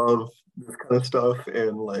I love this kind of stuff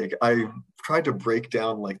and like I tried to break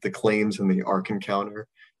down like the claims in the Ark Encounter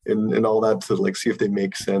and all that to like see if they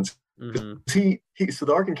make sense. Hmm. He so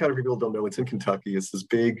the Ark Encounter, for people who don't know, it's in Kentucky. It's this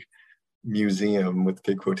big museum with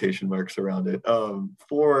big quotation marks around it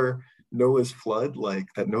for Noah's flood, like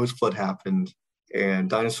that Noah's flood happened and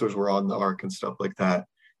dinosaurs were on the ark and stuff like that.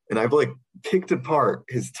 And I've like picked apart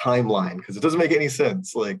his timeline because it doesn't make any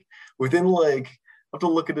sense. Like within like I have to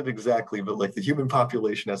look at it exactly, but like the human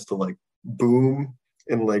population has to like boom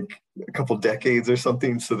in like a couple decades or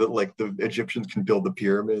something so that like the Egyptians can build the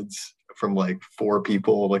pyramids from like four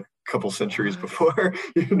people like a couple centuries What? before,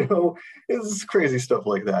 it's crazy stuff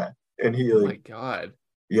like that. And he Oh my like God.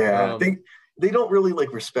 yeah, Um, they don't really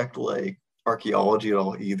like respect like archaeology at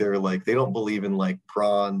all either. Like they don't believe in like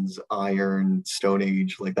bronze, iron, stone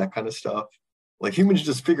age, like that kind of stuff. Like humans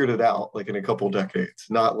just figured it out like in a couple decades,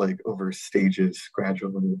 not like over stages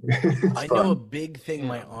gradually. It's I know a fun. big thing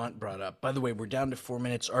my damn. aunt brought up. By the way, we're down to 4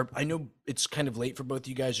 minutes. I know it's kind of late for both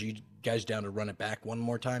you guys. Are you guys down to run it back one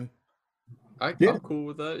more time? Yeah, I'm cool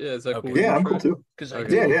with that. Yeah, is that cool with Okay. yeah, you, I'm cool Trey? too. Because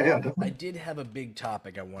Okay. Yeah, I definitely. did have a big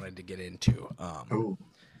topic I wanted to get into. Oh,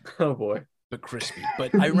 Oh boy. But crispy.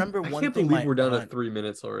 But I remember I one can't thing believe my we're down to aunt, 3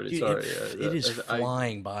 minutes already. dude, Sorry. it is I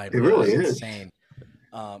flying by, it bro. really It's yeah. is. insane.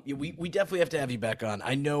 Yeah, we definitely have to have you back on.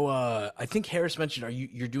 I know. I think Harris mentioned,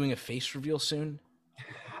 you're doing a face reveal soon,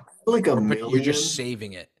 Like a but you're just million.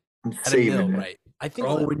 saving it I'm at a mill, saving it. right? I think.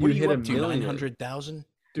 Oh, when What you are you hit a up to? Nine million, hundred thousand.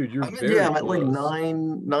 dude, you're Yeah, very I'm at like close.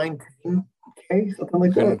 10 K, something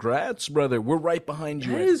like that. Congrats, brother. We're right behind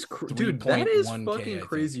you That at is, three dude, that point is one k. fucking I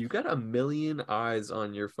crazy. think You got a million eyes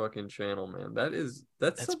on your fucking channel, man. That's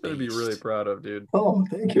that's something to be really based. proud of, dude. Oh,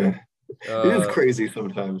 thank you. It is Uh, crazy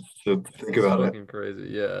sometimes to think it's about it. fucking crazy.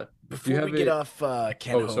 Yeah. Do you Before we have get it? off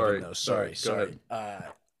Ken Oh, Hovind, sorry, though, sorry. Go ahead.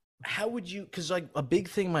 sorry. How would you? Because like a big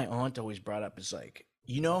thing my aunt always brought up is like,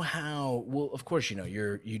 you know how? Well, of course you know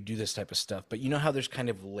you do this type of stuff, but you know how there's kind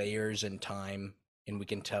of layers in time, and we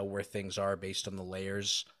can tell where things are based on the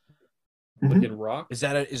layers. Like Mhm. in rock? Is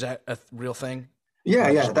that a real thing? Am Yeah, I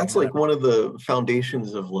yeah, just making that's that like up? one of the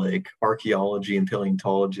foundations of like archaeology and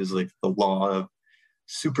paleontology is like the law of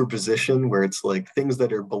superposition, where it's like things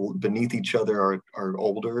that are beneath each other are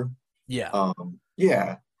older. Yeah.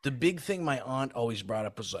 Yeah. The big thing my aunt always brought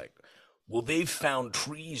up was like, well, they've found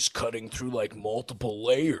trees cutting through like multiple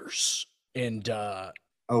layers, and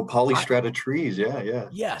Oh, polystrata trees. Yeah, yeah.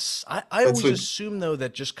 Yes, I That's always what assume though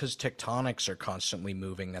that just because tectonics are constantly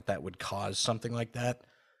moving, that would cause something like that.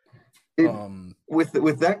 it Um,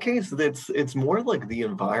 with that case, it's more like the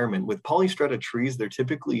environment. With polystrata trees, they're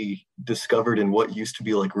typically discovered in what used to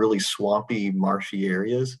be like really swampy, marshy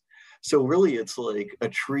areas. So really it's like a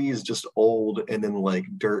tree is just old and then like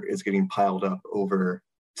dirt is getting piled up over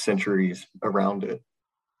centuries around it.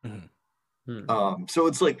 mhm. Hmm. So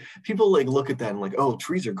it's like people like look at that and like, oh,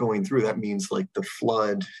 trees are going through. That means like the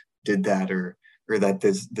flood did that, or that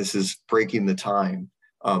this is breaking the time.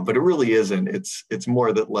 But it really isn't. It's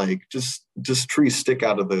more that like just trees stick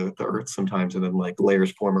out of the earth sometimes, and then like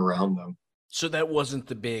layers form around them. So that wasn't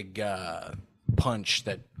the big punch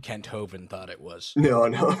that Kent Hovind thought it was. No,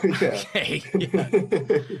 no, yeah. Okay, yeah,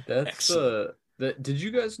 That's excellent. that. Did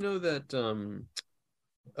you guys know that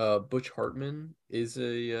Butch Hartman is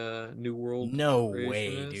a New World No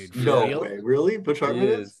way, creationist? dude. For No Yeah, real? way, really? Butch he Hartman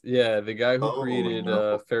is? is. Yeah, the guy who Oh created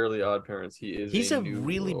no. Fairly Odd Parents. He is a He's a New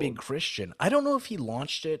really big World. Christian. I don't know if he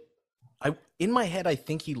launched it. I in my head I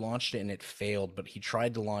think he launched it and it failed, but he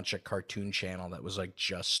tried to launch a cartoon channel that was like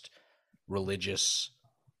just religious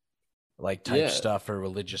like type Yeah. stuff or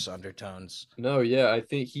religious undertones. No, yeah, I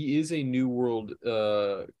think he is a New World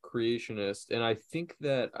creationist, and I think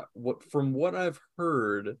that what from what I've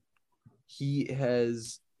heard, he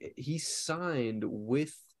signed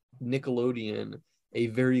with Nickelodeon a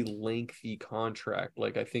very lengthy contract.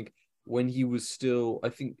 Like I think when he was still, I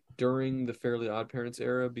think during the Fairly Odd Parents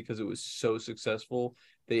era, because it was so successful,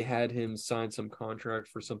 they had him sign some contract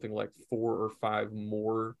for something like 4 or 5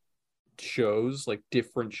 more shows, like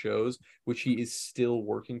different shows, which he is still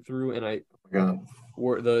working through. And I Yeah.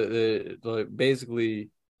 were the basically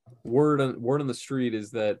word on the street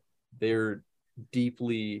is that they're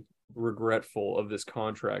deeply regretful of this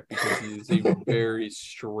contract because he is a very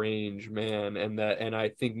strange man, and I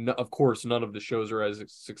think of course none of the shows are as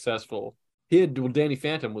successful. He had well, Danny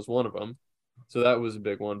Phantom was one of them, so that was a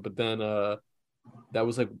big one. But then that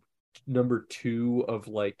was like number 2 of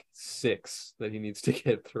like 6 that he needs to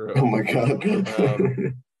get Oh through. my God.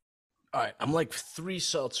 All right, I'm like 3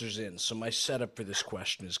 seltzers in, so my setup for this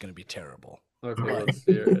question is going to be terrible. Okay, But let's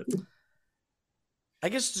hear it. I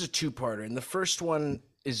guess it's a two-parter, and the first one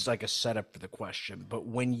is like a setup for the question. But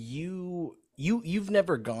when you've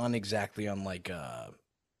never gone exactly on like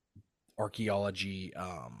archaeology,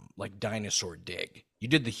 like dinosaur dig. You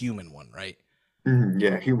did the human one, right?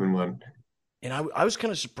 Yeah, human one. And I was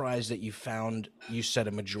kind of surprised that you said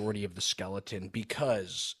a majority of the skeleton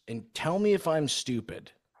because, and tell me if I'm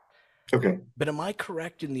stupid, Okay. but am I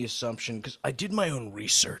correct in the assumption? Because I did my own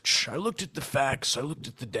research. I looked at the facts. I looked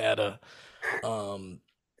at the data. Um,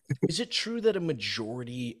 is it true that a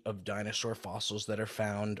majority of dinosaur fossils that are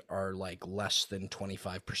found are like less than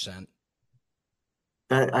 25%?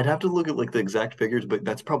 I'd have to look at like the exact figures, but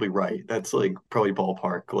that's probably right. That's like probably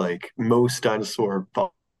ballpark. Like most dinosaur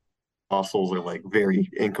fossils are like very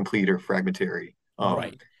incomplete or fragmentary.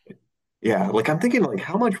 Right. Yeah, like I'm thinking like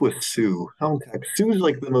how much was Sue? How intact? Sue's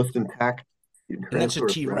like the most intact And that's a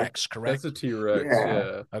Tyrannosaurus T Rex. Rex, That's a correct? T-Rex, Yeah.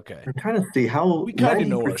 yeah. Okay. I'm trying to see how We kind of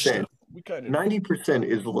know our 90%, stuff. We kind of know. 90%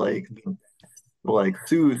 is like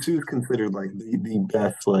Sue's considered like the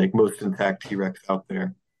best, like most intact T-Rex out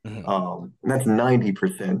there. Mhm. And that's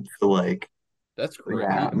 90%. So like, That's great.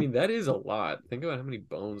 yeah, I mean, that is a lot. Think about how many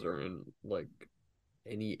bones are in like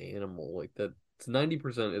any animal. Like that,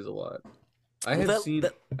 90% is a lot. I Well, have seen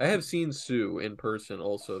that I have seen Sue in person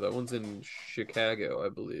also. That one's in Chicago, I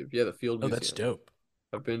believe. Yeah, the Field oh, that's Museum. dope.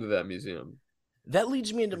 I've been to that museum. That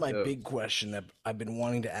leads me into Pretty my dope. big question that I've been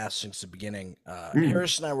wanting to ask since the beginning. mm,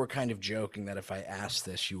 Harris and I were kind of joking that if I asked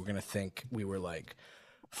this, you were gonna think we were like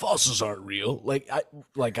fossils aren't real, like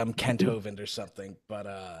I'm Kent Hovind or something. But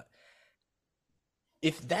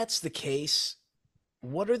if that's the case,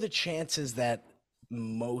 what are the chances that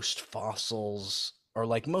most fossils or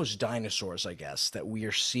like most dinosaurs, I guess, that we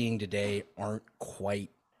are seeing today aren't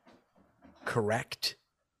quite correct?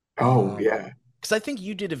 oh yeah. Because I think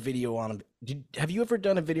you did a video on. Have you ever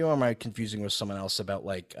done a video? Or am I confusing with someone else about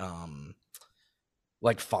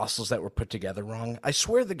like fossils that were put together wrong? I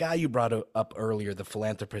swear the guy you brought up earlier, the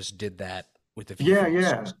philanthropist, did that with a few Yeah,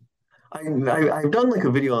 yeah. fossils. I've done like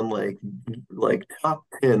a video on like top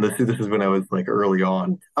 10. This is when I was like early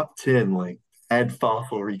on. Top 10 like add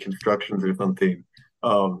fossil reconstructions or something.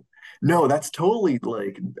 Um, no, that's totally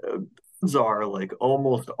like those are like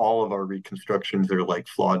almost all of our reconstructions are like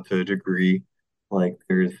flawed to a degree. Like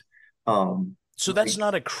there's So that's like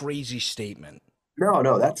not a crazy statement.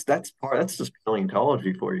 no, that's just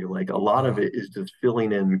paleontology for you. Like a lot of Uh-huh. it is just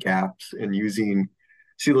filling in gaps and using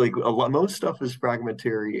See, like most stuff is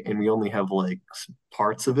fragmentary, and we only have like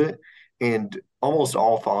parts of it. And almost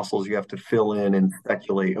all fossils, you have to fill in and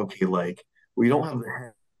speculate. Okay, like we don't have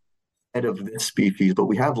the head of this species, but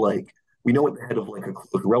we have like we know what the head of like a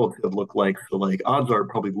close relative looked like. So like odds are it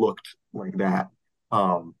probably looked like that.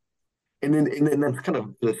 Um, and then that's kind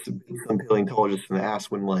of this some paleontologists in the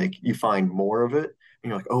ass when like you find more of it and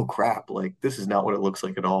you're like, oh crap, like this is not what it looks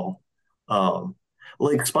like at all. Um,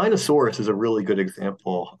 like Spinosaurus is a really good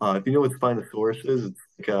example. If you know what Spinosaurus is, it's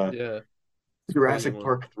like Yeah, it's a crazy Jurassic one.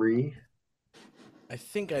 Park 3. I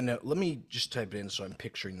think I know. Let me just type it in so I'm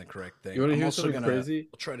picturing the correct You thing. want to I'm hear also something gonna crazy?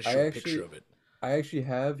 I'll try to I show a picture actually of it. I actually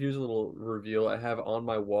have, here's a little reveal. I have on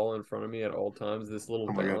my wall in front of me at all times this little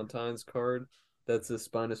Oh my God. Valentine's card that's a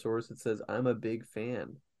Spinosaurus. It says, I'm a big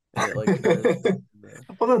fan. And it like turns into,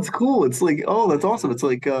 Oh, that's cool. It's like, oh, that's awesome. yeah, It's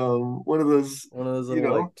like one of those, one of those you little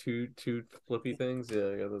know. like two flippy things. Yeah,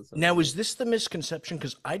 I got those on Now, here. is this the misconception?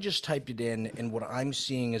 Because I just typed it in, and what I'm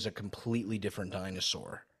seeing is a completely different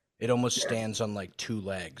dinosaur. It almost stands on like two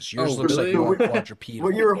legs. Yours Oh, looks like really? So more what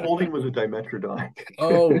quadrupedal. you were holding was a Dimetrodon.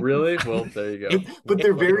 Oh, really? Well, there you But go. but What,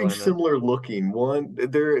 they're what do very I know? similar looking. One,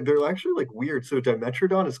 they're actually like weird. So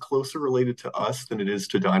Dimetrodon is closer related to us than it is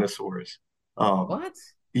to dinosaurs. Um, What?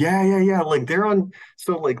 yeah. Like they're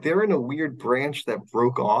in a weird branch that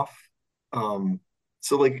broke off. Um,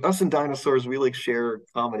 so like us and dinosaurs, we like share a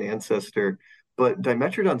common ancestor, but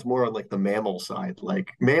Dimetrodon's more on like the mammal side.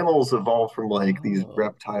 Like mammals evolved from like these Oh,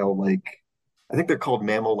 reptile like I think they're called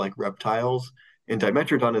mammal-like reptiles, and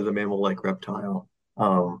Dimetrodon is a mammal-like reptile.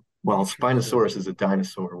 While Spinosaurus interesting. is a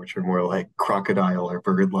dinosaur, which are more like crocodile or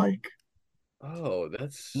bird-like. Oh,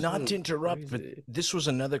 that's Not to so interrupt, but crazy. this was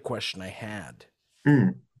another question I had.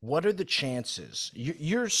 Mm. What are the chances?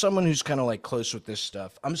 You're someone who's kind of like close with this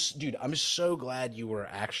stuff. Dude, I'm so glad you were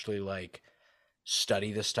actually like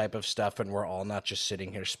study this type of stuff, and we're all not just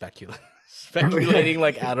sitting here Oh yeah. speculating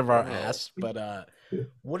like out of our Wow. ass. But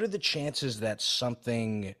what are the chances that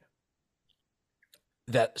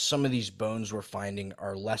some of these bones we're finding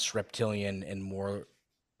are less reptilian and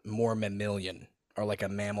more mammalian, or like a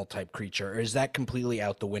mammal type creature? Or is that completely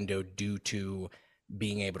out the window due to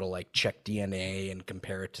being able to like check DNA and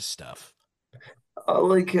compare it to stuff?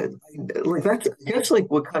 Like that's I guess like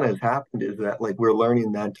what kind of has happened is that like we're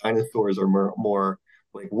learning that dinosaurs are more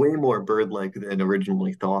like way more bird-like than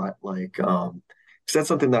originally thought. Like 'cause that's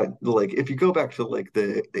something that like if you go back to like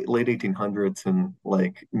the late 1800s and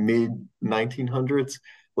like mid 1900s,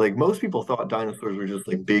 like most people thought dinosaurs were just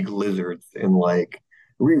like big lizards and like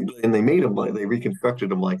and they made them like they reconstructed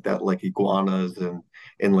them like that, like iguanas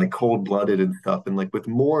and like cold-blooded and stuff. And like with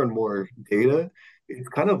more and more data it's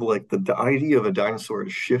kind of like the idea of a dinosaur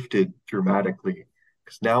has shifted dramatically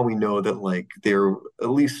because now we know that like they're at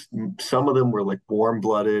least some of them were like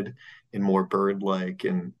warm-blooded and more bird-like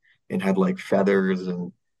and had like feathers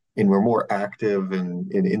and were more active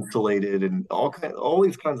and insulated and all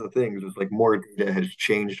these kinds of things. It's like more data has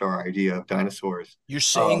changed our idea of dinosaurs. You're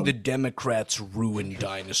saying the Um, Democrats ruined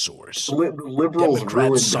dinosaurs. the liberals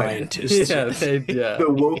Democrat ruined dinosaurs. scientists. Yeah, they, yeah. The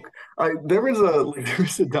woke there was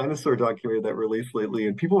a dinosaur documentary that released lately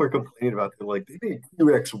and people were complaining about it like they made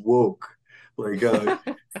T-Rex woke like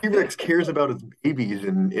T-Rex cares about its babies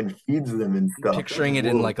and feeds them and stuff that's Picturing it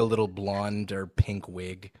in woke. like a little blonde or pink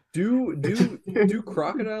wig. Do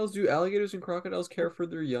crocodiles, do alligators and crocodiles care for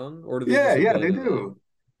their young, or do they just Yeah they abandon do. them?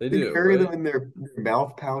 They They do, carry them right? in their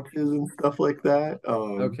mouth pouches and stuff like that.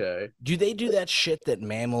 Okay. Do they do that shit that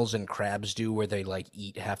mammals and crabs do where they like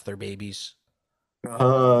eat half their babies?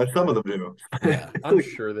 Some of them do. Yeah. It's I'm like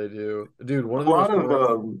sure they do. Dude, one of a the lot most of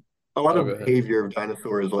horrible. a lot Oh, of go ahead. behavior of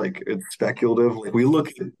dinosaurs like it's speculative. Like we look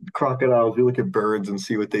at crocodiles, we look at birds and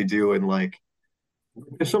see what they do, and like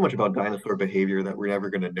there's so much about dinosaur behavior that we're never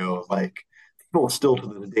gonna know. Like people still to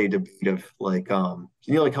this day debate of like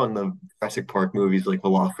you know like how in the Jurassic Park movies like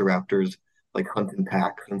velociraptors like hunt in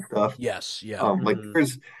packs and stuff. Yes. Yeah. Like Hmm.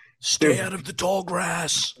 there's Stay out of the tall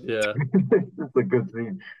grass. Yeah. it's a good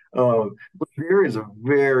scene. But there is a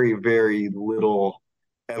very little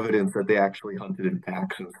evidence that they actually hunted in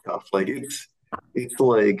packs and stuff. Like it's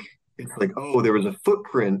like oh there was a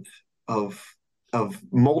footprint of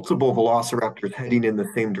multiple velociraptors heading in the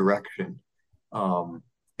same direction um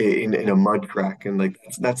in a mud track and like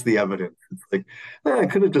that's the evidence. It's like it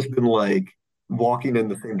could have just been like walking in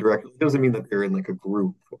the same direction. It doesn't mean that they're in like a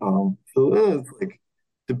group. It's like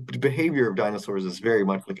the behavior of dinosaurs is very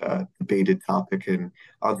much like a debated topic, and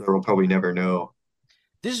odds are we'll probably never know.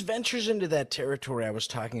 This ventures into that territory I was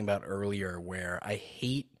talking about earlier where I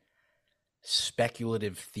hate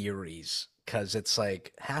speculative theories because it's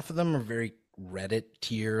like half of them are very Reddit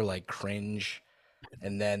tier, like cringe.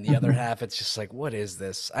 And then the other half, it's just like, what is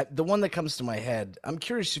this? The one that comes to my head, I'm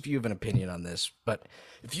curious if you have an opinion on this, but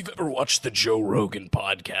if you've ever watched the Joe Rogan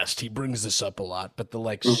podcast, he brings this up a lot, but the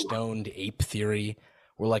like Ooh. stoned ape theory,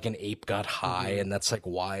 where like an ape got high, and that's like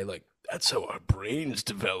why, like, that's how our brains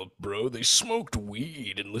developed, bro. They smoked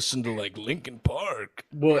weed and listened to like Linkin Park.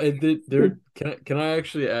 Well, there can I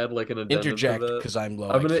actually add like an addendum to Interject that? because I'm low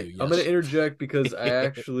IQ, I'm gonna yes. interject because I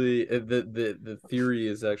actually the theory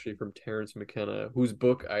is actually from Terrence McKenna, whose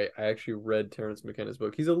book I actually read Terrence McKenna's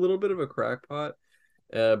book. He's a little bit of a crackpot,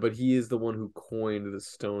 but he is the one who coined the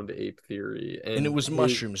stoned ape theory, And it and was his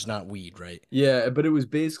mushrooms, not weed, right? yeah, but it was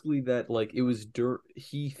basically that like it was dirt.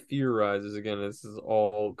 He theorizes again. This is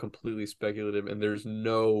all completely speculative, and there's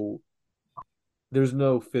no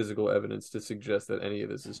physical evidence to suggest that any of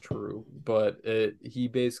this is true. But he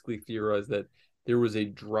basically theorized that there was a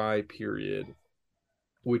dry period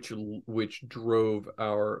which drove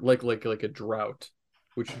our like a drought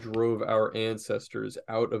which drove our ancestors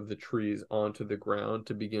out of the trees onto the ground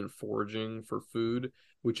to begin foraging for food,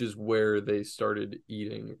 which is where they started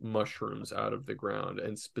eating mushrooms out of the ground.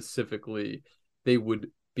 And specifically, they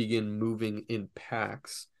would begin moving in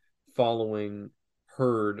packs following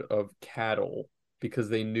herd of cattle because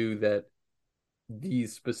they knew that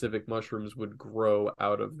these specific mushrooms would grow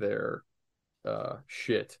out of their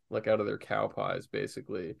shit, like out of their cow pies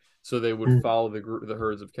basically. So they would follow the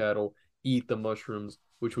herds of cattle, eat the mushrooms,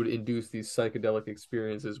 which would induce these psychedelic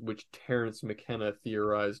experiences, which Terrence McKenna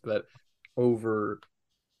theorized that over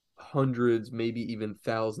hundreds, maybe even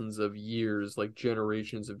thousands of years, like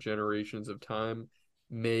generations of time,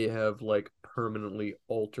 may have like permanently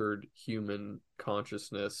altered human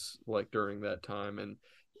consciousness like during that time,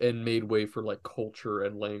 and made way for like culture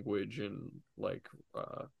and language and like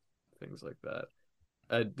things like that.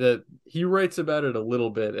 That he writes about it a little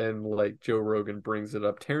bit, and like Joe Rogan brings it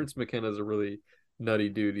up. Terrence McKenna is a really nutty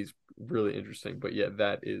dude. He's really interesting, but yeah,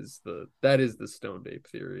 that is the stoned ape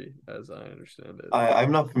theory as I understand it.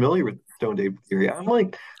 I'm not familiar with Stone Ape theory. I'm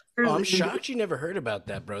like, Oh, I'm shocked you never heard about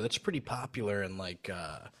that, bro. That's pretty popular and like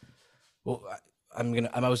well,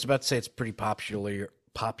 I was about to say it's pretty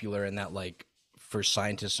popular in that like for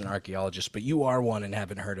scientists and archaeologists, but you are one and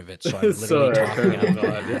haven't heard of it, so I'm literally Sorry, talking out of apparently my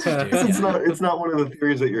not. ass, Yeah. dude. it's Yeah. not it's not one of the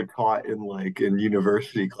theories that you're taught in like in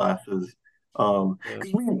university classes. Yeah.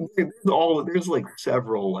 'Cause there's like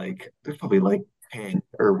several like there's probably like 10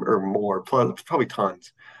 or more plus probably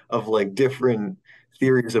tons of like different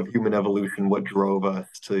theories of human evolution, what drove us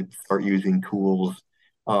to start using tools,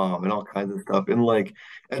 and all kinds of stuff. And like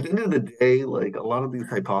at the end of the day, like a lot of these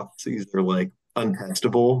hypotheses are like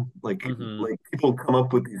untestable. Hmm. Like people come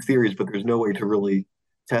up with these theories, but there's no way to really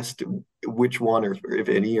test which one or if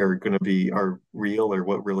any are real or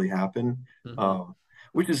what really happened. Hmm. Um,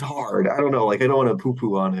 which is hard. I don't know, like I don't want to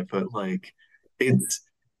poo-poo on it, but like it's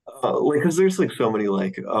like because there's like so many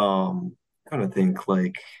like kind of think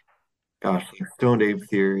like gosh, like stoned ape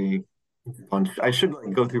theory. Bunch. I should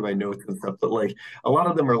like go through my notes and stuff, but like a lot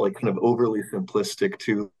of them are like kind of overly simplistic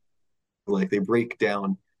too. Like they break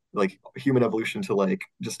down like human evolution to like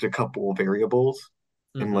just a couple variables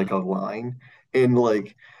in like Hmm. a line. And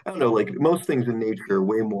like I don't know, like most things in nature are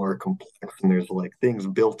way more complex and there's like things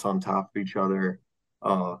built on top of each other.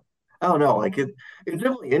 Uh I don't know, like it's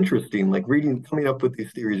definitely interesting. Like reading coming up with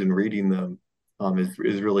these theories and reading them is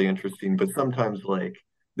really interesting. But sometimes like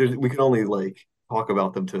we can only like talk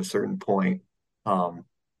about them to a certain point. Um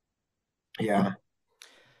yeah.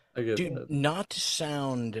 I get Dude, that. not to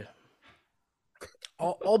sound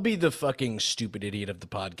I'll be the fucking stupid idiot of the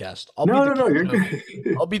podcast. No, no, no, you're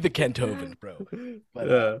good. I'll be the Kent Hovind, bro. But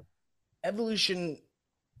Yeah. evolution,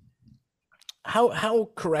 how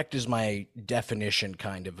correct is my definition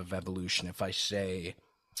kind of evolution if I say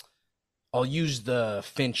I'll use the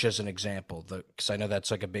finch as an example, because I know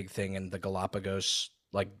that's like a big thing in the Galapagos,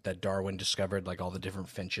 like that Darwin discovered, like all the different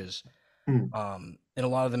finches. Hmm. And a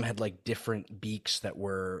lot of them had like different beaks that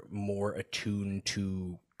were more attuned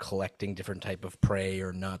to collecting different type of prey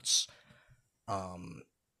or nuts. Um,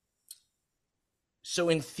 so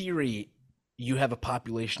in theory, you have a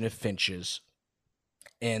population of finches,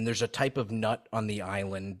 and there's a type of nut on the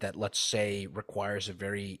island that, let's say, requires a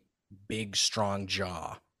very big, strong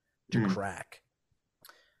jaw to Hmm. crack.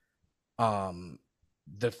 Um,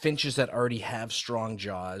 the finches that already have strong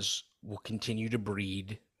jaws will continue to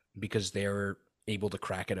breed because they're able to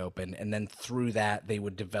crack it open, and then through that they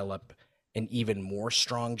would develop an even more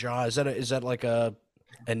strong jaw. Is that like an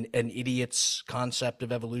idiot's concept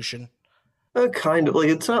of evolution? Kind of like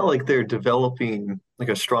it's not like they're developing like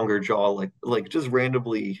a stronger jaw, like just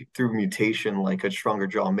randomly through mutation, like a stronger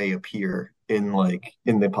jaw may appear in like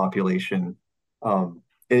in the population.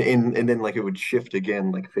 and then like it would shift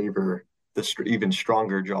again, like favor the even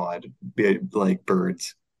stronger jawed like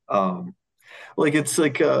birds. Like it's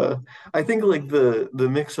like I think like the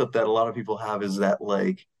mix up that a lot of people have is that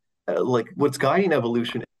like what's guiding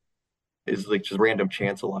evolution is like just random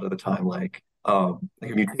chance a lot of the time. Like a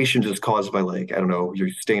mutation just caused by like I don't know, you're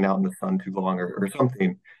staying out in the sun too long or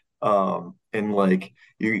something. And like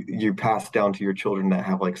you pass down to your children that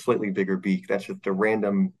have like slightly bigger beak. That's just a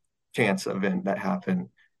random chance event that happened.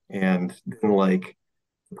 And then like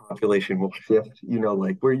the population will shift,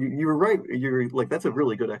 like where you were right. You're like that's a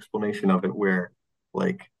really good explanation of it where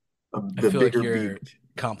like I the feel like bigger you're beak.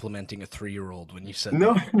 complimenting a 3-year-old when you said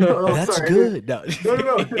No, that. no, I'm That's sorry. good. No.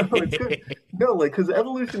 No, it's good. No, like because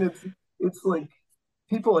evolution, it's like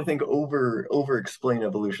people I think over explain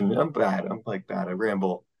evolution. I'm bad. I'm like bad. I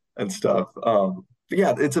ramble and stuff. But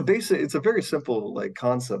yeah, it's a very simple like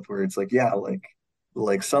concept where it's like yeah,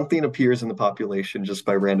 like something appears in the population just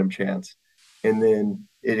by random chance, and then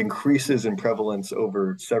it increases in prevalence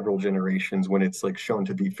over several generations when it's like shown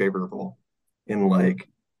to be favorable. In like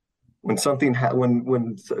when something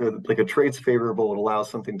when like a trait's favorable, it allows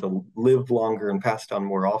something to live longer and pass down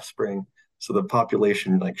more offspring. So the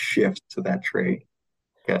population like shifts to that trait.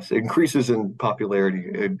 Yes, it increases in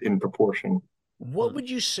popularity in proportion. What would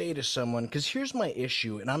you say to someone? Because here's my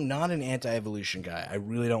issue, and I'm not an anti-evolution guy. I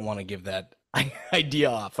really don't want to give that idea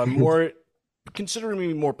off. I'm more considering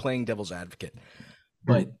me more playing devil's advocate.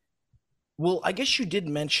 But well, I guess you did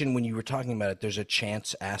mention when you were talking about it, there's a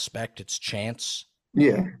chance aspect. It's chance.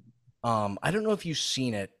 Yeah. I don't know if you've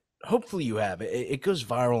seen it. Hopefully you have. It goes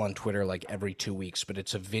viral on Twitter like every 2 weeks, but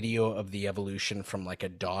it's a video of the evolution from like a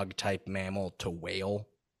dog type mammal to whale.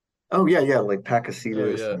 Oh yeah, yeah, like Oh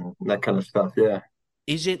Pakicetus yeah. and that kind of stuff. Yeah.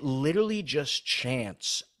 Is it literally just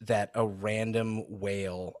chance that a random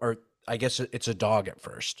whale, or I guess it's a dog at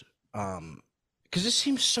first? Because this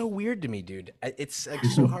seems so weird to me, dude. It's like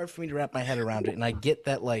so hard for me to wrap my head around it, and I get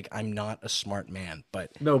that like I'm not a smart man,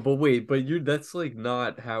 but No, but wait, but you that's like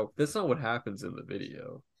not how that's not what happens in the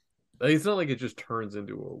video. Like it's not like it just turns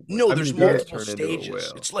into a whale. no, I mean, there's it does multiple turn into a stages.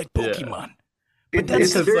 whale. It's like Yeah. Pokemon. But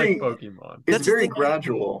It's It's like Pokemon. it's that's the very thing I have an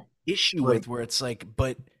gradual. issue Like with, where it's like,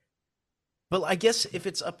 but I guess if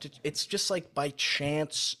it's up to, it's just like by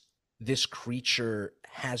chance this creature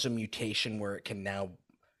has a mutation where it can now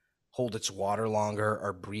hold its water longer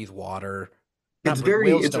or breathe water. Not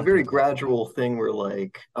breathe, whales it's a don't very breathe water. gradual thing where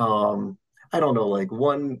like I don't know like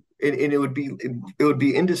one and it would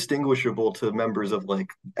be indistinguishable to members of like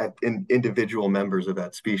individual members of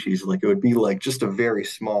that species like it would be like just a very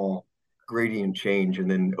small gradient change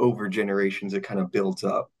and then over generations it kind of builds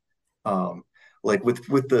up um like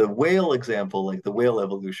with the whale example like the whale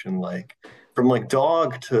evolution like from like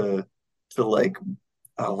dog to like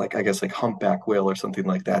I guess like humpback whale or something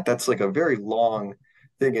like that. That's like a very long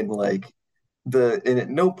thing, and like and at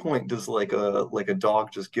no point does like a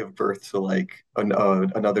dog just give birth to like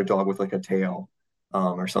another dog with like a tail,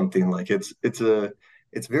 or something. Like it's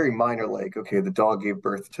very minor. Like okay, the dog gave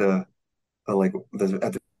birth to at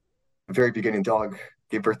the very beginning, dog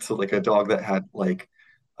gave birth to like a dog that had like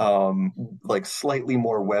slightly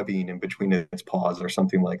more webbing in between its paws or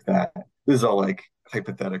something like that. This is all like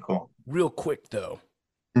hypothetical. Real quick though,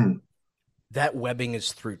 Hmm. that webbing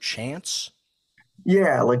is through chance.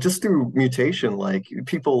 Yeah, like just through mutation, like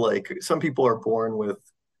people like some people are born with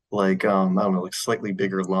like I don't know, like slightly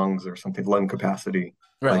bigger lungs or something, lung capacity,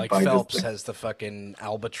 Right, like like by just Phelps has the fucking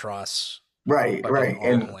albatross right, fucking right.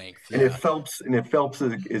 arm length. And Yeah. if Phelps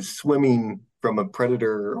is swimming from a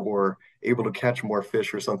predator or able to catch more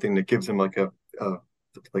fish or something that gives him a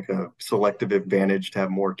like a selective advantage to have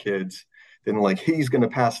more kids, then like he's gonna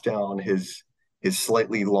pass down his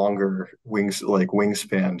slightly longer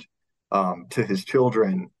wingspan to his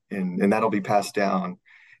children and that'll be passed down.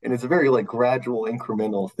 And it's a very like gradual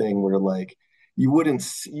incremental thing where like you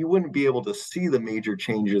wouldn't be able to see the major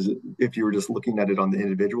changes if you were just looking at it on the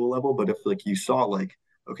individual level. But if like you saw like,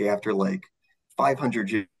 okay, after like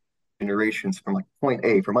 500 generations from like point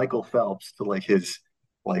A from Michael Phelps to like his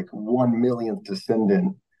like 1 millionth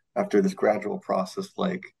descendant after this gradual process,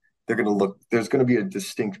 like there's going to be a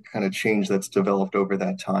distinct kind of change that's developed over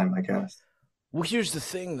that time, I guess. Well, here's the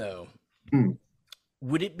thing though. Hmm.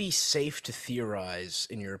 Would it be safe to theorize,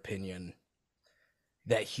 in your opinion,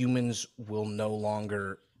 that humans will no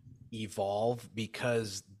longer evolve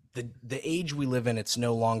because the age we live in, it's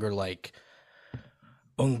no longer like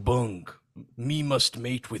ung bung, me must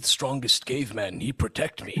mate with strongest caveman, he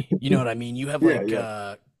protect me. You know what I mean? You have Yeah,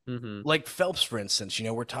 yeah. Mm-hmm. like Phelps, for instance.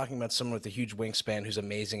 We're talking about someone with a huge wingspan who's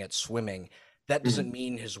amazing at swimming. That Mhm. doesn't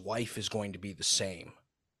mean his wife is going to be the same.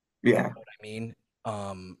 You Yeah. know what I mean?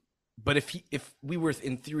 Um, But if we were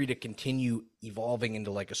in theory to continue evolving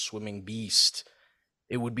into like a swimming beast,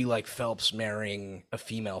 it would be like Phelps marrying a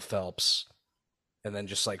female Phelps, and then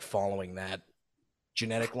just like following that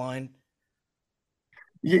genetic line.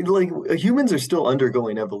 Yeah, like humans are still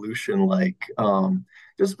undergoing evolution.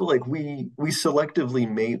 Just like we selectively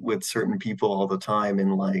mate with certain people all the time,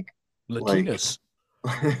 and like Latinas.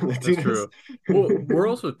 That's Latinas. true. Well, we're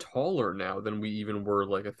also taller now than we even were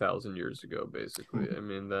like 1,000 years ago, basically. I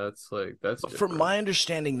mean, that's From different. my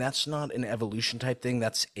understanding, that's not an evolution type thing.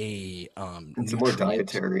 That's a It's more nutrient.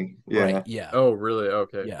 dietary. Right. Yeah. Yeah. Oh, really?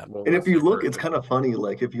 Okay. Yeah. Well, And if that's you look, it's perfect. kind of funny.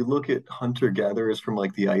 Like if you look at hunter-gatherers from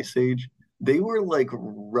like the Ice Age, they were like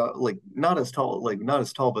not as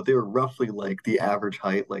tall, but they were roughly like the average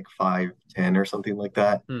height, like 5'10" or something like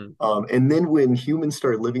that. Hmm. And then when humans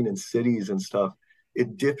started living in cities and stuff,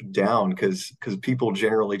 it dipped down because people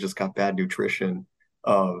generally just got bad nutrition.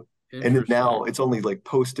 Uh, and then now Interesting. it's only like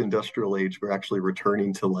post-industrial age we're actually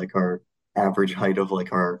returning to like our average height of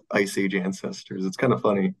like our Ice Age ancestors. It's kind of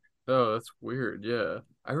funny. Oh, that's weird. Yeah.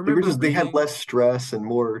 I They were remember just they had reading less stress and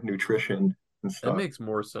more nutrition and that stuff. makes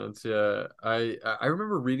more sense. Yeah. I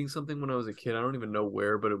remember reading something when I was a kid. I don't even know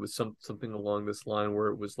where, but it was something along this line where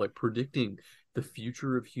it was like predicting the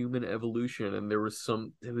future of human evolution, and there was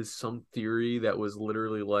some theory that was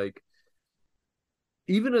literally like,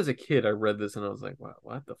 even as a kid I read this and I was like, wow,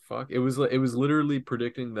 what the fuck? It was literally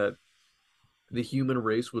predicting that the human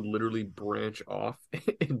race would literally branch off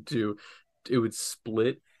into, it would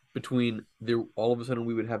split between there, all of a sudden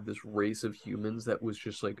we would have this race of humans that was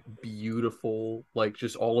just like beautiful, like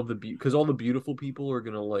just all of the because all the beautiful people are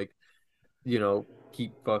gonna like,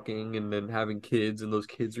 keep fucking and then having kids, and those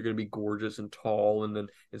kids are going to be gorgeous and tall, and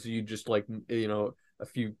so you just like, a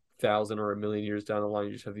few thousand or a million years down the line,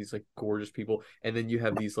 you just have these like gorgeous people, and then you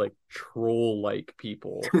have these like troll like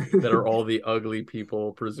people that are all the ugly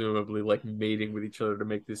people, presumably like mating with each other to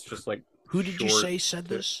make this just like Who did you short. say said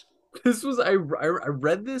this? This was I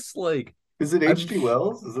read this like, Is it I'm H.G.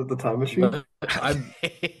 Wells? Is it the Time Machine? I'm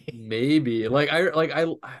maybe like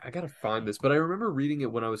I gotta find this, but I remember reading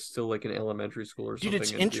it when I was still like in elementary school or Dude, it's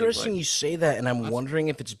something and being interesting like, you say that, and I'm that's wondering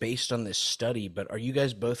if it's based on this study, but are you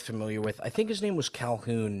guys both familiar with, I think his name was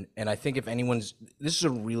Calhoun, and I think if anyone's, this is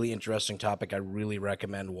a really interesting topic. I really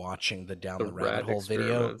recommend watching the Down the the Rabbit rat Hole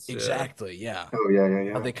video. experiments. Yeah. Exactly, yeah. Oh yeah,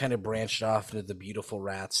 yeah, How yeah. they kind of branched off into the beautiful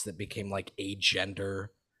rats that became like agender.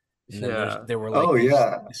 And then Yeah. there were Oh like these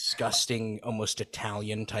yeah. disgusting, almost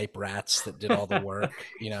Italian type rats that did all the work,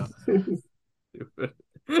 you know? Stupid.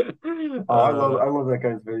 Oh, I love that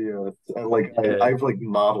guy's videos. Yeah. I've like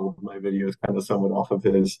modeled my videos kind of somewhat off of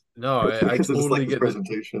his No, I because I just like totally his get the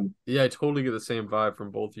presentation. yeah, I totally get the same vibe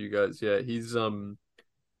from both of you guys. Yeah, he's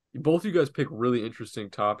both of you guys pick really interesting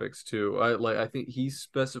topics too. I think he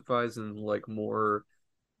specifies in like more.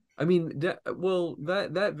 I mean,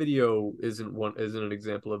 that video isn't an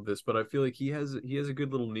example of this, but I feel like he has a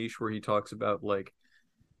good little niche where he talks about like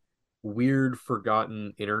weird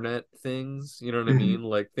forgotten internet things, you know what I mean,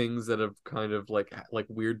 like things that have kind of like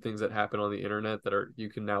weird things that happen on the internet that are, you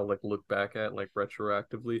can now like look back at like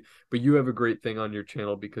retroactively. But you have a great thing on your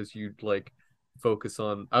channel because you like focus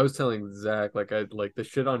on, I was telling Zach, like, I like the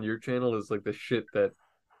shit on your channel is like the shit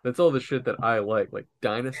that's all the shit that I like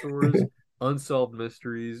dinosaurs, unsolved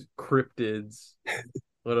mysteries, cryptids.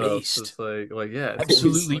 What else? Based. It's like yeah, it's all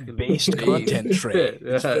Absolutely fucking based base content, Trey. shit.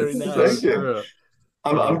 It's Yeah, very it's so Thank nice. you. true.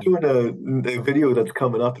 I'm Um, doing a video that's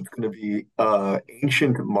coming up. It's going to be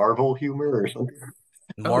ancient Marvel humor or something.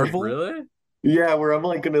 oh, Marvel? really? Yeah, where I'm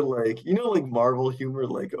like gonna like like Marvel humor,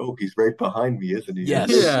 like, oh, he's right behind me, isn't he? And then Yes,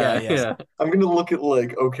 yeah, Yeah, yeah. yeah. I'm gonna look at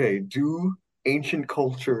like, okay, do ancient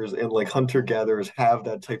cultures and like hunter-gatherers have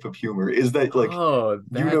that type of humor? Is that like Oh,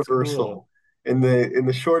 that's cool. universal? And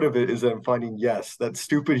the short of it is that I'm finding, yes, that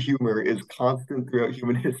stupid humor is constant throughout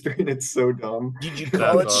human history, and it's so dumb. Did you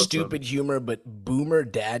call That's it awesome. stupid humor? But boomer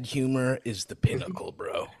dad humor is the pinnacle,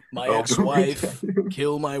 bro. My Oh, boomer ex-wife, dad.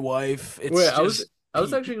 kill my wife. Wait, It's I was just I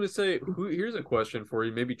was actually gonna say, who here's a question for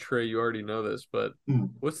you. Maybe Trey, you already know this, but Hmm,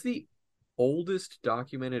 what's the oldest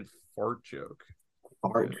documented fart joke?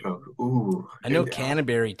 If Fart joke. anyone? Ooh, I know dude.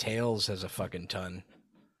 Canterbury Tales has a fucking ton.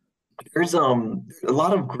 There's a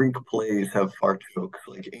lot of Greek plays have fart jokes,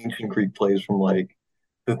 like ancient Greek plays from like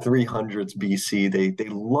the 300s BC. They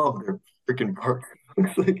love their freaking fart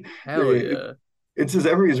jokes. Like Hell they yeah. it's as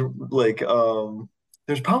every is like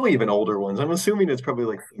there's probably even older ones. I'm assuming it's probably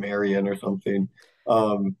like Sumerian or something.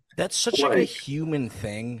 Um That's such like a like human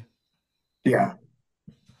thing. yeah,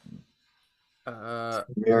 Okay.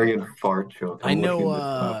 Sumerian fart joke. I I'm know looking this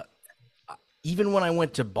up. even when I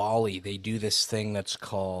went to Bali, they do this thing that's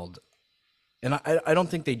called And I don't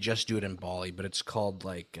think they just do it in Bali, but it's called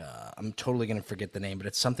like I'm totally gonna forget the name, but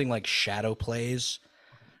it's something like shadow plays,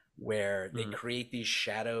 where they Mm. create these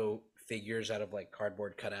shadow figures out of like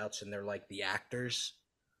cardboard cutouts, and they're like the actors.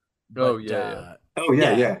 Oh But yeah, yeah. Oh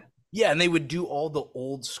yeah, yeah, yeah. yeah, and they would do all the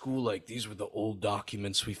old school, like these were the old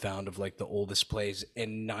documents we found of like the oldest plays,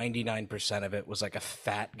 and 99% of it was like a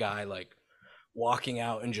fat guy like walking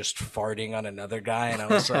out and just farting on another guy, and I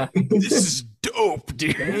was like, "This is dope,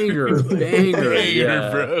 dude! Banger, Like, banger, banger, yeah.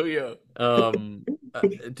 bro, yo." Um,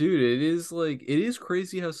 Dude, it is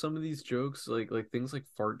crazy how some of these jokes, like things like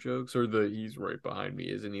fart jokes, or the he's right behind me,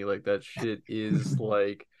 isn't he? Like that shit is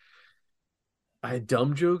like, I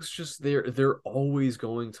dumb jokes. Just they're always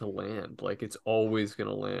going to land. Like it's always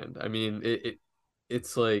gonna land. I mean,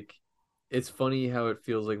 it's like, it's funny how it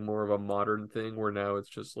feels like more of a modern thing where now it's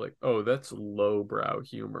just like, oh, that's lowbrow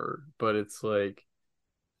humor, but it's like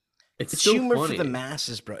it's It's still humor for the funny.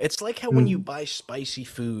 masses, bro. It's like how when you buy spicy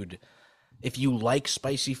food, if you like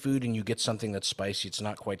spicy food and you get something that's spicy, it's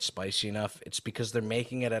not quite spicy enough. It's because they're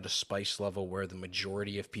making it at a spice level where the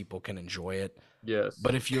majority of people can enjoy it. Yes.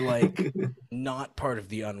 But if you're like not part of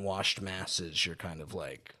the unwashed masses, you're kind of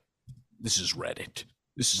like, this is Reddit.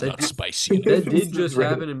 This is That not did, spicy that enough. did just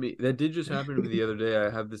happen to me. That did just happen to me the other day. I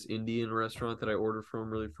have this Indian restaurant that I order from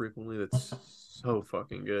really frequently that's so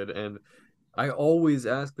fucking good. And I always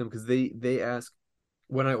ask them because they ask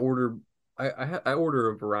when I order, I order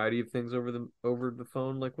a variety of things over the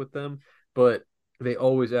phone, like with them, but they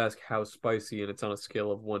always ask how spicy, and it's on a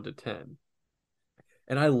scale of 1 to 10.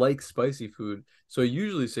 And I like spicy food, so I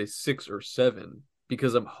usually say 6 or 7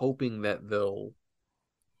 because I'm hoping that they'll,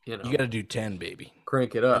 you You got know, to do 10, baby.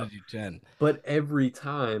 crank it You got to up. do 10. But every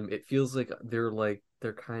time it feels like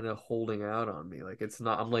they're kind of holding out on me. Like it's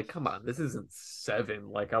not. I'm like, come on, this isn't 7.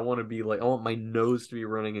 Like I want to be like, I want my nose to be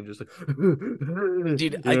running and just like,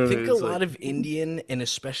 Dude, you I know what I think mean? a It's like, lot of Indian and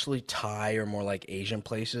especially Thai or more like Asian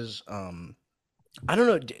places, I don't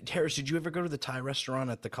know, Harris, did you ever go to the Thai restaurant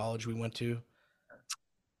at the college we went to?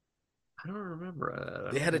 I don't remember that.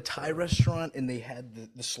 I They don't had a think Thai so. restaurant and they had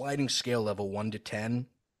the sliding scale level 1 to 10,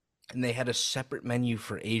 and they had a separate menu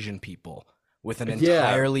for Asian people with an Yeah,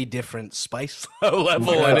 entirely different spice level.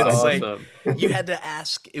 And that's it's Wow. like awesome. you had to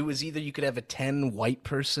ask, it was either you could have a 10 white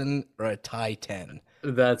person or a Thai 10.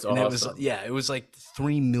 That's And it was, awesome. yeah, it was like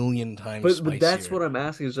 3 million times But that's spicier. what I'm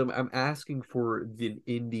asking is I'm asking for the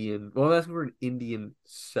Indian. Well, I'm asking for an Indian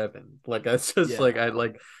 7. Like that's just Yeah. like I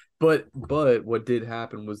like. But what did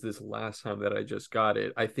happen was this last time that I just got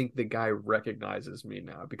it. I think the guy recognizes me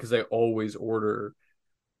now because I always order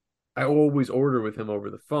with him over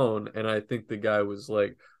the phone, and I think the guy was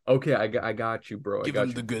like, "Okay, I got you, bro. I Give him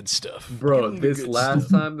got the you, good stuff. Give bro." him the This good last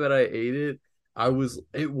stuff. time that I ate it,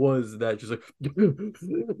 it was that just like,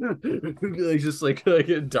 like just like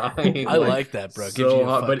dying, I like like that, bro. It gives so you a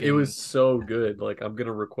hot, but it was fucking so good. Like I'm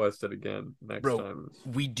gonna request it again next bro. time.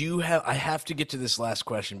 We do have. I have to get to this last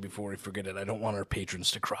question before we forget it. I don't want our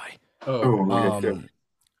patrons to cry. Oh, Oh, yes, yes.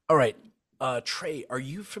 All right, Trey, are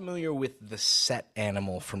you familiar with the Set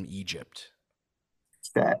animal from Egypt?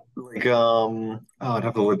 That like oh, I'd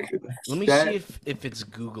have to look at Let me see that if it's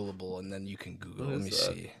Googleable, and then you can Google. what Let is me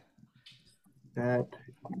that? see. that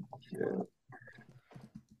yeah.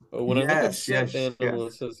 Oh, when I look up Yes, set yes, yes. animal,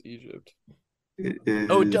 it says Egypt. It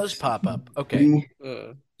Oh, it does is pop up. Okay. me.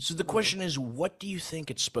 So the Oh, question is, what do you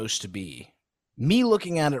think it's supposed to be? Me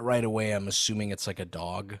looking at it right away, I'm assuming it's like a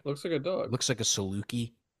dog. looks like a dog. Looks like a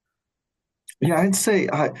Saluki. Yeah, I'd say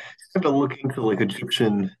I have to look into like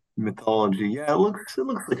Egyptian mythology. Yeah, it looks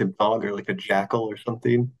like a dog or like a jackal or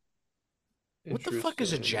something. What the fuck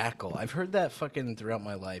is a Interesting. jackal? I've heard that fucking throughout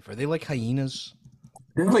my life. Are they like hyenas?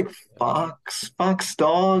 They're like fox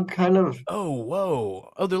dog kind of. Oh,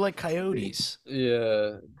 whoa. Oh, they're like coyotes.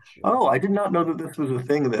 Yeah. Oh, I did not know that this was a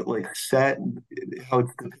thing that like set how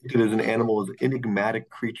it's depicted as an animal as an enigmatic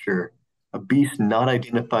creature, a beast not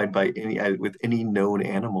identified by any with any known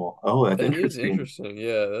animal. Oh, that's That is interesting. interesting.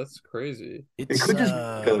 Yeah, that's crazy. It It's could just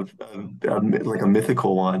be like a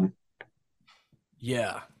mythical one.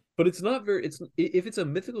 yeah. But it's not very it's if it's a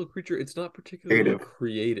mythical creature, it's not particularly Creative.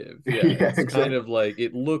 creative. Yeah, Yeah, it's kind exactly. of like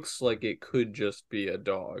it looks like it could just be a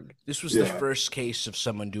dog. This was the Yeah. first case of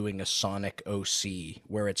someone doing a Sonic OC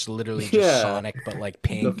where it's literally just Yeah, Sonic but like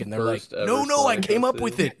the pink, and they're like, first ever "No, no, I Sonic came up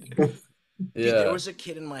with OC. it." Dude, there Yeah. was a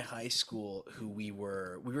kid in my high school who we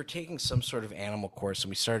were taking some sort of animal course, and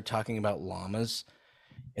we started talking about llamas,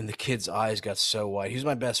 and the kid's eyes got so wide. He was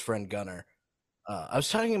my best friend Gunner. I was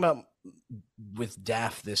talking about with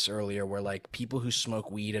Daft this earlier, where like people who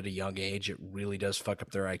smoke weed at a young age, it really does fuck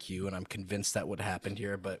up their IQ, and I'm convinced that would happen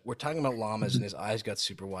here. But we're talking about llamas, and his eyes got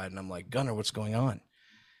super wide, and I'm like, Gunner, what's going on?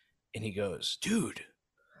 and he goes, "Dude,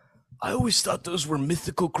 I always thought those were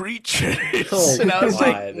mythical creatures." Oh, And I was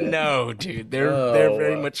like, God. "No, dude, they're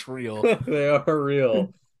very much real." They are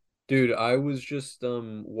real. Dude, I was just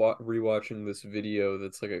rewatching this video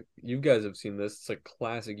that's like you guys have seen this. It's a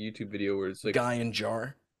classic YouTube video where it's like Guy in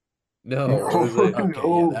jar. no, it was like Okay, yeah,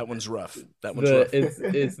 No. that one's rough. That one's rough.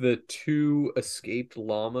 it's the two escaped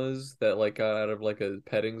llamas that like got out of like a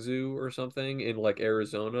petting zoo or something in like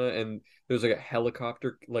Arizona, and there's like a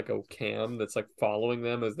helicopter, like a cam that's like following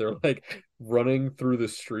them as they're like running through the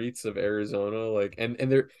streets of Arizona, like and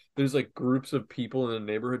there's like groups of people in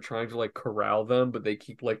the neighborhood trying to like corral them, but they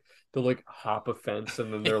keep like they'll like hop a fence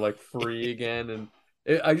and then they're like free again. And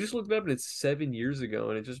I just looked it up and it's 7 years ago,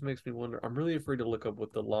 and it just makes me wonder. I'm really afraid to look up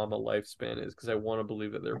what the llama lifespan is because I want to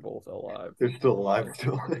believe that they're both alive. They're still alive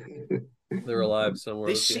still. They're alive somewhere.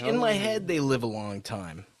 They Let's see, see how in my long- head they live a long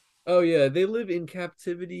time. Oh yeah, they live in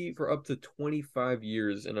captivity for up to 25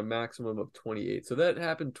 years and a maximum of 28. So that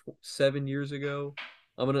happened 7 years ago.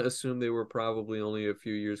 I'm gonna assume they were probably only a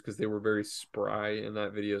few years because they were very spry in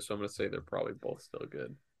that video. So I'm gonna say they're probably both still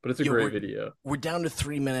good. But it's a Yeah, great video. We're down to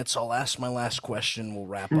 3 minutes. I'll ask my last question. We'll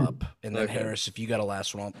wrap up, and then Okay. Harris, if you got a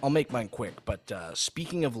last one, I'll make mine quick. But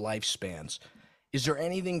speaking of lifespans, is there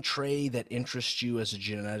anything, Trey, that interests you as a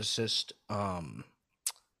geneticist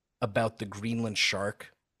about the Greenland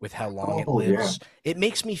shark with how long it Oh, yeah. lives? It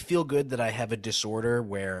makes me feel good that I have a disorder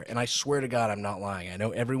where, and I swear to God, I'm not lying. I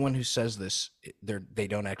know everyone who says this, they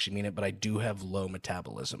don't actually mean it, but I do have low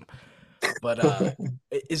metabolism. But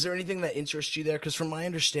is there anything that interests you there? Because from my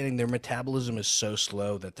understanding, their metabolism is so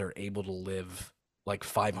slow that they're able to live like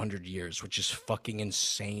 500 years, which is fucking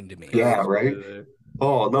insane to me. Yeah, right. There.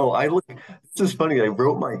 Oh no, this is funny. I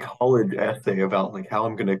wrote my college essay about like how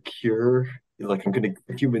I'm gonna cure, like I'm gonna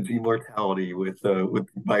cure humans' immortality with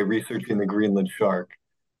by researching the Greenland shark.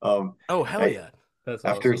 Oh, hell I, yeah. That's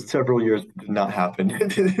after awesome. several years, it did not happen.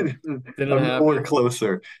 Didn't I'm nowhere happen.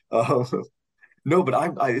 closer. Um, no,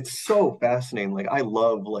 but it's so fascinating. Like I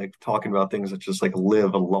love like talking about things that just like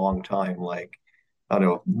live a long time. Like I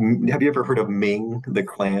don't know. Have you ever heard of Ming the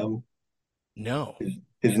clam? No.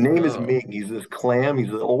 His name is No. Ming. He's this clam. He's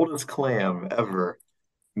the oldest clam ever.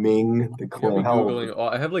 Ming the You got clam. me How old is Googling. Oh,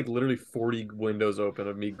 I have like literally 40 windows open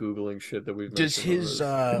of me Googling shit that we've Does mentioned on his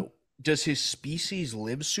this. does his species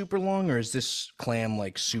live super long, or is this clam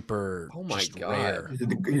like super Oh my just God. rare? he's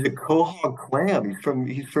a quahog clam. He's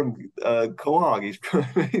from Quahog.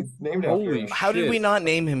 He's named after Holy him. How did we shit. not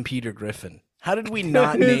name him Peter Griffin? How did we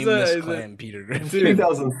not Is name this is it, clam Peter Griffin? dude,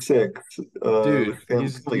 2006. dude, With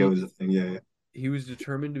family was a thing. Yeah, he was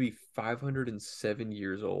determined to be 507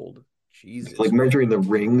 years old. it's Jesus like measuring the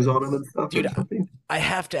rings on him Christ. and stuff Dude, or something. I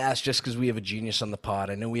have to ask, just because we have a genius on the pod.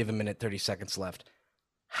 I know we have a minute 30 seconds left.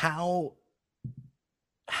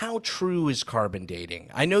 How true is carbon dating?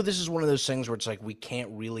 I know this is one of those things where it's like we can't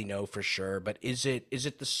really know for sure, but is it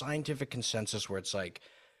the scientific consensus where it's like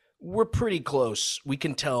we're pretty close? We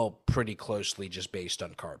can tell pretty closely just based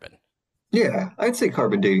on carbon. Yeah, I'd say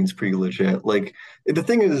carbon dating's pretty legit. Like the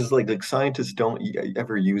thing is like scientists don't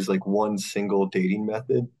ever use like one single dating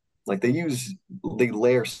method. Like they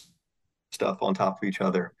layer stuff on top of each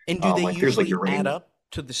other. And do they Like there's like usually add uranium. up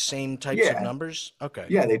to the same types of Yeah, numbers? Okay.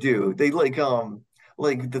 yeah, they do. They like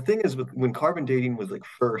the thing is with when carbon dating was like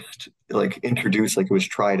first like introduced, like it was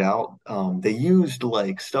tried out, they used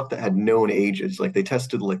like stuff that had known ages. Like they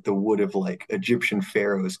tested like the wood of like Egyptian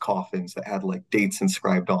pharaohs' coffins that had like dates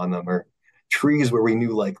inscribed on them, or trees where we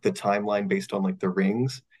knew like the timeline based on like the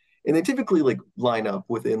rings. And they typically like line up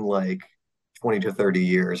within like 20 to 30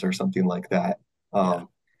 years or something like that. Yeah.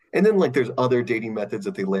 And then like there's other dating methods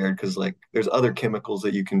that they layered because like there's other chemicals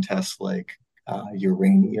that you can test like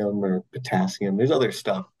uranium or potassium. There's other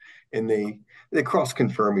stuff, and they cross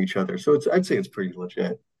confirm each other. So I'd say it's pretty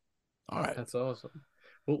legit. All right. That's awesome.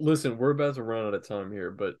 Well, listen, we're about to run out of time here,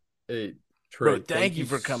 but hey, Bro, Trey, thank you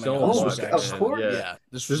for coming so on. This Oh, was much, of actually, man. course. Yeah, yeah,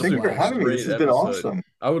 this this was a is Thank you a for having me. blast. This great has been episode. awesome.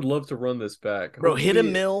 I would love to run this back. Bro, hit a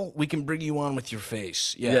Hopefully, mill. We can bring you on with your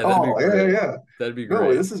face. yeah, Yeah. that'd be Oh, yeah, yeah, great. yeah. That'd be No,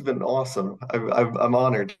 great. this has been awesome. I'm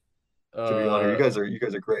honored to be on here. Uh, You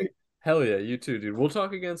guys are great. hell yeah, you too, dude. We'll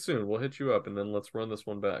talk again soon. We'll hit you up and then let's run this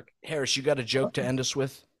one back. Harris, you got a joke to end us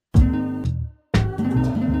with?